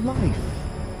your life?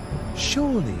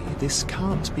 Surely this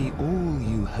can't be all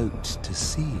you hoped to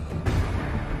see.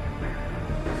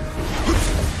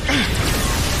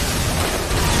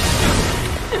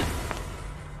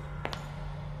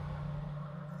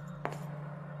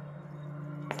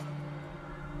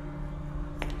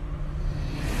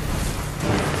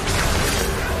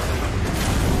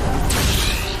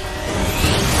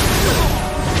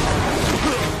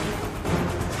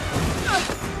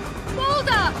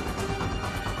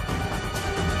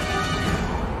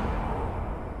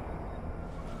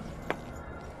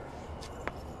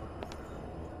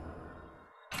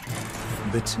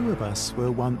 The two of us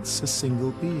were once a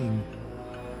single being.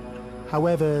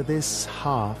 However, this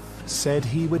half said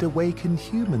he would awaken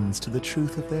humans to the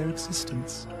truth of their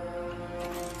existence.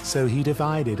 So he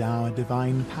divided our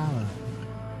divine power,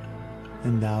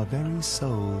 and our very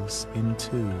souls in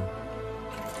two.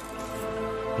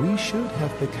 We should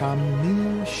have become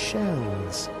mere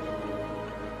shells.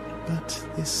 But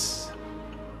this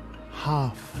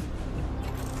half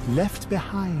left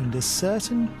behind a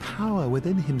certain power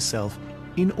within himself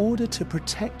in order to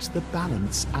protect the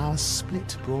balance our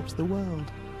split brought the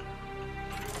world.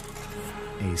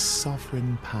 A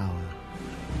sovereign power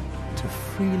to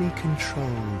freely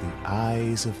control the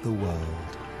eyes of the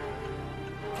world.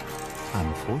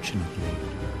 Unfortunately,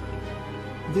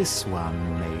 this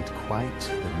one made quite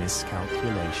the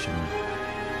miscalculation.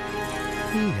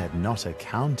 He had not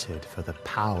accounted for the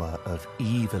power of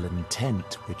evil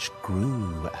intent which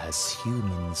grew as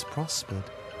humans prospered.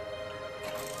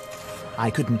 I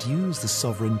couldn't use the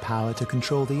sovereign power to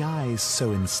control the eyes,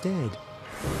 so instead,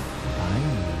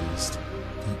 I used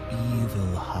the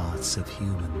evil hearts of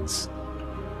humans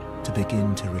to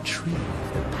begin to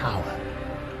retrieve the power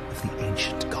of the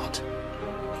ancient god.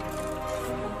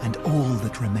 And all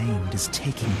that remained is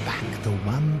taking back the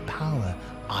one power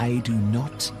I do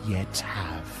not yet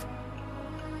have.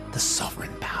 The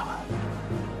sovereign power.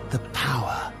 The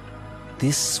power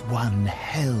this one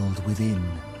held within.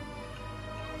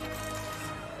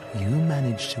 You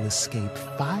managed to escape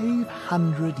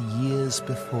 500 years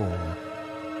before,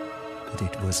 but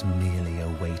it was merely a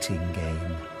waiting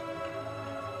game.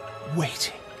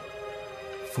 Waiting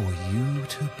for you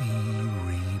to be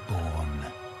reborn.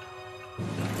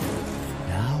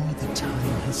 Now the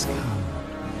time has come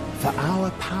for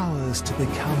our powers to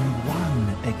become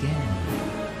one again,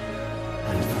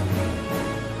 and for me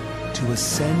to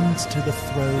ascend to the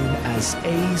throne as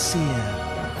Aesir,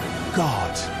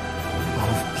 God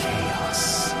of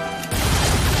Chaos.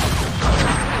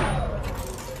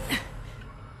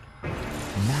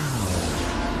 Now,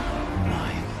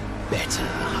 my better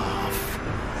half,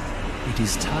 it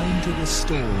is time to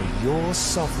restore your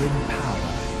sovereign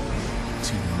power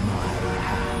to my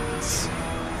hands.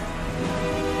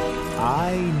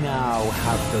 I now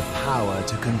have the power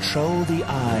to control the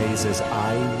eyes as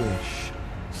I wish.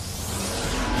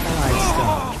 Shall I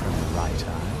start from the right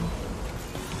eye?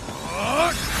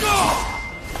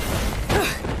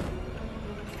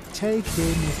 Take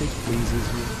him if it pleases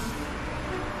you.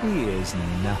 He is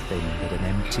nothing but an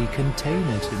empty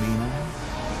container to me now.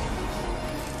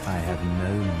 I have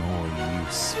no more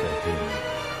use for him.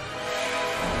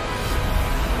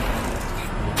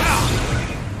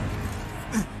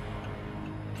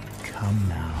 Come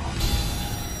now.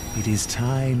 It is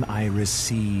time I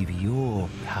receive your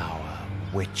power,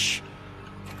 witch.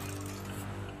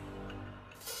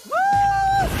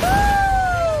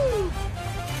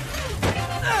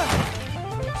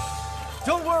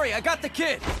 Don't worry, I got the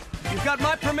kid. You've got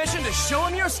my permission to show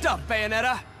him your stuff,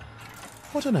 Bayonetta.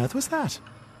 What on earth was that?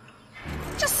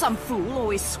 Just some fool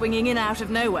always swinging in out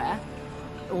of nowhere.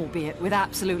 Albeit with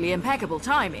absolutely impeccable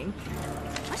timing.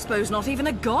 I suppose not even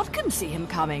a god can see him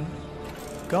coming.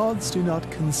 Gods do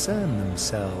not concern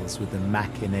themselves with the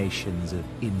machinations of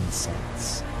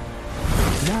incense.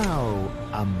 Now,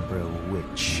 Umbra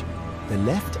Witch, the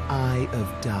left eye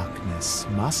of darkness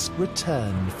must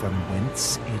return from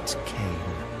whence it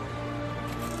came.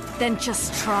 Then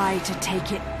just try to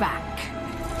take it back.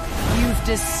 You've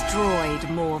destroyed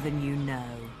more than you know.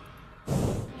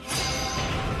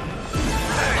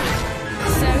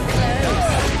 So close.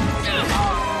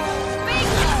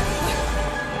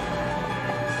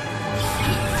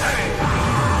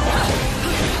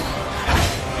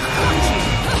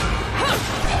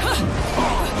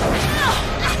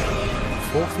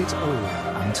 Forfeit all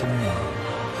unto me.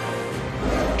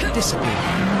 Discipline.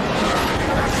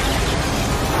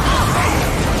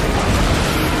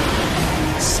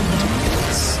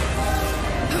 Silence.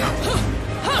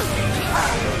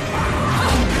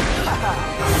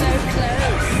 So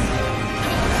close.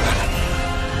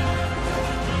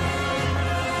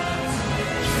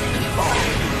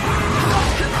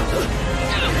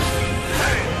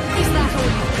 Is that all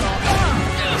you've got?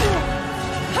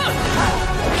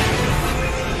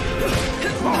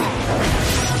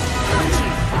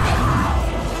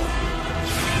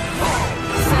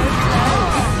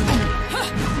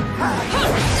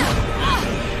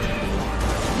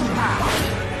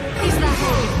 Is that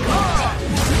all you've got?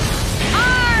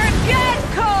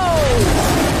 Argenko!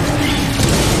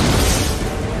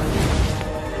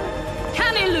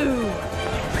 Canilou!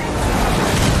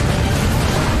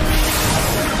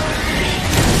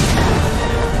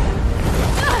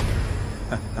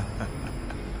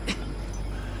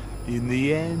 In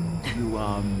the end, you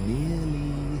are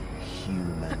merely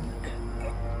human.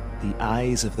 The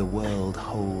eyes of the world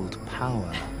hold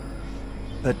power,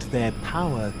 but their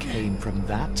power came from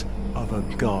that of a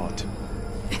god.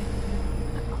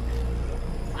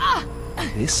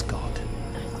 This god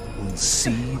will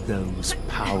see those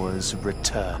powers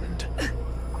returned.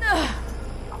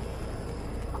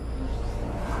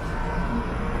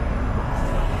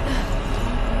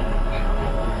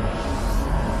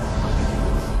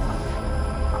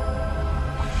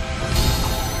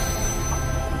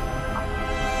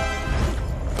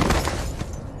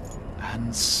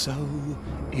 And so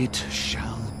it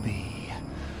shall be.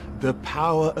 The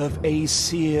power of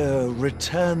Aesir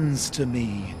returns to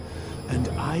me, and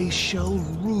I shall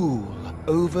rule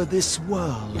over this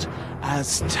world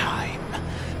as time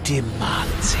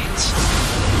demands it.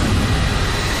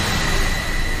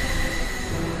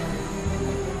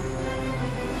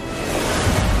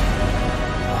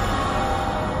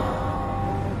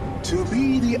 To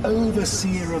be the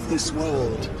overseer of this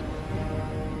world.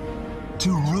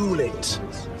 To rule it.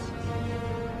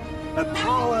 A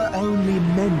power only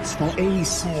meant for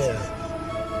Aesir.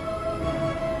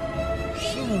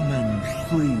 Human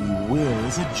free will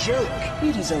is a joke.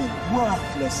 It is a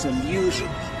worthless illusion.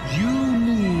 You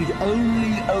need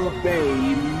only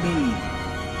obey me.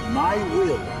 My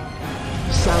will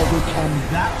shall become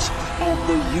that of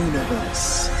the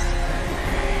universe.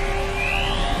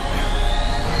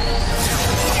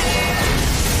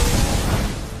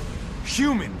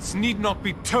 Humans need not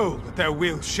be told what their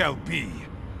will shall be.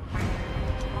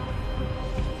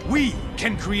 We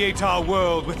can create our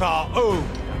world with our own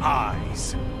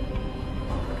eyes.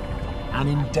 An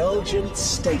indulgent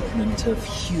statement of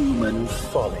human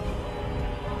folly.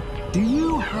 Do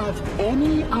you have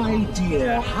any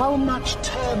idea how much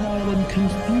turmoil and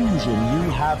confusion you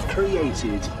have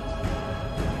created?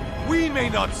 We may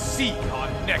not see our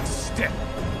next step.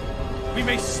 We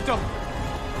may stumble.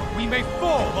 We may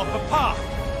fall off the path.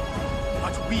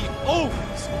 But we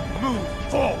always move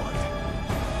forward.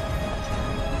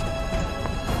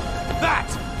 That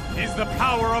is the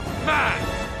power of man!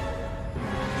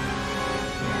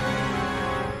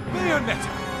 Bayonetta,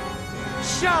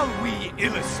 shall we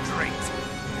illustrate?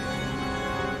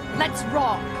 Let's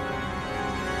rock!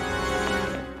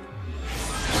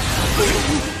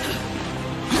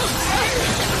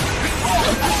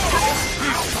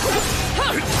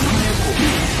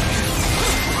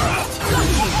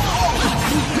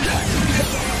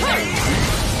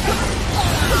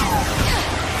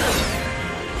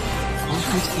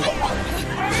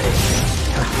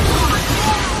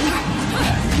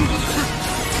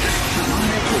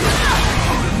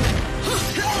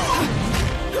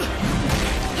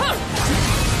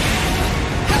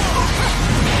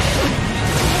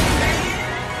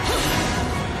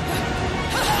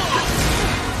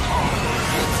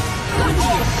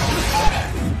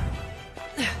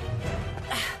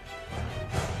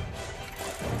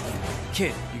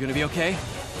 Kid, you gonna be okay?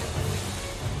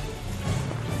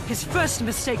 His first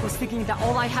mistake was thinking that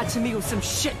all I had to me was some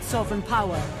shit sovereign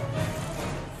power.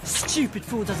 Stupid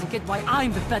fool doesn't get why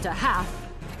I'm the better half.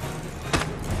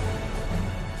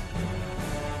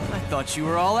 I thought you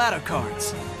were all out of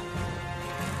cards.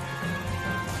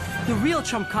 The real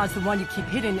trump card's the one you keep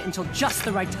hidden until just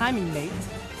the right timing, mate.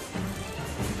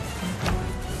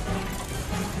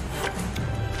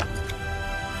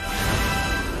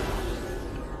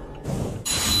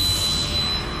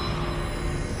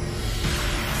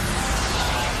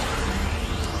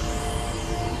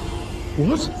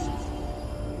 What?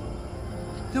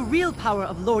 The real power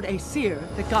of Lord Aesir,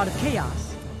 the god of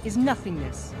chaos, is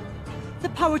nothingness. The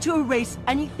power to erase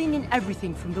anything and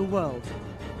everything from the world.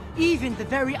 Even the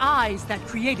very eyes that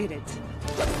created it.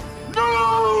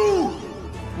 No!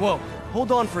 Whoa,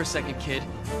 hold on for a second, kid.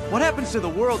 What happens to the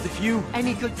world if you...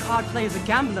 Any good card player is a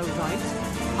gambler, right?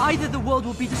 Either the world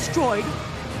will be destroyed,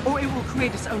 or it will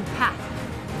create its own path.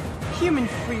 Human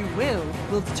free will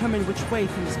determine which way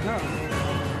things go.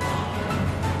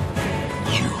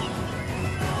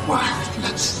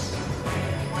 Worthless.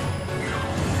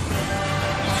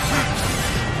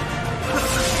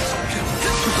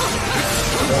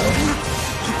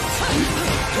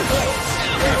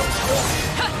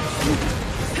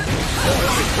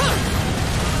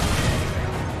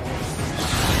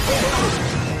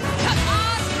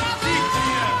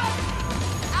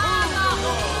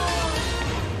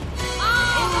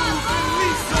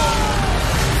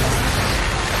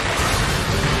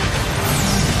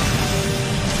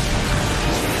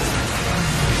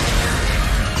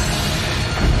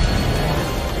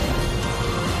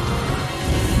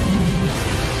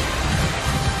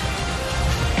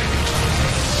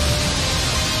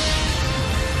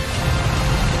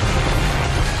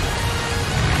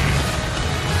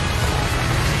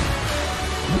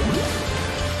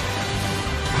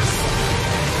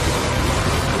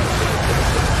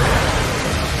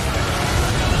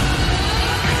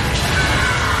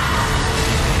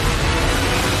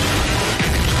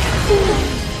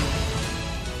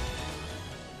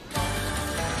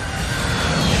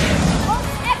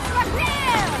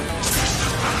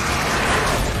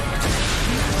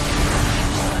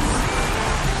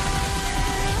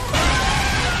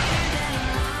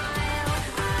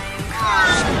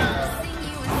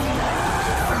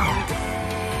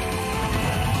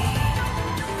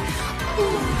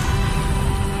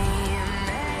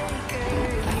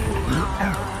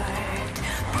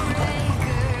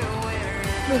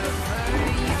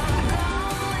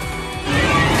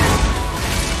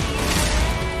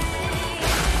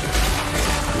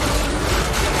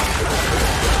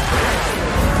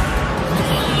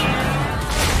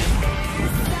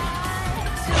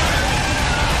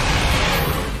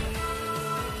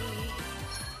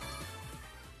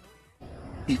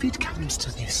 If it comes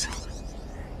to this,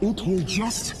 it will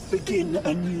just begin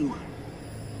anew.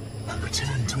 A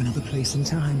return to another place and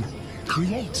time.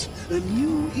 Create a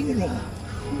new era.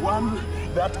 One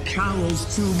that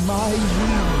cowers to my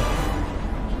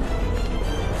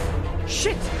will.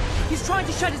 Shit! He's trying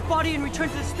to shed his body and return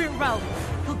to the spirit realm.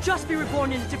 He'll just be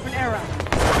reborn in a different era.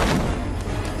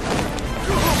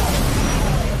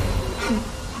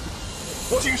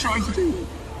 What are you trying to do?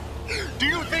 Do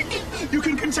you think you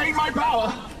can contain my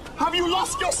power? Have you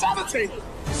lost your sanity?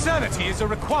 Sanity is a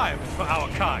requirement for our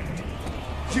kind.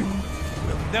 You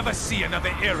will never see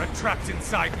another era trapped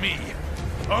inside me.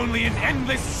 Only an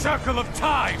endless circle of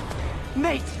time!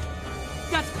 Mate,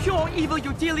 that's pure evil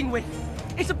you're dealing with.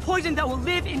 It's a poison that will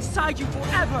live inside you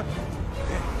forever.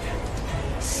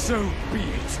 So be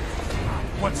it.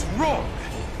 What's wrong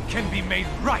can be made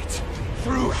right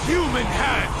through human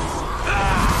hands.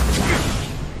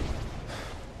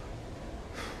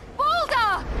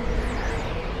 Baldur!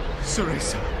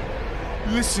 Cereza,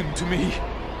 listen to me.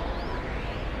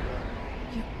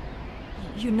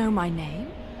 You know my name?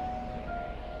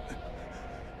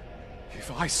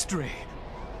 If I stray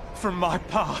from my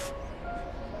path,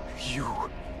 you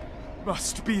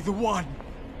must be the one.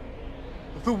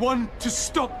 The one to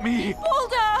stop me.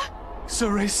 Baldur!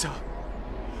 Cereza,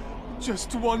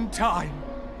 just one time.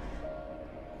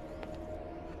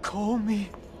 Call me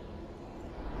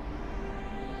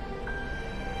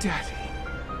Daddy.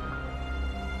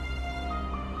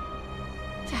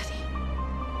 Daddy.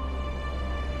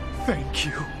 Thank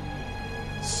you,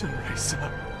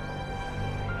 Cereza.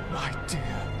 My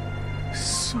dear,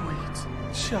 sweet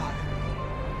child.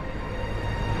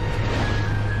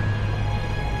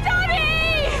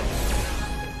 Daddy!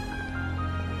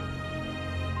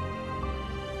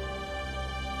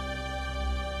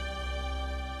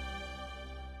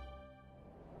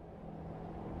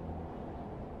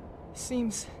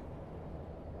 Seems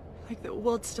like the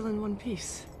world's still in one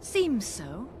piece. Seems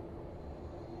so.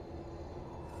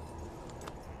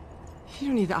 You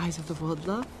don't need the eyes of the world,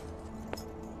 love.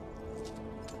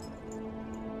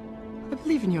 I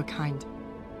believe in your kind.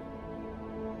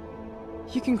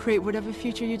 You can create whatever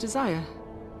future you desire.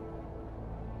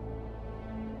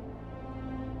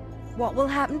 What will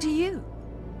happen to you?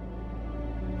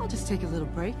 I'll just take a little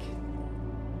break.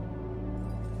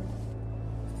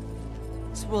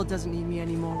 This world doesn't need me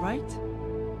anymore, right?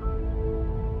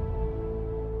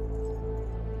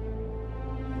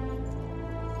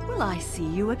 Will I see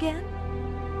you again?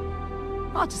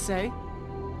 Hard to say.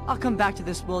 I'll come back to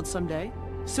this world someday.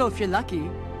 So if you're lucky,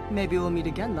 maybe we'll meet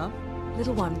again, love.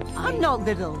 Little one, I'm not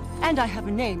little, and I have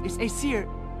a name. It's Aesir.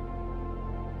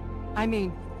 I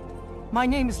mean, my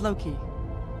name is Loki.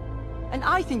 And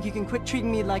I think you can quit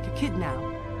treating me like a kid now.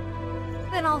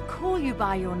 Then I'll call you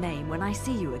by your name when I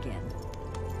see you again.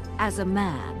 As a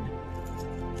man.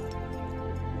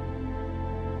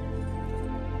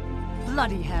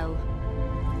 Bloody hell.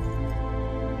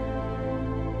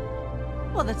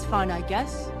 Well, that's fine, I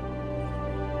guess.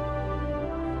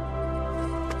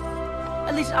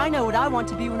 At least I know what I want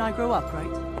to be when I grow up, right?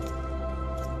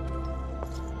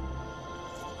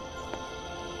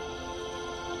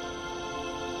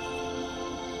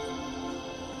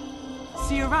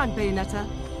 See you around, Bayonetta.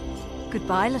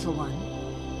 Goodbye, little one.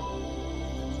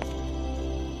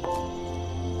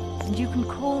 And you can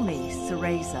call me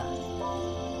Cereza.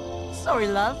 Sorry,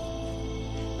 love.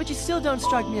 But you still don't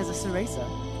strike me as a Cereza.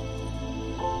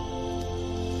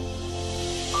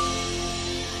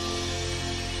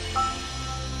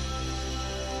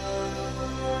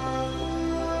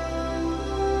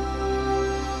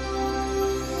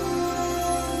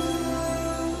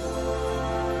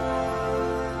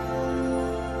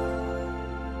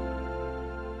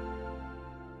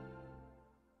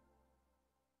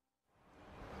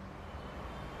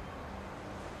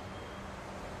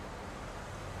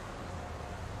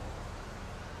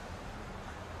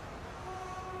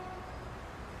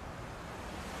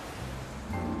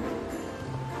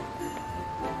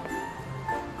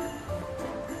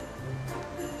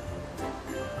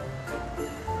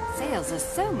 Sales are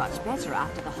so much better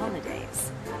after the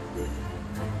holidays.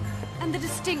 And the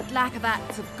distinct lack of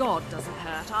acts of God doesn't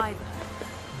hurt either.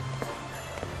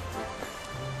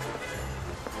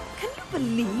 Can you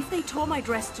believe they tore my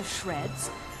dress to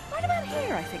shreds? Right about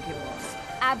here, I think it was.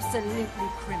 Absolutely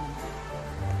criminal.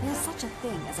 There's such a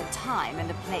thing as a time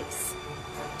and a place.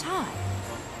 Time?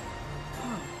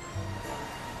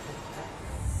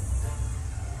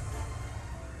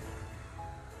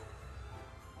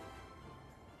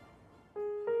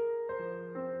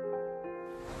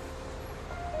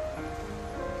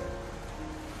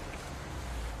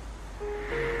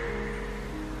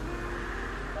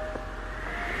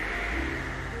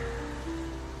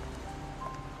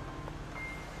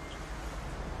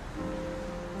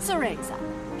 Cereza,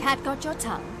 cat got your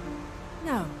tongue?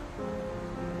 No.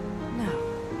 No.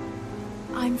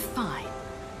 I'm fine.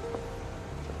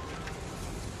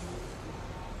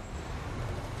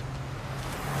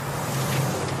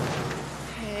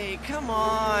 come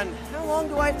on. How long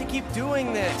do I have to keep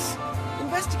doing this?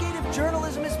 Investigative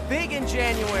journalism is big in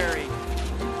January.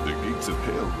 The gates of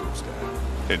hell goes down,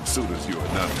 and so does your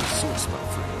anonymous source, my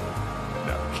friend.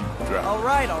 Now keep driving. All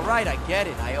right, I get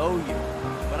it. I owe you.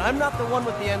 But I'm not the one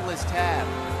with the endless tab.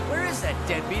 Where is that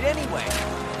deadbeat anyway?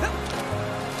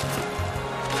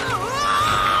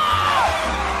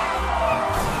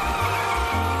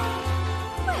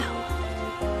 Well,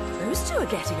 those two are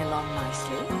getting along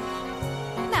nicely.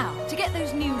 Now, to get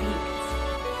those new heels.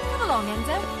 Come along,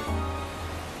 Enzo.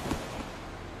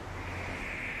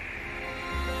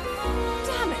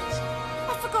 Damn it!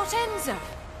 I forgot Enzo.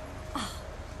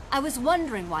 I was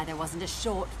wondering why there wasn't a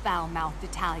short, foul-mouthed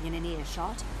Italian in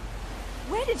earshot.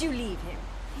 Where did you leave him?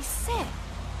 He said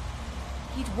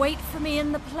he'd wait for me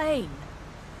in the plane.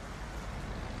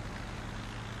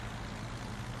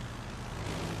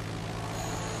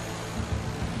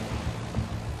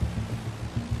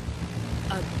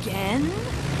 Again?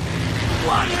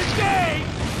 What a day!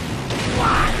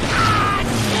 What a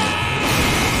day!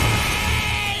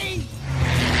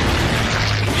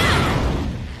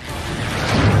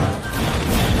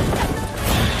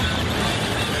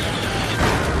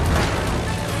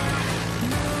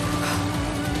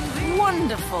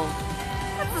 Wonderful.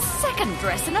 That's the second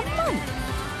dress in a month.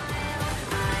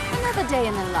 Another day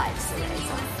in the life,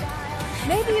 Cereza.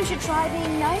 Maybe you should try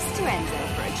being nice to Enzo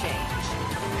for a change.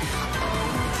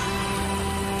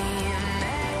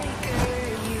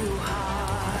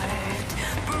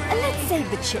 And let's save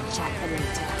the chit-chat for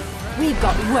later. We've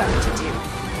got work to do.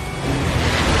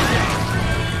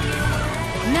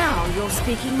 Now you're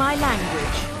speaking my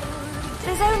language.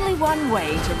 There's only one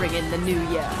way to ring in the new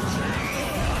year.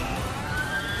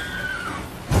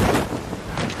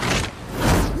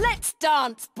 Let's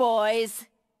dance, boys!